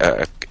completed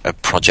a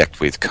project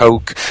with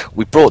Coke.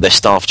 We brought their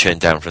staff churn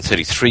down from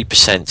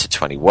 33% to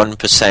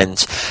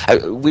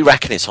 21%. We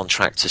reckon it's on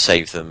track to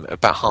save them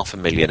about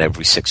 $500,000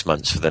 every 6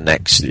 months for the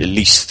next at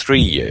least 3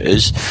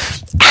 years.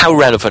 How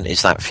relevant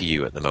is that for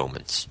you at the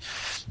moment?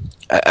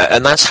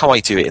 And that's how I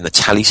do it in the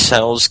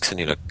telesales,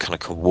 kind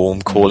of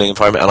warm calling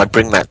environment, and I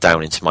bring that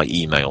down into my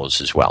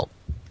emails as well.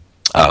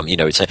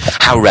 It's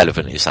how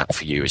relevant is that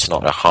for you? It's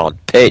not a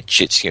hard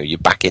pitch. It's you're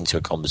back into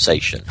a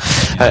conversation,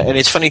 and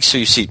it's funny. So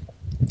you see,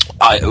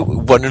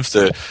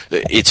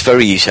 it's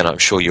very easy, and I'm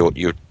sure your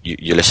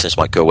listeners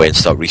might go away and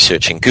start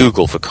researching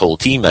Google for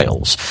cold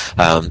emails.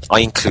 I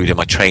include in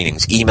my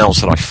trainings emails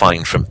that I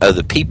find from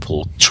other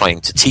people trying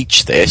to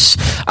teach this,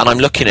 and I'm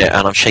looking at it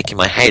and I'm shaking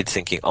my head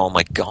thinking, oh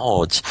my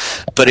God.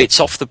 But it's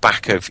off the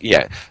back of,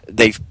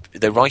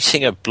 they're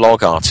writing a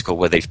blog article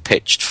where they've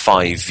pitched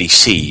 5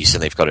 VCs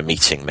and they've got a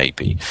meeting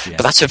maybe. Yeah.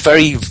 But that's a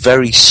very,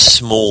 very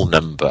small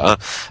number,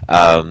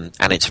 and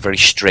it's a very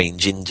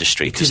strange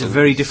industry. It is a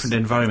very different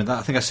environment.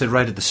 I think I said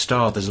right at the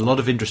start, there's a lot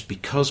of interest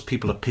because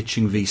people are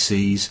pitching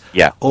VCs,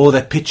 or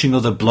they're pitching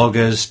other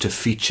bloggers to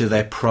feature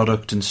their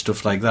product and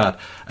stuff like that.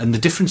 And the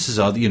differences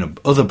are,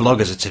 other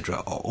bloggers, etc.,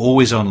 are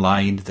always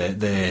online.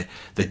 They're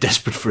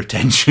desperate for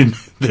attention.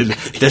 They're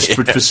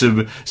desperate for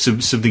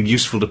something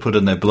useful to put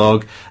on their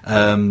blog.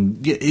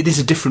 It is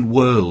a different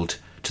world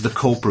to the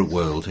corporate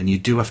world, and you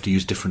do have to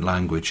use different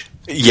language.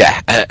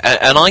 Yeah,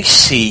 and I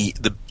see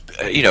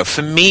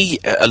for me,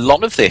 a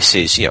lot of this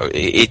is,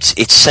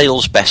 it's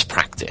sales best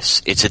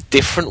practice. It's a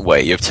different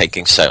way of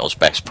taking sales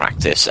best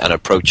practice and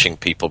approaching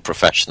people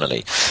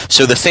professionally.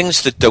 So the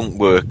things that don't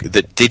work,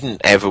 that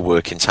didn't ever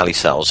work in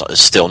telesales, are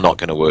still not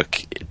going to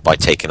work by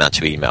taking that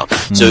to email.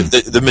 So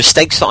the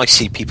mistakes that I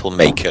see people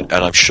make, and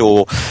I'm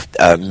sure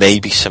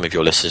maybe some of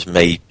your listeners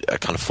may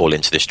kind of fall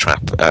into this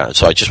trap.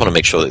 So I just want to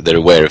make sure that they're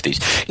aware of these.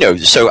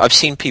 So I've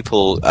seen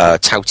people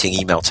touting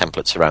email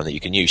templates around that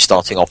you can use,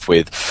 starting off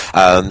with,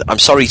 I'm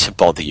sorry to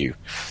bother you.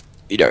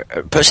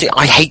 Personally,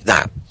 I hate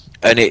that.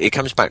 And it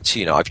comes back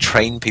to, I've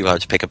trained people how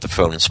to pick up the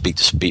phone and speak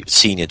to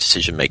senior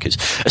decision makers.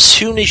 As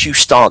soon as you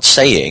start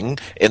saying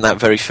in that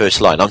very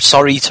first line, I'm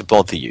sorry to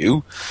bother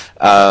you,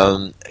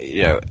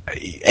 you're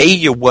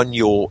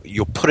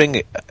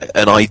putting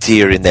an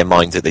idea in their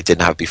mind that they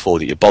didn't have before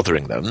that you're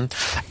bothering them,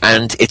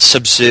 and it's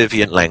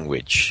subservient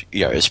language.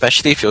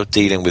 Especially if you're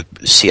dealing with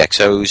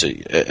CXOs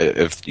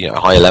of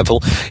higher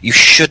level, you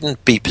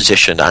shouldn't be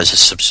positioned as a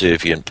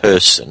subservient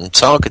person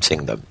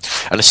targeting them.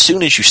 And as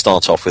soon as you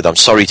start off with, I'm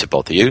sorry to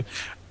bother you,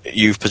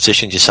 you've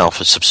positioned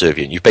yourself as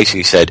subservient. You've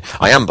basically said,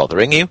 I am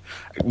bothering you.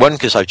 1,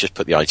 because I've just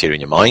put the idea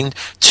in your mind.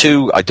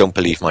 2, I don't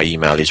believe my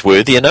email is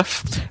worthy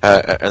enough.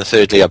 And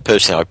thirdly, I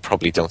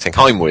probably don't think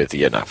I'm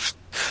worthy enough.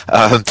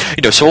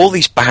 So all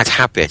these bad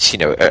habits,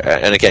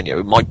 and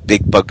again, my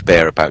big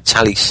bugbear about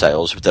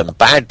telesales done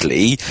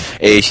badly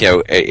is,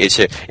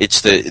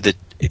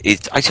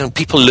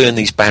 people learn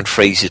these bad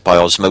phrases by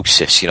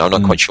osmosis. I'm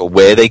not quite sure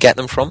where they get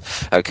them from,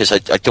 because I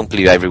don't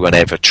believe everyone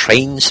ever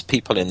trains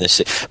people in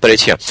this. But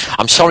it's,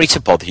 I'm sorry to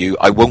bother you.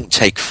 I won't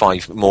take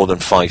more than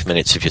 5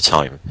 minutes of your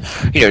time.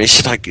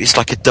 It's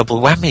like a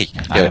double whammy.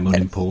 I am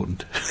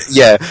unimportant.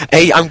 Yeah.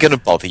 I'm going to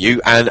bother you,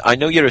 and I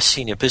know you're a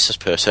senior business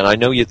person. I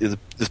know the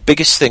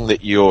biggest thing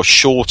that you're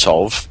short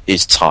of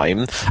is time,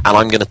 and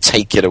I'm going to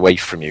take it away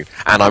from you.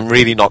 And I'm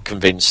really not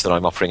convinced that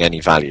I'm offering any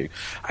value.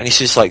 And it's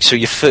just so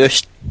your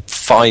first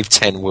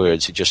 5-10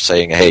 words are just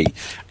saying, hey,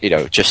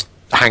 just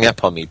hang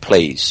up on me,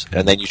 please,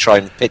 and then you try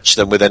and pitch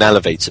them with an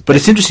elevator pitch. But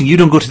it's interesting, you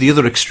don't go to the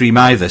other extreme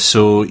either.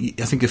 So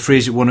I think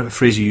one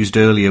phrase you used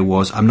earlier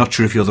was, I'm not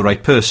sure if you're the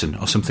right person,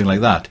 or something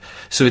like that.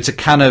 So it's a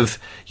kind of,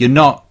 you're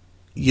not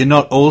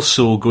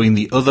also going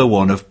the other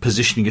one of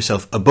positioning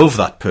yourself above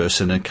that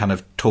person and kind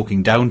of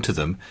talking down to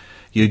them.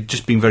 You're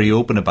just being very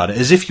open about it,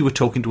 as if you were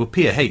talking to a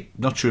peer. Hey,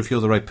 not sure if you're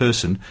the right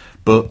person,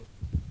 but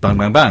bang,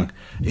 bang, bang.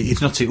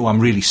 It's not saying, I'm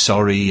really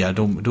sorry, I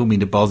don't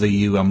mean to bother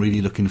you, I'm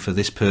really looking for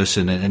this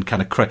person, and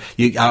kind of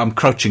I'm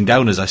crouching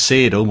down as I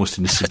say it, almost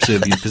in a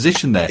subservient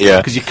position there,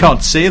 because you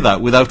can't say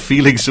that without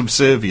feeling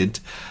subservient.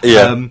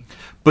 Yeah.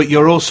 But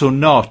you're also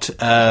not,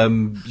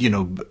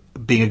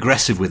 being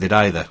aggressive with it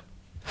either.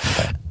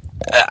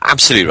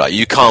 Absolutely right.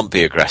 You can't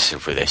be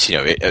aggressive with this.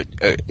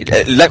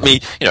 Let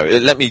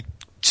me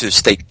to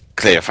state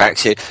clear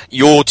facts here.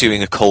 You're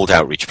doing a cold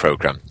outreach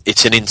program.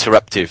 It's an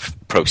interruptive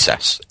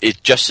process.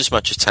 It just as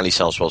much as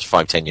telesales was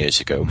 5-10 years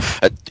ago.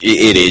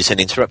 It is an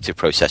interruptive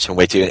process, and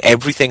we're doing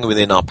everything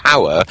within our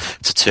power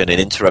to turn an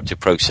interruptive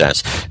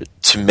process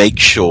to make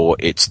sure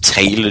it's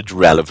tailored,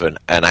 relevant,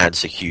 and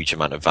adds a huge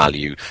amount of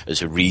value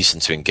as a reason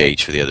to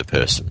engage with the other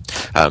person.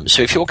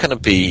 So if you're going to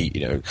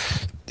be,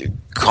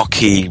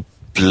 cocky,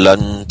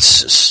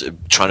 blunt,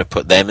 trying to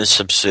put them as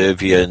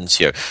subservient,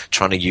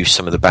 trying to use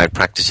some of the bad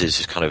practices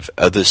as kind of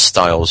other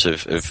styles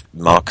of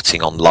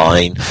marketing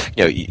online,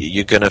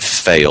 you're going to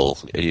fail.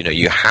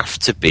 You have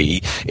to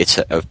be, it's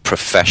a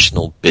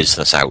professional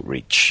business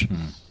outreach.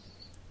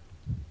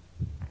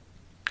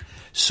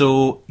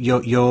 So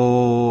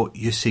you're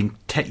saying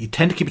you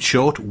tend to keep it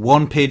short,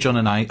 one page on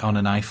an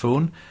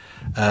iPhone.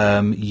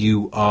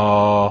 You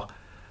are,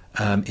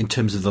 in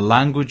terms of the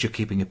language, you're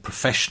keeping it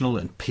professional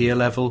and peer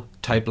level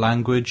type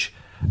language.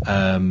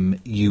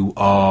 You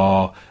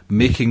are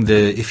making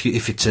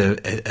if it's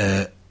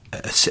a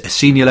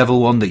senior level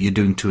one that you're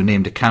doing to a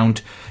named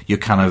account, you're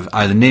kind of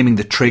either naming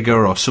the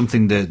trigger or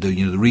something,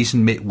 the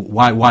reason,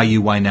 why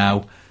you, why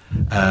now.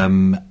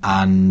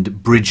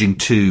 And bridging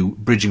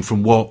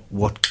from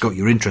what got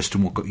your interest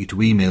and what got you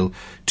to email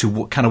to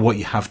what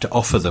you have to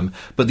offer them.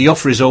 But the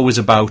offer is always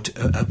about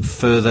a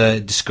further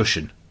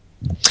discussion.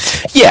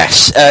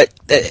 Yes.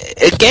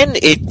 Again,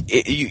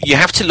 you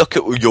have to look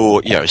at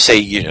your,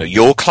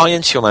 your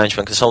clients, your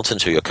management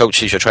consultants, or your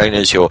coaches, your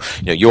trainers, your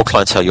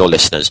clientele, your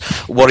listeners.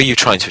 What are you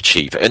trying to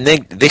achieve? And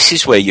then this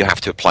is where you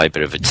have to apply a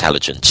bit of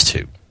intelligence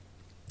to,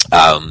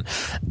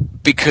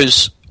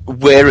 because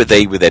where are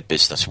they with their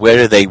business?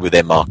 Where are they with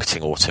their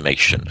marketing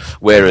automation?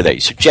 Where are they?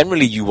 So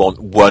generally you want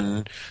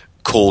one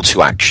call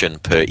to action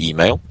per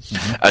email.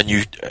 And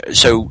you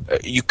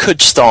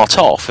could start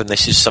off, and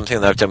this is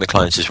something that I've done with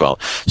clients as well.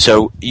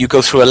 So you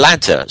go through a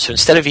ladder. So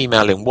instead of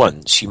emailing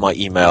once, you might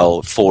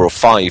email 4 or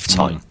 5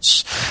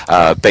 times,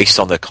 based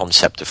on the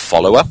concept of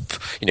follow-up.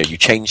 You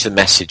change the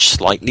message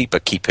slightly,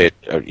 but keep it,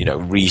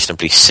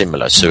 reasonably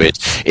similar. So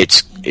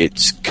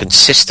it's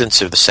consistent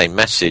of the same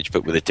message,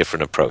 but with a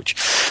different approach.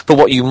 But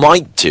what you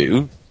might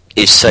do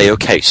is say,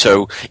 okay,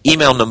 so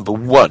email number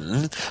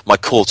 1, my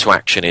call to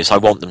action is I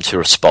want them to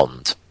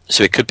respond.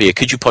 So it could be,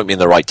 could you point me in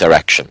the right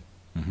direction?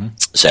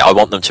 Say, I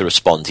want them to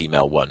respond,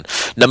 email 1.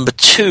 Number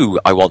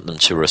 2, I want them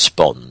to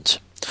respond.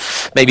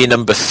 Maybe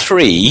number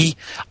 3,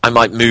 I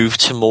might move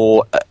to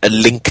more a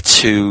link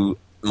to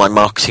my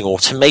marketing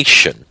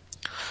automation.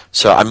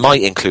 So I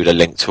might include a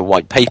link to a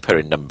white paper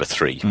in number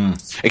 3.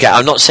 Again,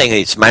 I'm not saying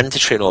it's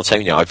mandatory and all the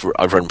time.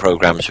 I've run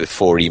programs with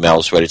 4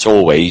 emails where it's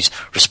always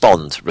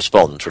respond,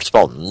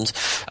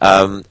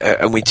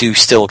 and we do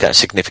still get a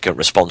significant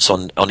response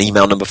on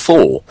email number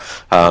 4.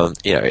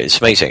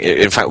 It's amazing.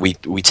 In fact,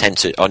 we tend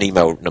to, on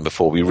email number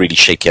 4, we really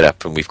shake it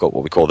up, and we've got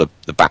what we call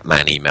the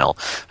Batman email,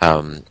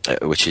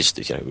 which is,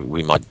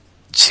 we might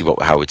see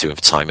how we're doing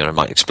for time, and I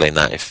might explain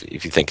that if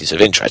you think it's of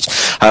interest.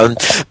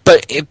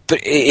 But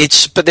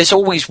there's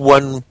always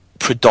one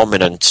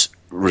predominant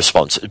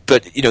response.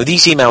 But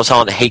these emails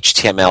aren't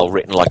HTML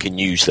written like a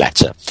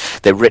newsletter.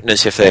 They're written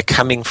as if they're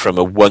coming from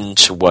a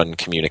one-to-one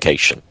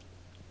communication.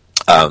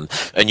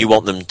 And you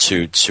want them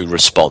to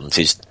respond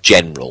is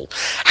general.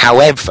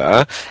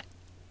 However,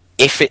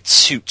 if it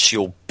suits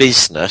your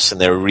business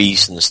and there are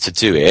reasons to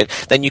do it,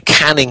 then you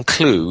can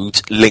include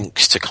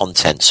links to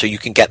content so you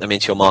can get them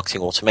into your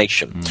marketing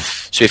automation.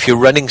 So if you're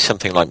running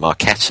something like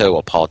Marketo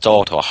or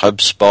Pardot or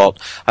HubSpot,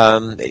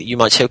 you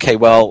might say, okay,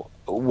 well,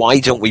 why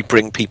don't we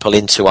bring people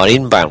into our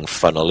inbound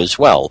funnel as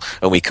well,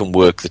 and we can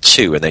work the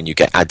two, and then you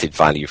get added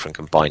value from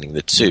combining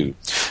the two.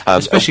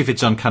 Especially if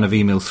it's on kind of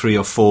email 3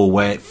 or 4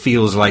 where it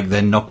feels like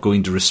they're not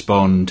going to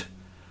respond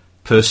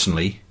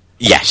personally.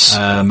 Yes.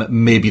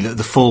 Maybe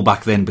the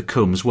fallback then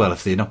becomes, well,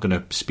 if they're not going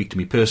to speak to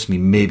me personally,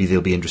 maybe they'll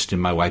be interested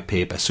in my white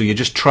paper. So you're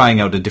just trying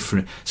out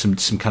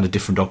some kind of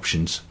different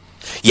options.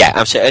 Yeah,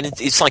 absolutely. And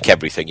it's like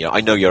everything.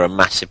 I know you're a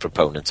massive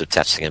proponent of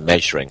testing and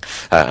measuring,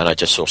 and I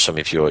just saw some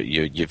of your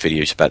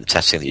videos about the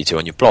testing that you do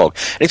on your blog.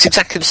 And it's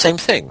exactly the same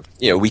thing.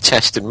 We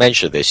test and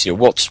measure this.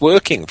 What's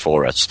working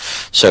for us.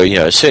 So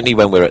certainly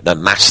when we're at the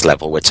mass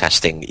level, we're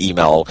testing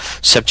email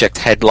subject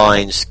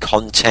headlines,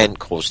 content,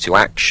 calls to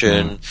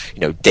action,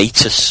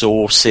 data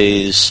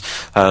sources.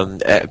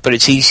 But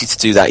it's easy to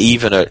do that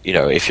even at,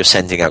 if you're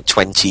sending out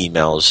 20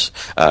 emails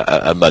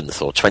a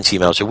month or 20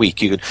 emails a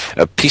week. You can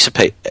a piece of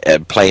plain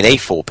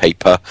A4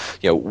 paper,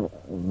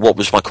 what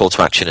was my call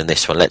to action in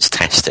this one? Let's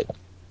test it.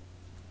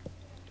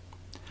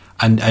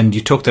 And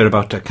you talked there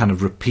about kind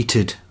of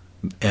repeated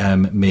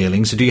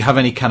mailings. So do you have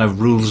any kind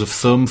of rules of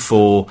thumb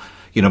for,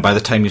 by the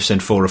time you've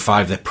sent 4 or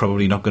 5, they're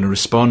probably not going to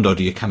respond, or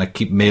do you kind of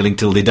keep mailing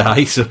till they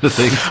die, sort of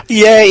thing?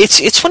 Yeah,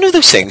 it's one of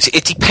those things.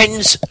 It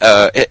depends,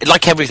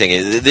 like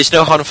everything, there's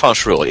no hard and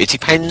fast rule. It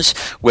depends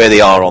where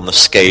they are on the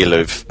scale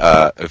of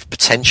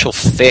potential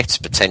fit,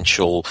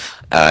 potential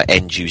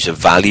end user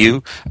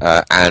value,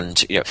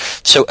 and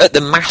so at the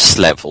mass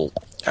level,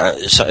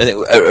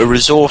 so a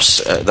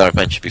resource that I've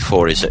mentioned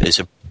before is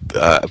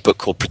a book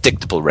called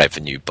Predictable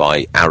Revenue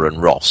by Aaron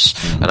Ross.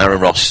 And Aaron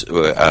Ross,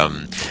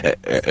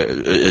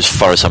 as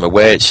far as I'm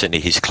aware, it's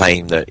certainly his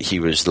claim that he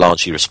was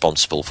largely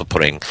responsible for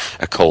putting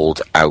a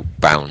cold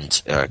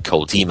outbound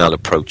cold email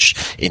approach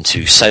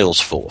into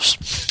Salesforce.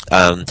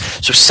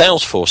 So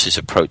Salesforce's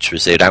approach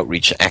was they'd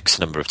outreach X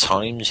number of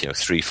times,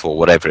 3, 4,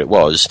 whatever it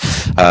was,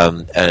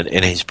 and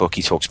in his book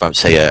he talks about,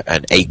 say,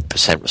 an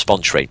 8%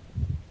 response rate.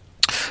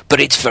 but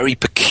it's very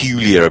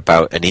peculiar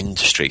about an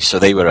industry. So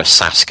they were a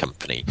SaaS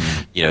company.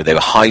 You know, they were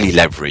highly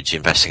leveraged,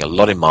 investing a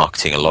lot in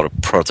marketing, a lot of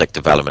product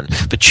development,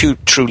 but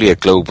truly a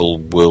global,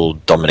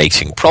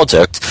 world-dominating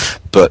product.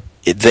 But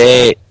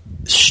their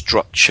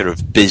structure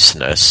of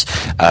business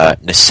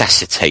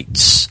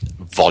necessitates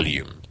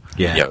volume.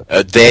 Yeah. You know,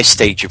 at their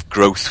stage of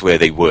growth where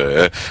they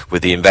were,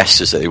 with the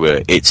investors that they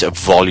were, it's a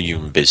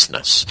volume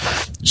business.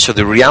 So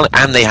the reality,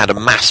 and they had a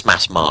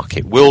mass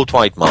market,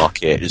 worldwide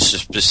market,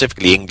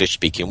 specifically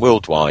English-speaking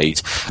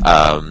worldwide,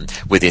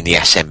 within the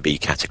SMB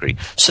category.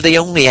 So they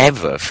only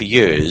ever, for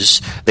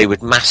years, they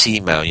would mass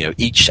email, you know,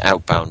 each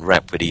outbound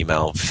rep would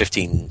email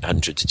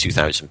 1,500 to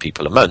 2,000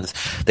 people a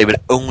month. They would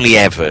only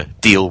ever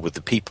deal with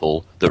the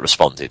people that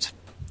responded.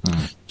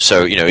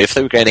 So, you know, if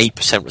they were getting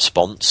 8%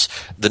 response,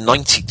 the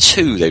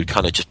 92 they would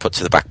kind of just put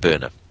to the back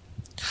burner.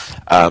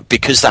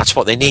 Because that's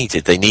what they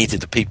needed. They needed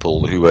the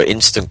people who were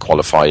instant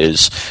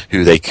qualifiers,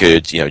 who they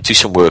could, you know, do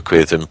some work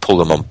with and pull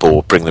them on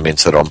board, bring them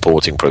into their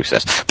onboarding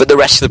process. But the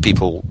rest of the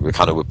people were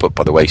put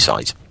by the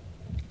wayside.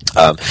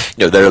 You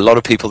know, there are a lot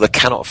of people that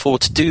cannot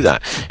afford to do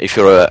that. If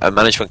you're a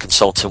management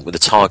consultant with a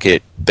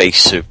target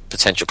base of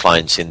potential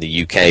clients in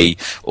the UK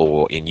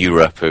or in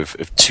Europe of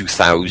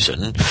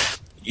 2,000,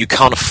 you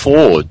can't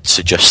afford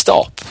to just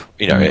stop,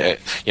 you know.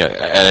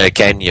 And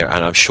again,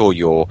 and I'm sure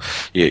your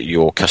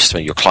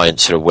customer, your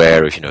clients are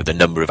aware of, you know, the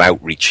number of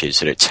outreaches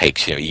that it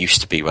takes. You know, it used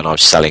to be when I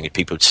was selling,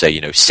 people would say, you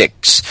know,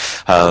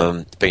 6,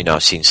 but you know,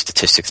 I've seen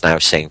statistics now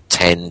saying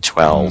 10,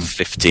 12,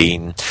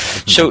 15.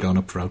 So going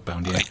up for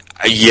outbound, yeah.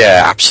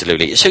 Yeah,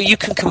 absolutely. So you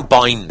can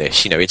combine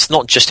this. You know, it's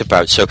not just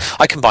about. So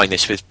I combine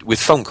this with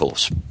phone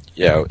calls.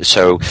 You know,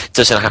 so it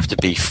doesn't have to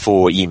be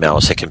 4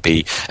 emails. It can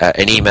be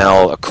an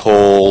email, a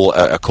call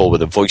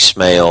with a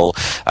voicemail.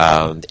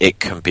 It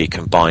can be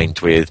combined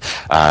with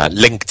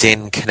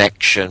LinkedIn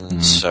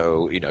connections.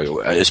 So, you know,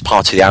 as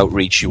part of the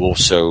outreach, you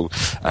also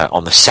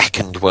on the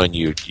second one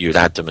you'd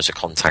add them as a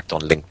contact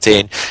on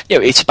LinkedIn. You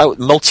know, it's about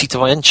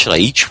multi-dimensional.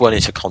 Each one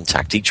is a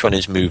contact. Each one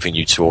is moving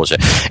you towards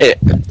it.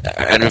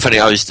 And in fact,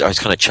 I was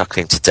kind of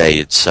chuckling today.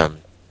 It's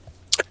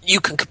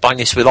you can combine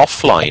this with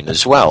offline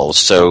as well.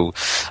 So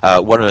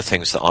one of the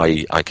things that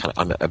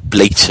I'm a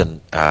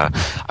blatant,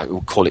 I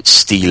would call it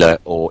stealer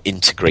or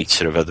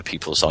integrator of other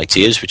people's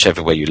ideas,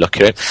 whichever way you look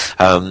at it.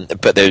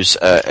 But there's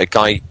a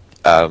guy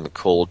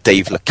called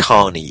Dave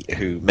Lakhani,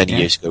 who many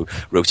years ago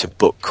wrote a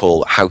book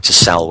called How to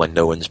Sell When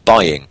No One's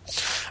Buying.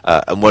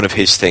 And one of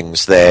his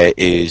things there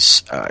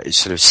is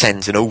sort of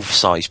send an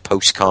oversized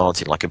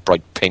postcard in like a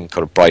bright pink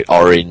or a bright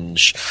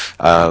orange,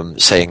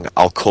 saying,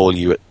 I'll call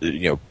you at,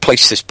 you know,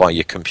 place this by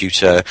your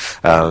computer,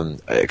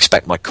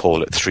 expect my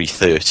call at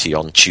 3:30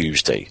 on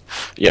Tuesday.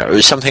 You know, it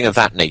was something of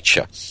that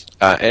nature.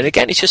 And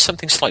again, it's just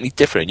something slightly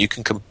different. You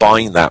can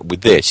combine that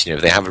with this. You know,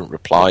 if they haven't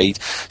replied,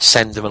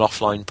 send them an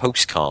offline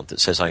postcard that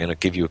says, I'm going to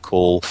give you a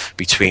call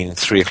between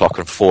 3 o'clock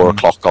and 4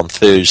 o'clock on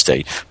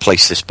Thursday.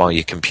 Place this by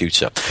your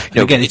computer. You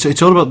know, again,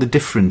 it's all about the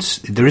difference.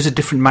 There is a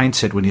different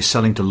mindset when you're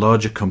selling to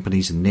larger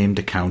companies and named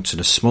accounts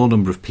and a small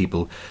number of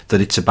people,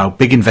 that it's about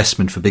big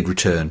investment for big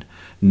return,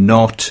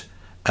 not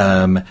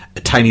a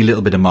tiny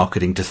little bit of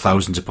marketing to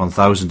thousands upon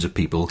thousands of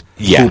people,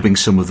 hoping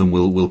some of them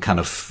will kind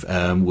of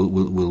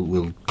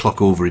will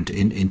clock over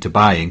into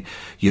buying.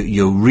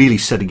 You're really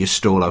setting your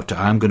stall out to,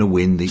 I'm going to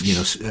win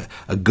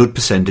a good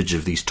percentage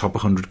of these top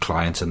 100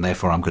 clients, and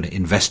therefore I'm going to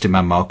invest in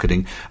my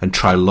marketing and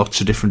try lots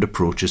of different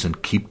approaches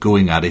and keep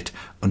going at it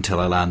until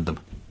I land them.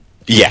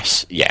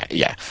 Yes, yeah.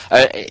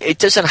 It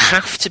doesn't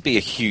have to be a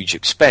huge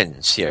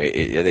expense. You know,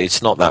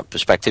 it's not that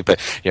perspective, but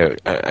you know,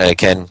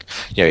 again,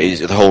 you know,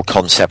 it's the whole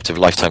concept of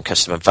lifetime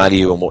customer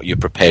value and what you're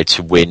prepared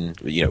to win.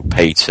 You know,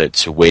 pay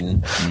to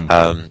win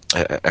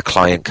a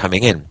client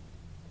coming in.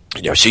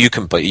 You know, so you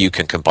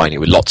can combine it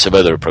with lots of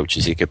other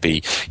approaches. It could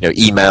be, you know,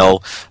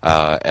 email,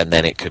 and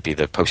then it could be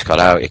the postcard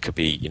out. It could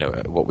be, you know,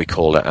 what we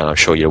call it, and I'm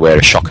sure you're aware,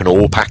 a shock and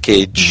awe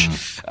package,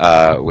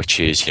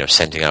 which is, you know,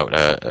 sending out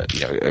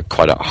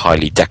quite a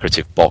highly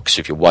decorative box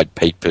of your white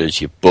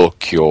papers, your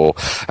book, your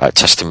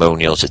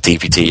testimonials, a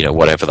DVD, you know,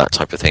 whatever, that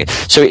type of thing.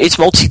 So it's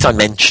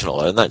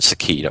multi-dimensional, and that's the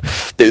key. You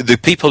know, the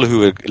people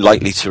who are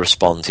likely to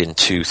respond in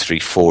 2, 3,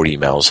 4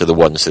 emails are the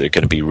ones that are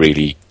going to be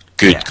really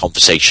good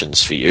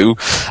conversations for you,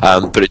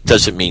 but it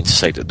doesn't mean to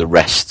say that the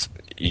rest,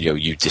 you know,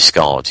 you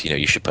discard. You know,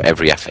 you should put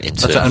every effort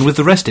into it. And with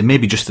the rest, it may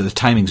be just that the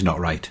timing's not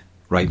right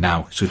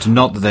now. So it's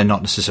not that they're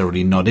not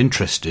necessarily not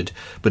interested,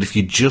 but if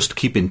you just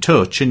keep in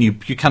touch, and you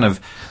kind of,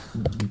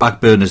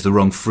 backburner's the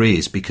wrong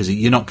phrase because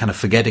you're not kind of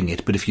forgetting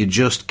it, but if you're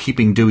just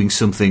keeping doing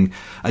something,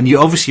 and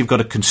you've got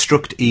to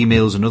construct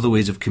emails and other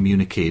ways of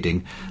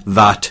communicating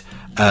that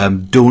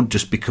don't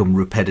just become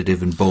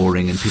repetitive and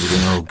boring and people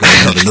going, oh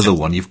God, not another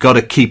one. You've got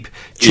to keep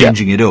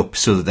changing it up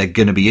so that they're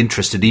going to be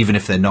interested even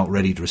if they're not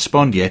ready to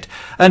respond yet.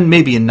 And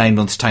maybe in 9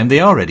 months' time they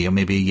are ready, or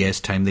maybe a year's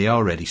time they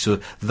are ready. So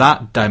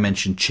that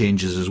dimension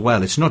changes as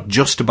well. It's not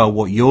just about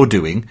what you're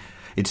doing.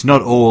 It's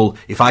not all,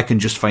 if I can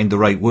just find the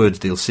right words,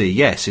 they'll say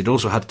yes. It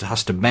also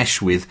has to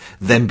mesh with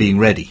them being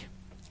ready.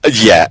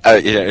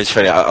 It's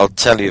funny. I'll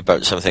tell you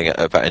about something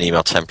about an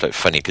email template.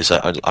 Funny, because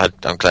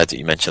I'm glad that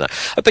you mentioned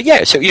that. But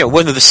yeah, so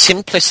one of the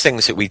simplest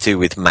things that we do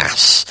with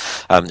mass.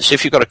 So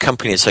if you've got a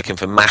company that's looking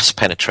for mass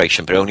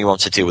penetration, but only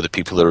wants to deal with the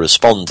people that are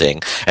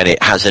responding, and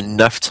it has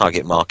enough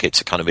target market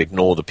to kind of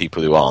ignore the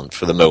people who aren't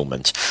for the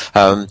moment.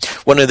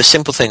 One of the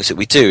simple things that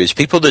we do is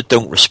people that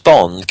don't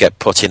respond get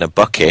put in a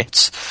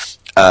bucket.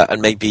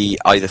 And maybe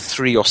either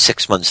 3 or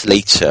 6 months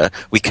later,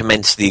 we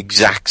commence the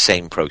exact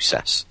same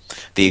process,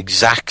 the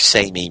exact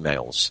same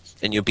emails.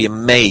 And you'll be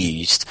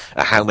amazed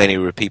at how many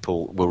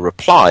people will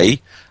reply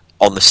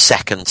on the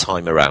second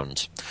time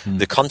around.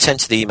 The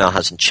content of the email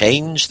hasn't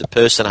changed, the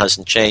person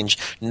hasn't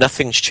changed,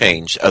 nothing's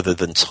changed other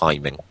than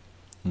timing.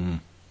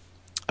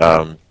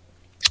 But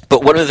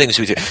one of the things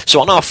we do,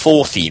 so on our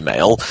fourth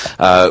email,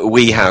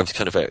 we have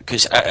kind of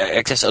because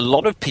I guess a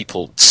lot of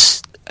people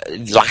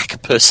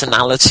lack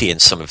personality in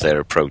some of their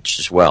approach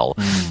as well.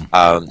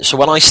 So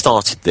when I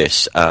started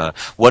this,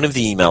 one of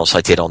the emails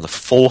I did on the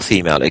fourth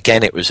email,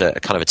 again, it was a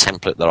kind of a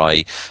template that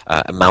I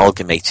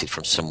amalgamated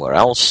from somewhere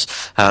else,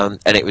 and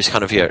it was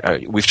kind of,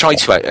 we've tried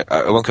to,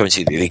 I won't go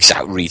into the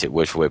exact read it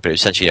word for word, but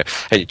essentially,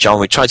 hey, John,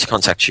 we tried to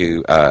contact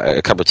you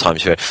a couple of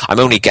times here. I'm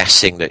only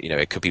guessing that,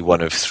 it could be one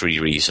of 3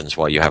 reasons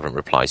why you haven't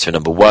replied. So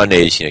number 1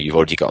 is, you've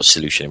already got a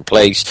solution in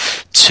place.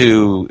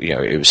 2,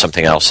 it was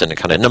something else. And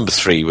kind of number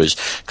 3 was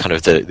kind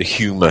of the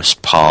humorous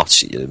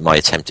part. My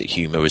attempt at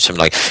humor was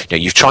something like,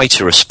 you've tried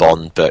to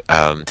respond, but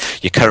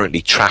you're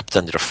currently trapped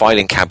under a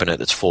filing cabinet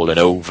that's fallen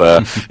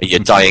over. You're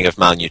dying of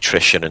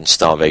malnutrition and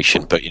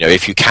starvation. But,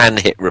 if you can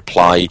hit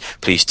reply,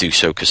 please do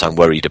so, because I'm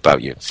worried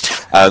about you.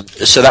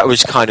 So that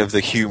was kind of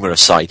the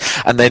humorous side.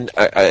 And then,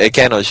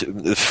 again, I was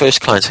the first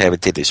client I ever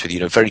did this with,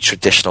 very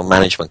traditional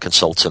management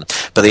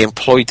consultant, but they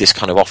employed this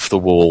kind of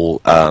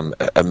off-the-wall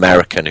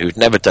American who'd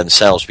never done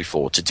sales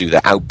before to do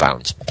the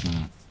outbound.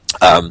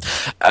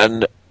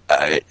 And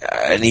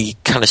he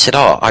kind of said,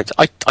 I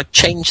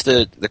changed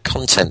the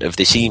content of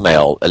this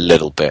email a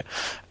little bit.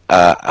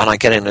 And I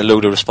get in a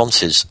load of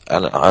responses,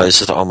 and I was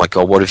just, oh my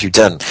God, what have you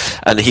done?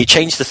 And he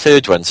changed the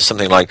third one to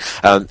something like,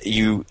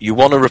 you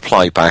want to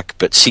reply back,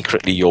 but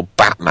secretly you're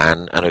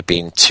Batman and have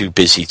been too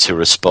busy to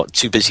respond,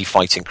 too busy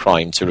fighting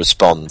crime to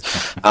respond.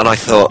 And I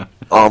thought,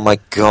 oh my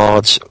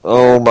God,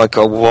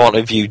 what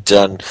have you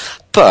done?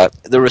 But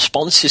the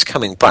responses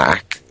coming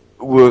back,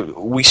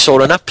 we saw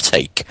an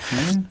uptake.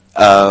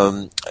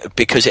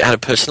 Because it had a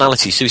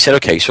personality. So we said,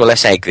 okay, so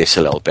let's egg this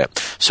a little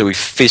bit. So we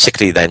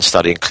physically then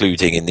started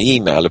including in the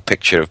email a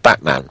picture of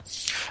Batman.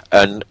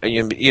 And,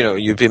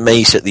 you'd be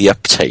amazed at the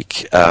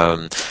uptake.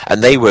 And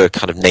they were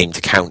kind of named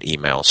account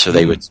emails, so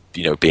they were,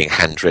 being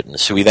handwritten.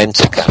 So we then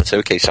took that and said,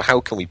 okay, so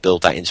how can we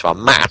build that into our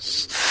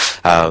mass?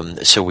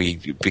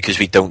 Because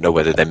we don't know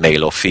whether they're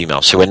male or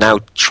female. So we're now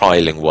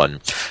trialing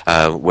one,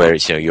 where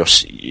it's,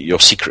 you're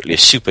secretly a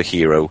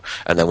superhero,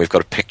 and then we've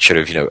got a picture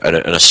of,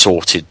 an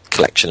assorted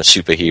collection of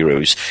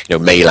superheroes,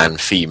 male and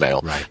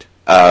female. Right.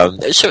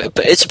 But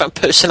it's about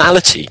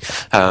personality,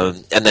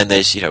 and then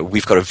there's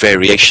we've got a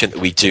variation that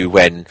we do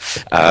when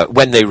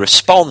they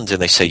respond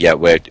and they say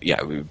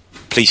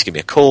please give me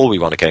a call, we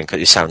want to get in,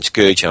 it sounds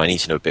good, I need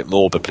to know a bit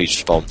more, but please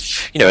respond,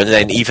 and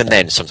then even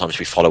then sometimes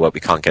we follow up,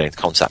 we can't get into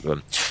contact with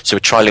them, so we're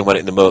trialing one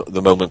at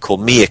the moment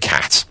called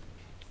Meerkat.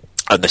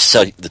 And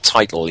the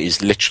title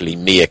is literally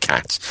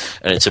Meerkat,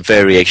 and it's a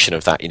variation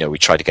of that. We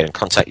tried to get in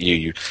contact with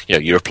you.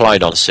 You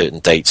replied on a certain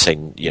date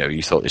saying,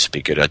 you thought this would be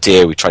a good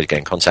idea. We tried to get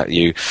in contact with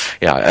you.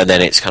 And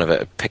then it's kind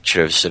of a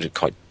picture of sort of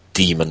quite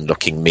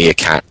demon-looking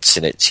meerkats,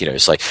 and it's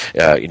it's like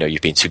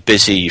you've been too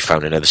busy, you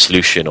found another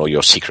solution, or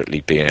you're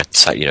secretly being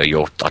attacked.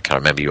 I can't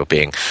remember, you're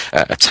being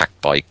attacked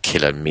by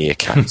killer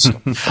meerkats.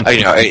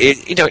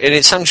 And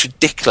it sounds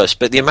ridiculous,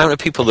 but the amount of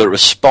people that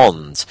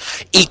respond,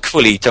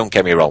 equally, don't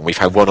get me wrong, we've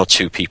had 1 or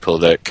 2 people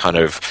that kind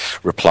of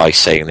reply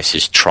saying this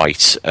is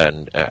trite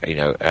and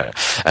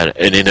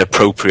an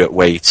inappropriate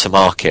way to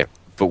market.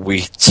 But we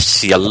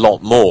see a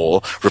lot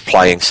more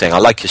replying saying, I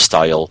like your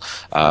style,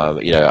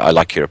 I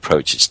like your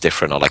approach, it's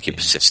different, I like your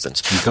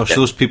persistence. And gosh,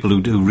 those people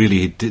who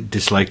really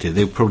disliked it,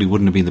 they probably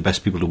wouldn't have been the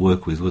best people to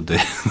work with, would they?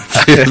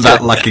 That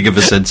lacking of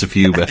a sense of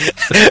humour.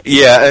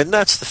 Yeah, and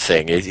that's the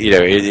thing.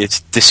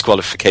 It's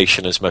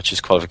disqualification as much as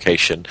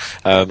qualification.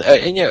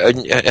 And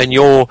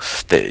your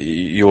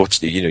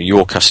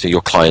customer,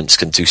 your clients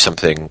can do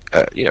something,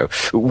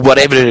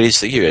 whatever it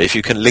is that if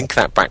you can link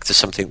that back to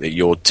something that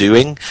you're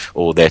doing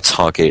or their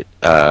target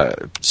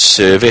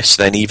service,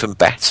 then even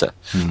better.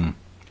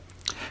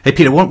 Hey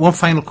Peter, one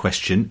final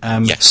question.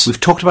 Yes.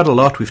 We've talked about a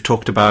lot. We've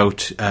talked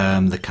about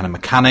the kind of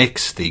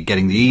mechanics,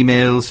 getting the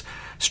emails,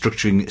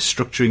 structuring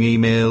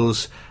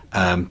emails,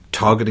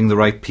 targeting the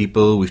right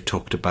people. We've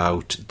talked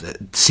about the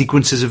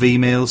sequences of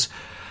emails.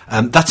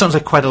 That sounds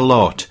like quite a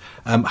lot.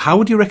 How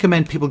would you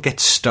recommend people get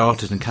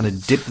started and kind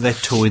of dip their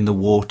toe in the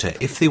water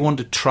if they want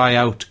to try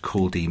out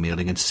cold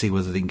emailing and see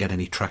whether they can get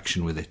any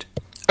traction with it?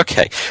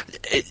 Okay.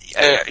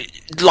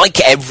 Like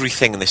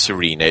everything in this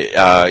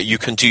arena, you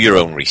can do your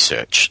own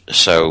research.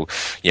 So,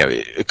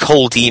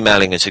 cold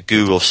emailing as a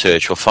Google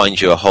search will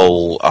find you a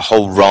whole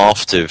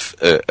raft of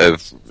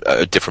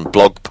different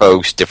blog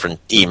posts, different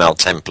email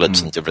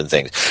templates, and different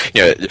things.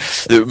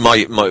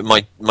 My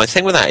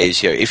thing with that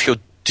is, if you're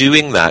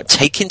doing that,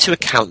 take into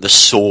account the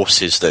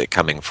sources that they're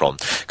coming from,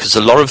 because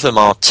a lot of them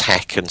are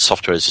tech and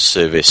software as a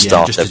service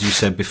startup. Just as you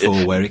said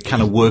before, where it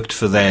kind of worked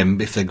for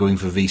them if they're going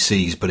for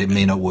VCs, but it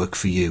may not work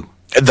for you.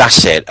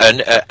 That's it.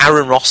 And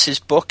Aaron Ross's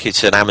book,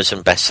 it's an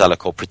Amazon bestseller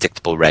called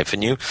Predictable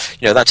Revenue.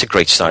 That's a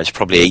great start. It's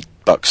probably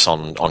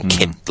 $8 on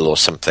Kindle or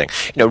something.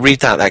 Read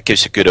that. That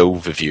gives a good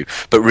overview.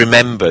 But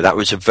remember, that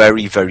was a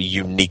very, very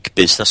unique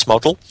business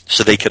model.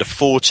 So they could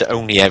afford to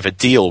only ever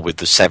deal with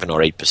the 7 or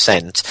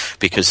 8%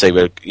 because they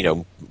were,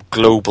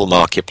 global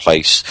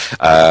marketplace.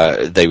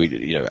 They were,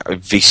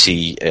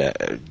 VC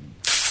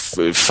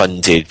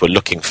funded. We're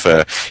looking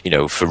for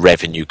for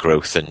revenue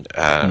growth and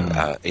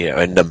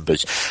and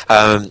numbers.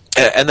 And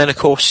then of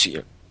course.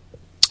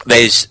 There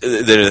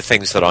are the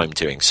things that I'm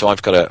doing. So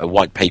I've got a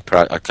white paper.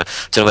 I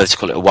don't know whether to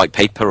call it a white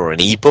paper or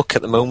an ebook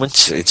at the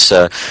moment. It's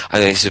I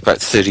think it's about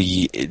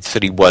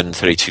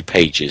 32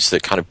 pages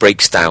that kind of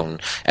breaks down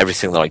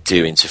everything that I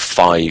do into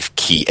 5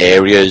 key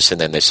areas, and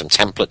then there's some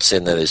templates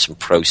in there. There's some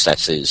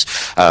processes,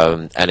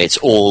 and it's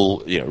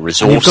all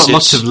resources. And you've got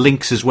lots of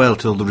links as well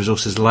to all the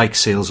resources like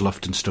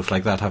SalesLoft and stuff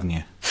like that, haven't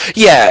you?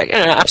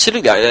 Yeah,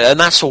 absolutely, and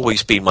that's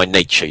always been my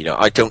nature.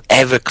 I don't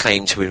ever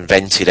claim to have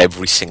invented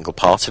every single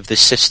part of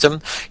this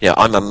system.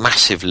 I'm a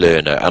massive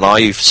learner, and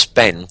I've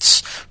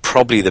spent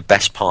probably the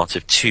best part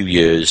of 2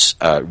 years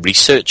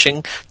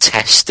researching,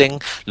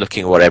 testing,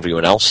 looking at what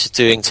everyone else is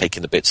doing,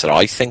 taking the bits that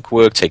I think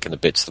work, taking the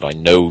bits that I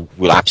know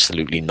will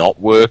absolutely not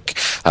work,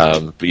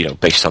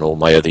 based on all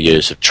my other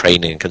years of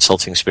training and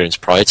consulting experience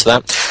prior to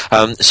that.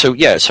 So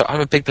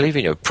I'm a big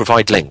believer,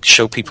 provide links,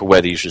 show people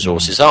where these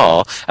resources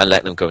are, and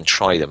let them go and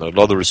try them. And a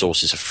lot of the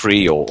resources are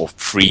free or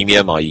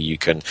freemium, i.e. you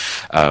can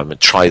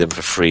try them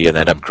for free and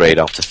then upgrade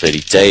after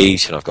 30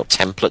 days. I've got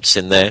templates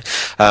in there.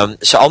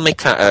 So I'll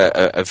make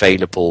that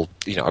available.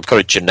 I've got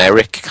a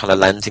generic kind of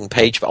landing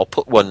page, but I'll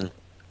put one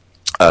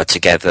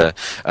together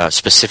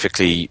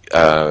specifically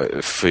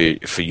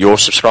for your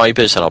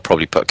subscribers, and I'll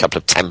probably put a couple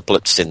of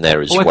templates in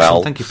there as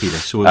well. Thank you, Peter.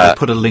 So we'll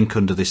put a link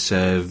under this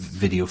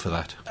video for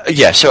that.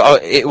 So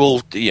it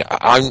will.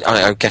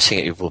 I'm guessing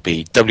it will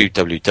be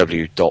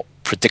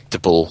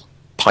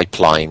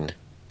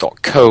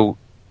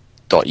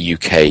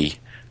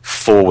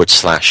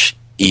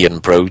www.predictablepipelines.co.uk/Ian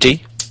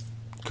Brody.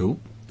 Cool.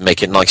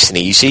 Make it nice and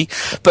easy.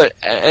 But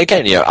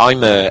again,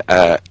 I'm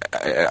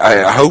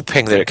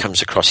hoping that it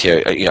comes across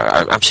here.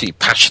 I'm absolutely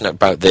passionate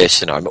about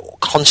this, and I'm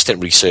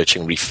constant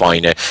researching,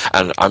 refine it,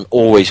 and I'm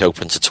always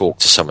open to talk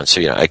to someone. So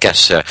I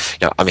guess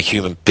I'm a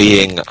human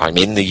being. I'm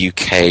in the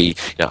UK.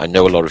 I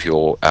know a lot of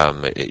your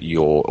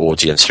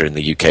audience are in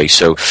the UK.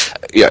 So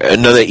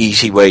another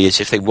easy way is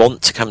if they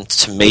want to come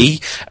to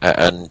me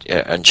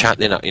and chat,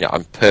 then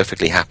I'm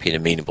perfectly happy and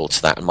amenable to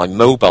that. And my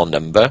mobile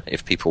number,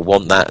 if people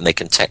want that, and they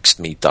can text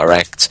me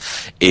direct,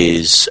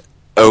 is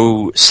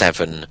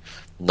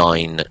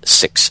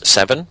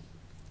 07967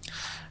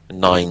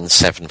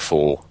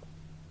 974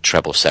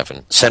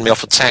 777. Send me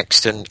off a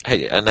text and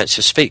let's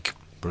just speak.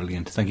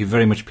 Brilliant. Thank you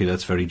very much, Peter.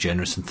 That's very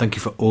generous, and thank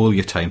you for all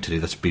your time today.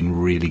 That's been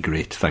really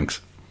great.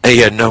 Thanks.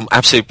 No,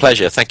 absolute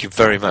pleasure. Thank you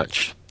very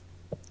much.